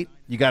 9-8,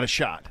 you got a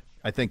shot,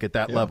 I think, at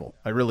that level.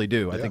 I really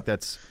do. I think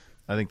that's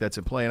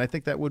in play, and I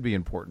think that would be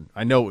important.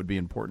 I know it would be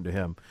important to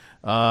him.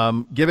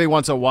 Gibby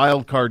wants a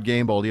wild card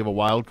game ball. Do you have a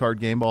wild card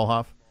game ball,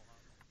 Hoff?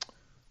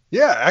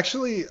 Yeah,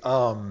 actually,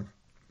 how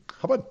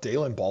about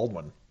Dalen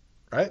Baldwin,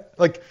 right?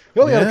 Like, he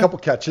only had a couple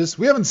catches.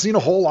 We haven't seen a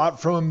whole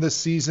lot from him this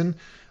season.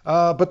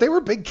 But they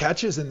were big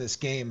catches in this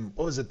game.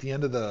 What was it, the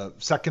end of the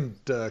second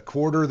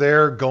quarter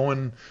there,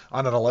 going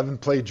on an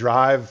 11-play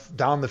drive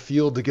down the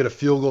field to get a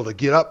field goal to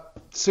get up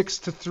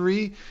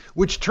 6-3,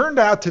 which turned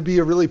out to be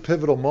a really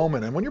pivotal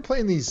moment. And when you're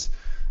playing these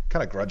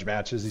kind of grudge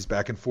matches, these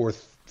back and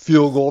forth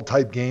field goal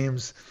type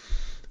games,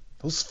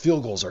 those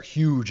field goals are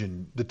huge.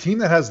 And the team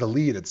that has the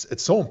lead,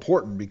 it's so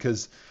important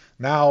because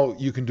now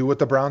you can do what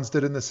the Browns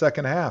did in the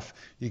second half.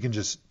 You can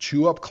just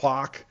chew up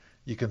clock.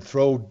 You can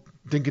throw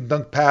dink and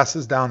dunk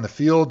passes down the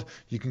field.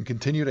 You can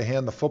continue to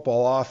hand the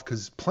football off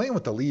because playing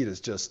with the lead is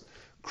just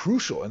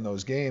crucial in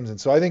those games. And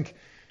so I think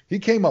he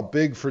came up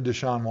big for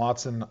Deshaun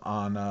Watson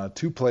on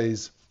 2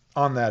 plays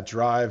on that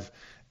drive.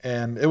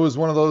 And it was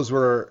one of those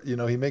where, he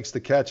makes the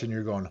catch and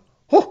you're going,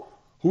 oh,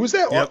 who was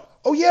that? Yep.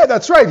 Oh, yeah,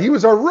 that's right. He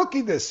was our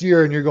rookie this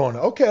year. And you're going,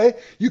 okay,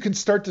 you can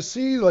start to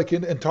see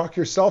and talk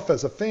yourself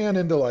as a fan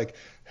into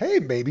hey,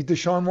 maybe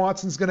Deshaun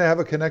Watson's going to have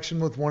a connection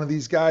with one of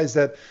these guys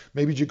that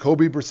maybe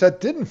Jacoby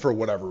Brissett didn't for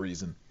whatever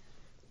reason.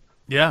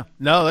 Yeah,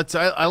 no,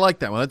 I like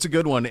that one. That's a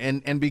good one.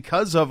 And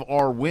because of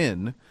our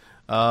win,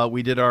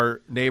 we did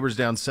our neighbors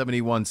down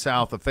 71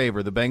 South a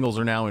favor. The Bengals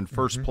are now in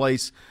first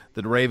place.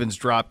 The Ravens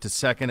dropped to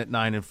second at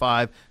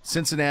 9-5.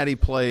 Cincinnati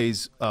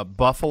plays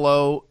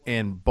Buffalo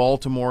and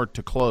Baltimore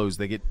to close.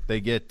 They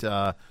get.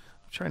 I'm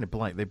trying to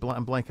blank.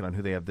 I'm blanking on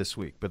who they have this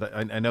week, but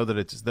I know that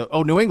it's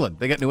New England.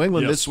 They got New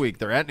England this week.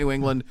 They're at New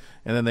England,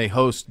 and then they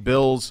host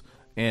Bills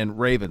and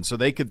Ravens. So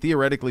they could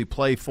theoretically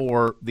play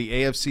for the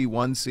AFC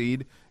 1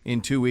 seed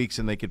in 2 weeks,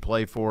 and they could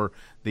play for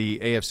the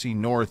AFC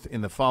North in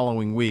the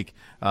following week.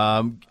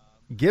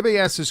 Gibby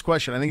asked this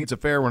question. I think it's a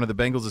fair one. Are the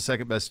Bengals the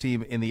second best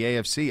team in the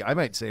AFC? I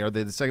might say, are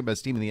they the second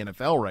best team in the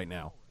NFL right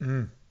now?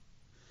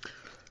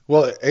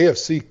 Well,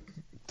 AFC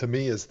to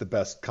me is the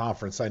best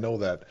conference. I know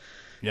that.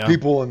 Yeah.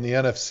 People in the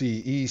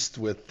NFC East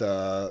with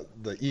the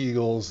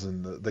Eagles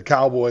and the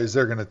Cowboys,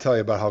 they're going to tell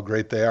you about how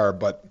great they are,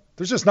 but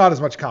there's just not as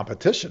much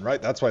competition,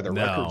 right? That's why their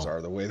records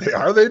are the way they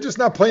are. They're just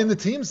not playing the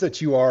teams that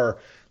you are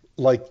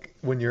like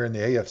when you're in the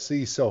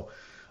AFC. So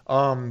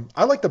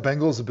I like the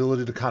Bengals'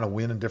 ability to kind of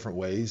win in different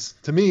ways.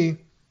 To me,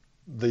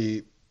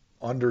 the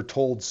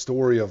undertold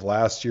story of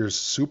last year's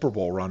Super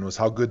Bowl run was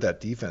how good that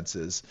defense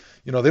is.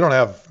 They don't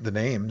have the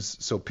names,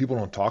 so people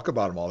don't talk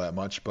about them all that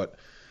much, but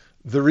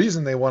the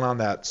reason they went on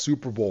that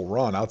Super Bowl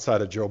run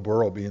outside of Joe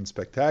Burrow being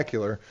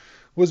spectacular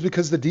was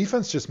because the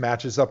defense just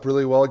matches up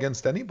really well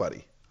against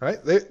anybody, right?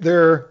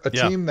 They're a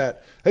team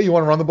that, hey, you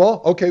want to run the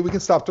ball? Okay, we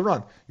can stop the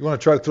run. You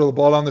want to try to throw the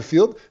ball down the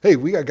field? Hey,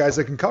 we got guys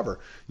that can cover.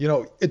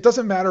 It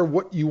doesn't matter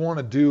what you want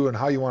to do and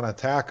how you want to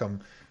attack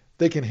them.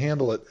 They can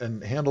handle it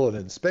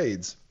in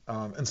spades.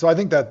 And so I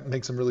think that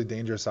makes them really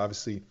dangerous,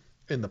 obviously,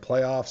 in the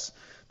playoffs.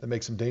 That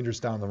makes them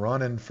dangerous down the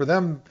run. And for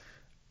them,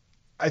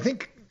 I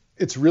think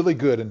it's really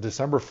good in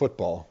December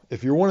football.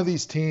 If you're one of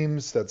these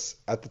teams that's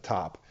at the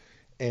top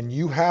and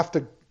you have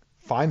to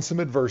find some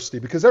adversity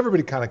because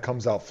everybody kind of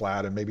comes out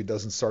flat and maybe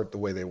doesn't start the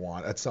way they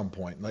want at some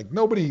point.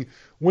 Nobody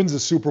wins a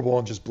Super Bowl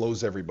and just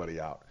blows everybody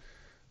out.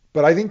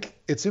 But I think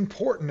it's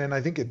important, and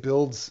I think it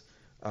builds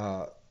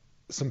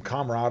some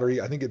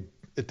camaraderie. I think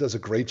it does a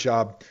great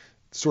job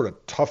sort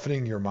of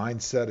toughening your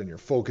mindset and your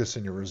focus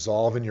and your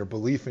resolve and your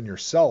belief in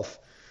yourself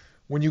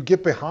when you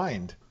get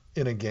behind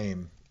in a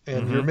game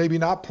and you're maybe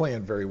not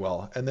playing very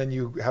well, and then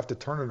you have to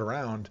turn it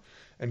around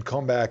and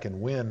come back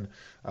and win,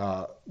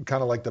 kind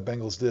of like the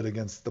Bengals did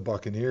against the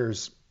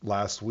Buccaneers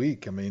last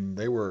week. I mean,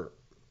 they were,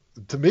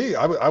 to me,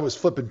 I was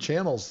flipping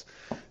channels,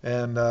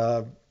 and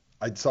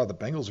I saw the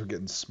Bengals were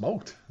getting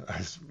smoked.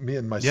 Me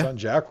and my son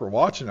Jack were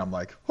watching. I'm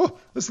like, oh,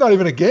 it's not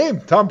even a game.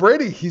 Tom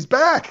Brady, he's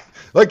back.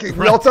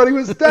 We all thought he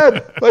was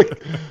dead.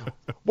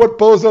 What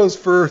bozos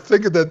for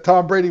thinking that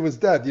Tom Brady was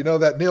dead?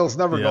 That nail's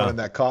never going in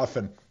that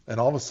coffin. And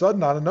all of a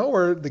sudden, out of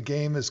nowhere, the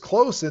game is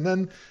close, and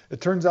then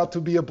it turns out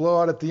to be a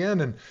blowout at the end.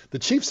 And the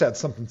Chiefs had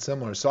something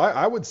similar. So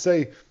I would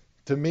say,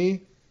 to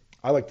me,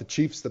 I like the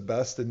Chiefs the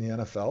best in the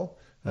NFL.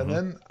 And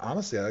then,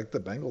 honestly, I like the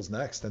Bengals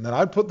next. And then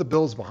I'd put the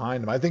Bills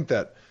behind them. I think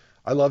that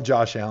I love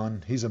Josh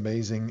Allen. He's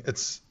amazing.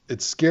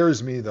 It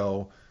scares me,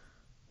 though,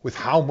 with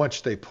how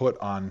much they put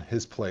on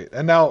his plate.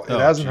 And now it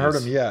hasn't hurt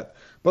him yet.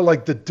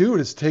 But, the dude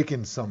is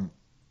taking some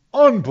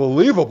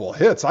unbelievable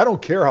hits. I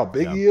don't care how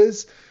big he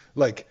is.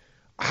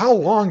 How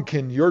long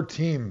can your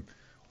team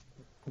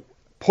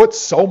put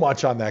so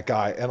much on that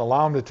guy and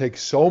allow him to take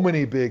so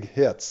many big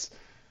hits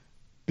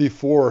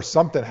before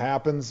something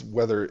happens,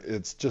 whether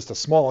it's just a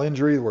small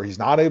injury where he's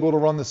not able to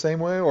run the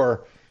same way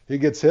or he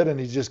gets hit and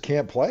he just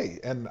can't play?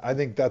 And I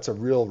think that's a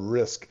real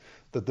risk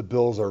that the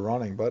Bills are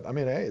running. But, I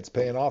mean, hey, it's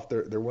paying off.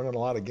 They're winning a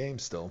lot of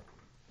games still.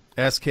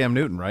 Ask Cam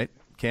Newton, right?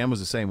 Cam was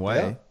the same way.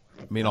 Yeah.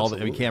 I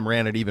mean, Cam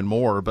ran it even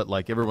more, but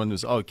everyone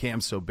was,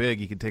 Cam's so big,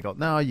 he can take out.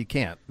 No, you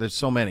can't. There's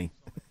so many.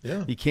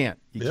 Yeah. You can't.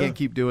 You can't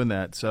keep doing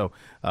that. So,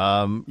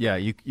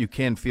 you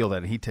can feel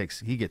that. He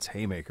gets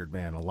haymakered,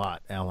 man, a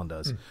lot. Allen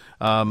does.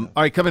 All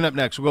right, coming up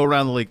next, we'll go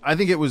around the league. I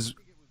think it was,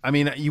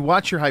 you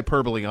watch your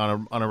hyperbole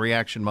on a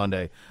Reaction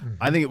Monday.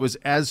 I think it was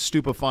as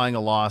stupefying a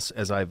loss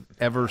as I've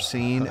ever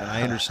seen. And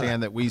I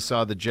understand that we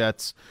saw the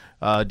Jets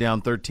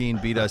down 13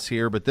 beat us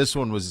here, but this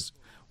one was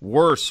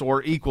worse,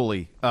 or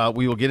equally?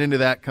 We will get into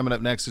that coming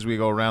up next as we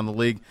go around the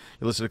league.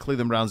 You listen to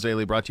Cleveland Browns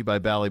Daily, brought to you by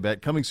Bally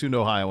Bet, coming soon to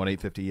Ohio on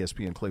 850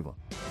 ESPN Cleveland.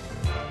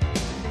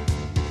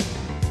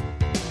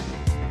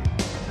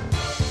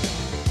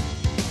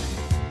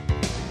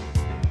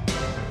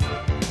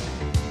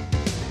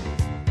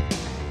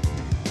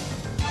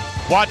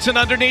 Watson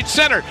underneath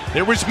center.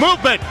 There was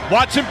movement.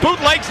 Watson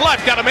bootlegs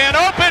left. Got a man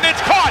open.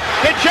 It's caught.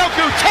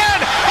 Njoku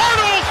 10.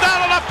 Hurdles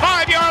down on the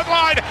 5-yard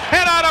line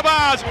and out of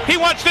bounds. He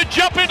wants to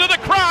jump into the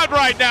crowd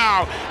right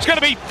now. It's going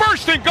to be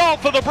first and goal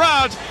for the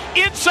Browns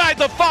inside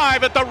the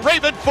 5 at the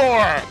Raven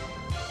 4.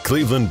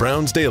 Cleveland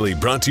Browns Daily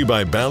brought to you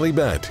by Bally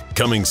Bet.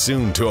 Coming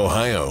soon to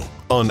Ohio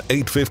on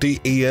 850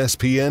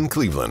 ESPN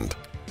Cleveland.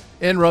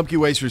 In Rumpke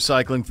Waste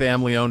Recycling,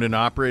 family owned and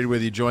operated.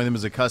 Whether you join them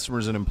as a customer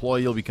or as an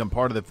employee, you'll become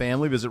part of the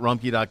family. Visit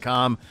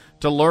Rumpke.com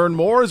to learn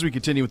more as we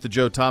continue with the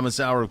Joe Thomas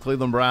Hour of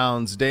Cleveland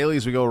Browns Daily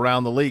as we go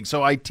around the league.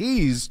 So I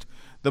teased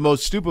the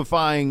most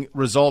stupefying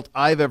result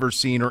I've ever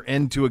seen or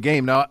end to a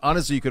game. Now,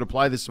 honestly, you could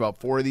apply this to about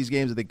 4 of these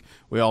games. I think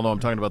we all know I'm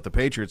talking about the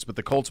Patriots, but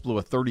the Colts blew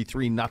a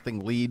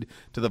 33-0 lead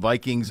to the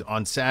Vikings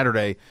on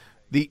Saturday.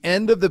 The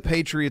end of the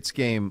Patriots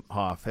game,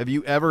 Hoff, have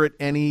you ever at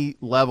any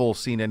level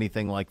seen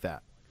anything like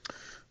that?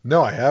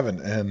 No, I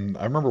haven't. And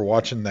I remember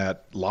watching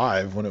that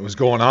live when it was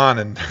going on,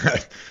 and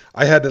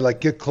I had to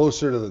get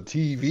closer to the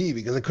TV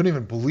because I couldn't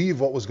even believe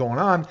what was going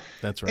on.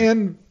 That's right.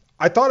 And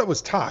I thought it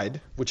was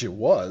tied, which it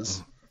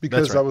was,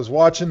 because That's right. I was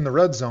watching the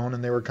red zone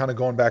and they were kind of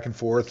going back and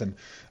forth, and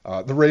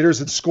the Raiders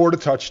had scored a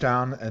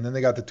touchdown and then they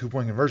got the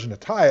 2-point conversion to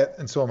tie it.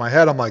 And so in my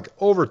head, I'm like,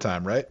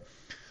 overtime, right?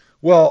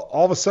 Well,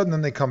 all of a sudden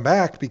then they come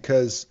back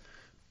because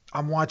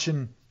I'm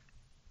watching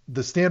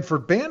the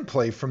Stanford band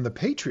play from the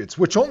Patriots,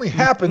 which only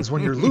happens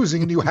when you're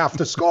losing and you have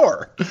to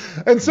score.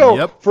 And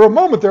so for a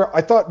moment there,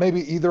 I thought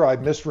maybe either I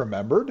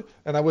misremembered,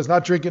 and I was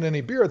not drinking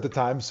any beer at the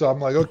time. So I'm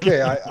like,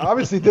 okay, I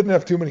obviously didn't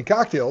have too many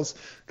cocktails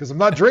because I'm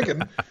not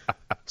drinking.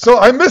 So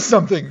I missed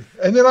something.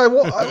 And then I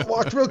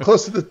walked real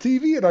close to the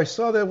TV and I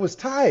saw that it was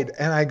tied.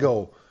 And I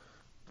go,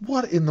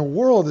 what in the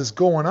world is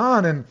going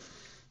on? And,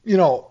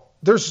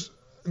 there's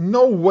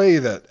no way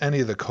that any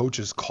of the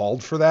coaches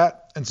called for that.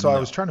 And so I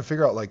was trying to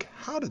figure out,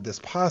 how did this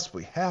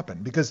possibly happen?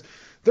 Because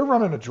they're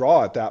running a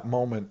draw at that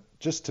moment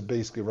just to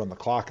basically run the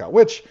clock out,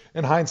 which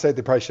in hindsight,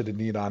 they probably should have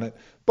kneed on it.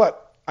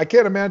 But I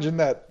can't imagine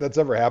that that's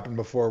ever happened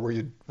before where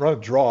you run a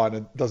draw and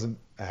it doesn't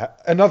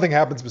and nothing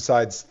happens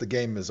besides the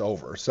game is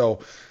over. So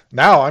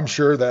now I'm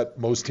sure that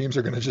most teams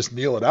are going to just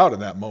kneel it out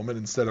in that moment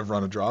instead of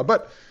run a draw.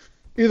 But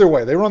either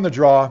way, they run the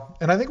draw.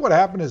 And I think what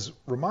happened is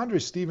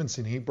Ramondre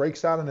Stevenson, he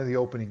breaks out into the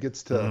open. He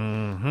gets to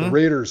the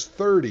Raiders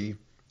 30.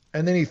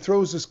 And then he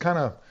throws this kind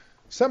of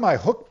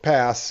semi-hook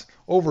pass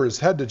over his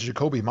head to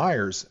Jacoby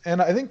Myers.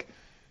 And I think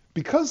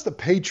because the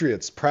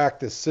Patriots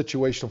practice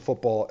situational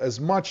football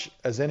as much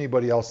as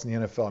anybody else in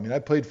the NFL. I mean, I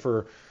played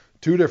for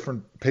 2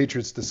 different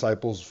Patriots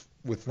disciples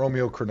with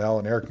Romeo Crennel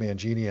and Eric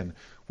Mangini, and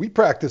we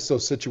practice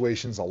those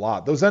situations a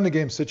lot. Those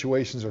end-of-game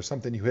situations are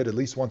something you hit at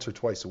least once or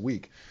twice a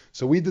week.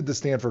 So we did the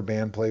Stanford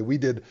band play. We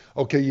did,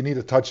 okay, you need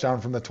a touchdown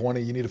from the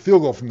 20. You need a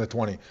field goal from the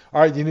 20.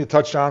 All right, you need a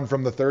touchdown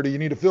from the 30. You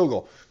need a field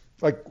goal.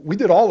 We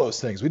did all those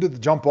things. We did the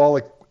jump ball.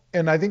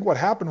 And I think what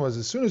happened was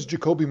as soon as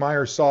Jacoby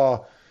Myers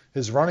saw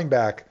his running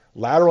back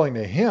lateraling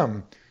to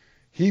him,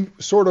 he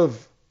sort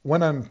of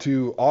went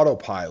onto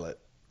autopilot,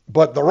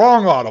 but the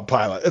wrong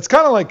autopilot. It's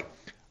kind of like,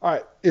 all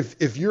right,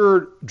 if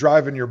you're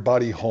driving your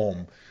buddy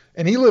home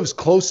and he lives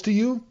close to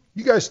you,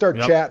 you guys start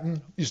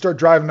chatting, you start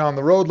driving down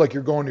the road like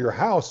you're going to your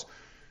house,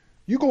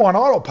 you go on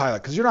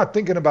autopilot because you're not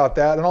thinking about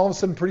that. And all of a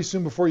sudden, pretty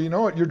soon before you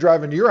know it, you're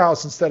driving to your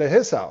house instead of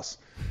his house.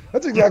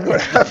 That's exactly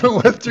what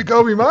happened with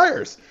Jacoby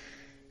Myers.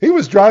 He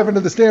was driving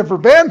to the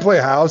Stanford band play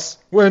house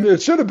when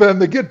it should have been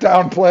the get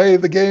down play.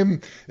 The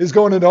game is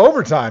going into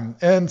overtime.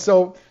 And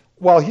so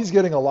while he's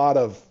getting a lot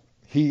of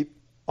heat,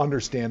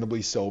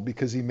 understandably so,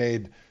 because he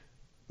made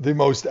the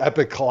most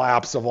epic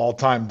collapse of all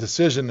time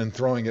decision and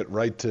throwing it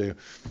right to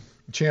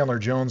Chandler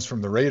Jones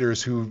from the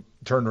Raiders, who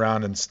turned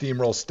around and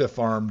steamroll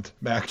stiff-armed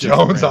Mac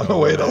Jones on the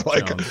way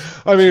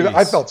to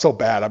I felt so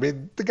bad. I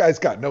mean, the guy's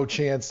got no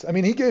chance. I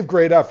mean, he gave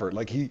great effort.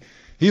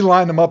 He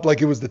lined him up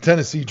like it was the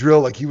Tennessee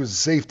drill, like he was a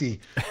safety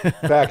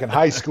back in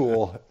high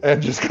school,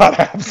 and just got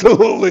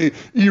absolutely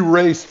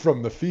erased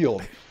from the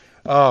field.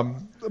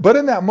 But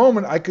in that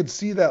moment, I could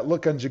see that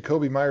look on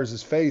Jacoby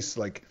Myers' face,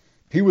 like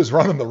he was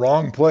running the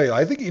wrong play.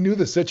 I think he knew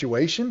the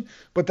situation,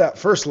 but that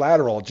first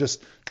lateral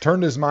just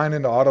turned his mind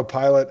into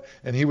autopilot,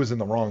 and he was in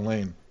the wrong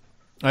lane.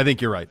 I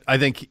think you're right. I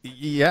think,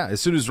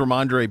 as soon as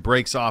Ramondre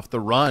breaks off the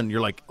run,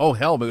 you're like, oh,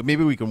 hell,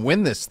 maybe we can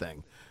win this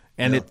thing.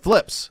 And it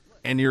flips.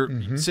 And your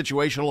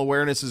situational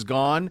awareness is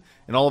gone,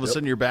 and all of a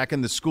sudden you're back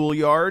in the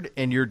schoolyard,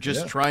 and you're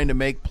just trying to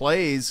make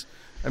plays.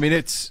 I mean,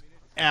 it's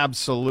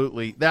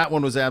that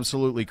one was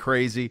absolutely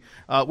crazy.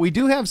 We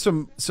do have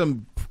some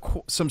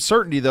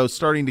certainty, though,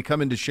 starting to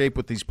come into shape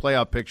with these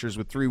playoff pictures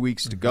with 3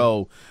 weeks to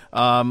go.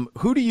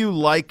 Who do you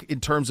like in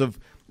terms of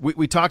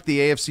We talked the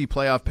AFC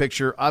playoff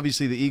picture.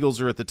 Obviously, the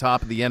Eagles are at the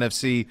top of the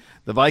NFC.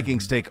 The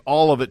Vikings take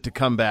all of it to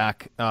come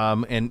back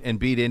and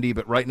beat Indy,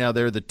 but right now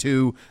they're the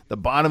 2. The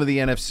bottom of the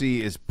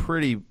NFC is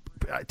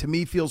to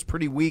me, feels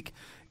pretty weak.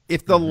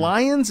 If the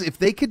Lions, if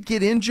they could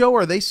get in, Joe,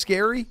 are they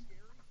scary?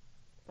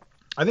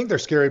 I think they're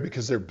scary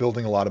because they're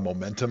building a lot of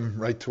momentum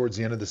right towards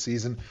the end of the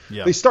season.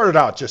 Yeah. They started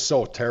out just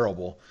so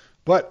terrible,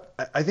 but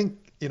I think,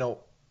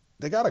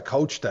 they got a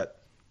coach that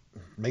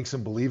makes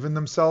them believe in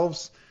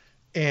themselves.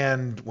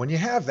 And when you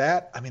have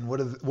that, I mean,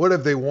 what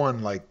have they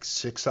won? Like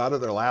 6 out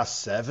of their last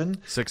 7?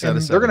 6 out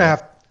of 7. They're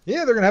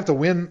going to have to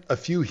win a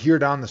few here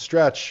down the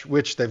stretch,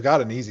 which they've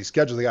got an easy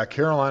schedule. They got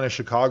Carolina,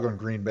 Chicago, and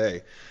Green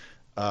Bay.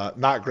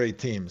 Not great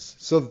teams.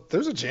 So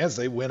there's a chance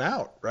they win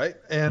out, right?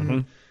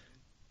 And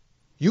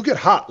you get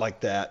hot like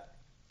that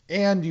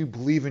and you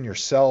believe in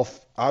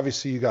yourself.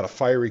 Obviously, you got a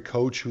fiery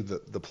coach who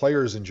the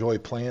players enjoy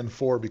playing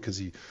for because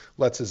he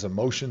lets his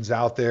emotions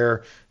out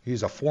there.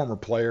 He's a former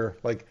player.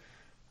 Like,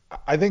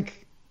 I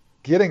think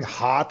getting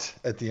hot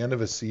at the end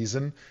of a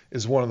season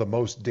is one of the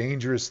most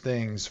dangerous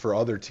things for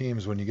other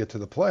teams when you get to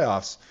the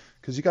playoffs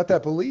because you got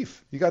that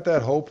belief, you got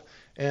that hope.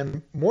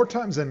 And more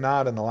times than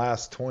not in the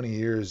last 20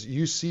 years,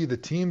 you see the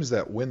teams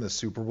that win the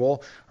Super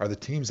Bowl are the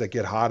teams that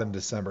get hot in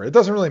December. It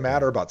doesn't really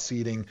matter about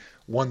seeding,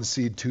 1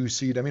 seed, 2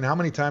 seed. I mean, how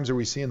many times are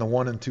we seeing the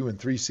 1 and 2 and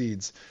 3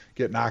 seeds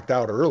get knocked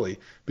out early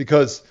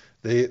because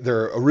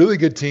they're a really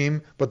good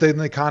team, but then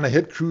they kind of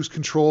hit cruise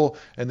control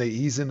and they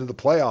ease into the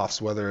playoffs,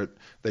 whether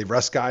they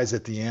rest guys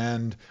at the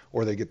end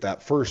or they get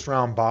that first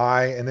round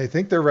bye and they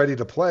think they're ready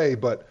to play.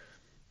 But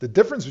the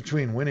difference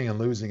between winning and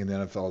losing in the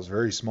NFL is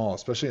very small,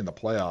 especially in the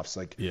playoffs.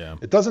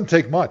 It doesn't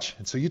take much.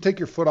 And so you take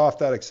your foot off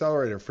that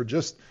accelerator for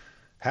just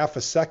half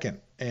a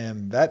second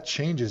and that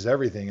changes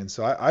everything. And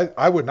so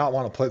I would not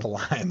want to play the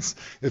Lions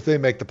if they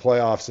make the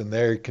playoffs and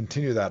they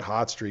continue that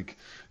hot streak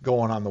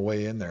going on the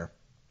way in there.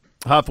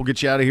 Huff, we'll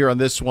get you out of here on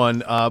this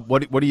one.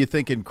 What are you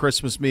thinking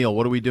Christmas meal?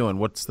 What are we doing?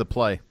 What's the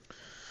play?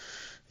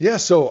 Yeah,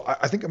 so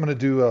I think I'm going to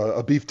do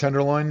a beef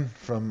tenderloin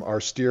from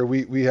our steer.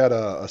 We had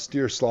a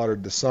steer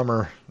slaughtered this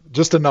summer.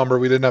 Just a number.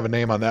 We didn't have a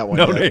name on that one.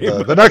 No yet.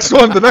 name. The next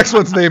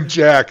one's named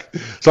Jack.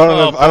 So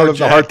I don't have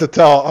the heart to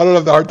tell. I don't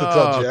have the heart to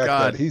tell Jack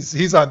that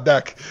he's on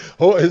deck.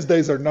 His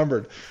days are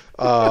numbered.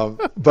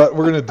 But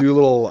we're going to do a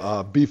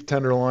little beef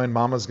tenderloin.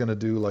 Mama's going to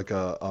do like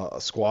a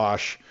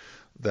squash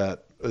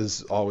that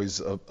is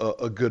always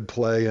a good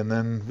play. And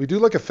then we do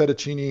like a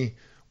fettuccine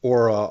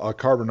or a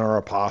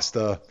carbonara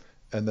pasta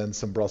and then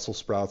some Brussels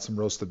sprouts, some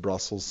roasted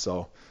Brussels.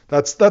 So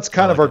that's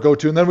kind of our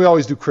go-to. And then we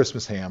always do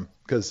Christmas ham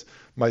because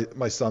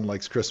my son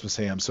likes Christmas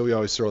ham. So we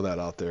always throw that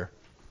out there.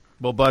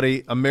 Well,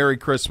 buddy, a Merry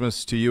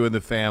Christmas to you and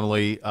the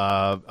family.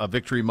 A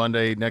Victory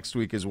Monday next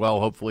week as well,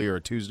 hopefully, or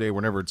a Tuesday,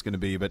 whenever it's going to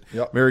be. But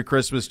Merry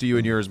Christmas to you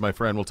and yours, my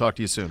friend. We'll talk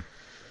to you soon.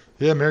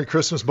 Yeah, Merry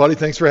Christmas, buddy.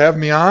 Thanks for having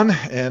me on,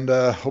 and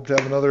hope to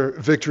have another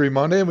Victory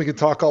Monday, and we can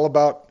talk all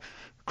about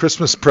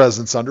Christmas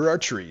presents under our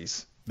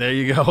trees. There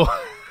you go.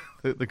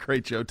 The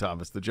great Joe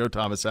Thomas, the Joe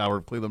Thomas Hour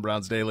of Cleveland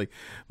Browns Daily.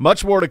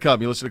 Much more to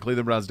come. You listen to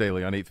Cleveland Browns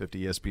Daily on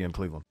 850 ESPN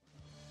Cleveland.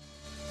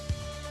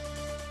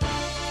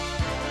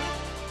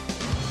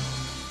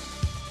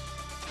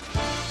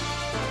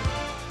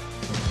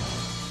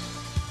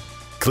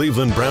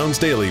 Cleveland Browns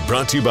Daily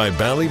brought to you by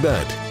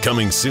Ballybet.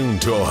 Coming soon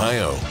to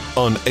Ohio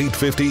on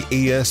 850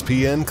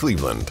 ESPN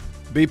Cleveland.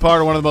 Be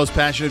part of one of the most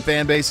passionate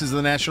fan bases in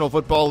the National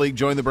Football League.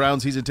 Join the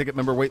Browns season ticket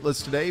member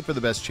waitlist today for the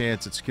best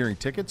chance at securing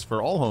tickets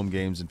for all home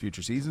games in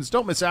future seasons.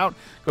 Don't miss out.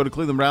 Go to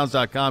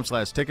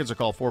clevelandbrowns.com/tickets or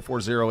call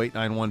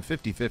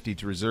 440-891-5050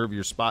 to reserve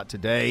your spot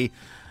today.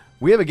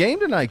 We have a game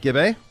tonight,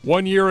 Gibby.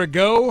 1 year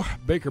ago,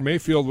 Baker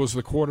Mayfield was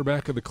the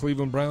quarterback of the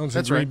Cleveland Browns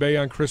in Green Bay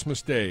on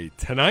Christmas Day.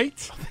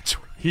 Tonight,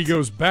 he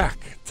goes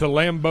back to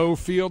Lambeau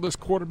Field as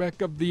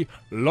quarterback of the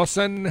Los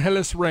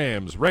Angeles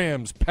Rams.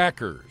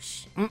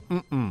 Packers.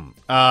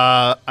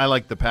 I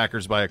like the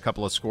Packers by a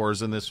couple of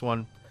scores in this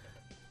one.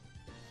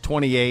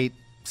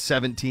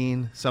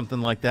 28-17, something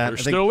like that. They're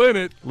still in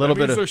it.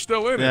 They're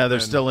still in it. Yeah,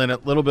 they're still in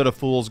it. A little bit of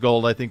fool's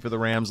gold, I think, for the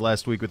Rams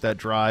last week with that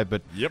drive.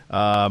 But,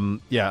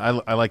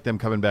 I like them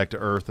coming back to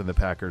earth and the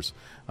Packers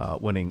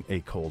winning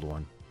a cold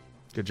one.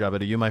 Good job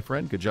out of you, my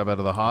friend. Good job out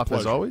of the Hoff,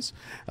 as always.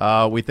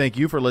 We thank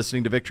you for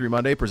listening to Victory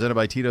Monday, presented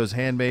by Tito's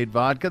Handmade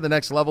Vodka. The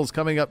next level's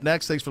coming up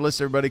next. Thanks for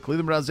listening, everybody.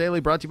 Cleveland Browns Daily,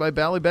 brought to you by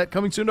Ballybet,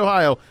 coming soon to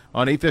Ohio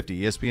on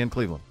 850 ESPN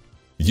Cleveland.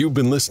 You've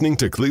been listening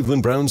to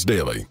Cleveland Browns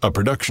Daily, a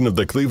production of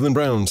the Cleveland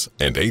Browns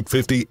and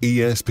 850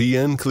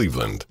 ESPN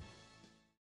Cleveland.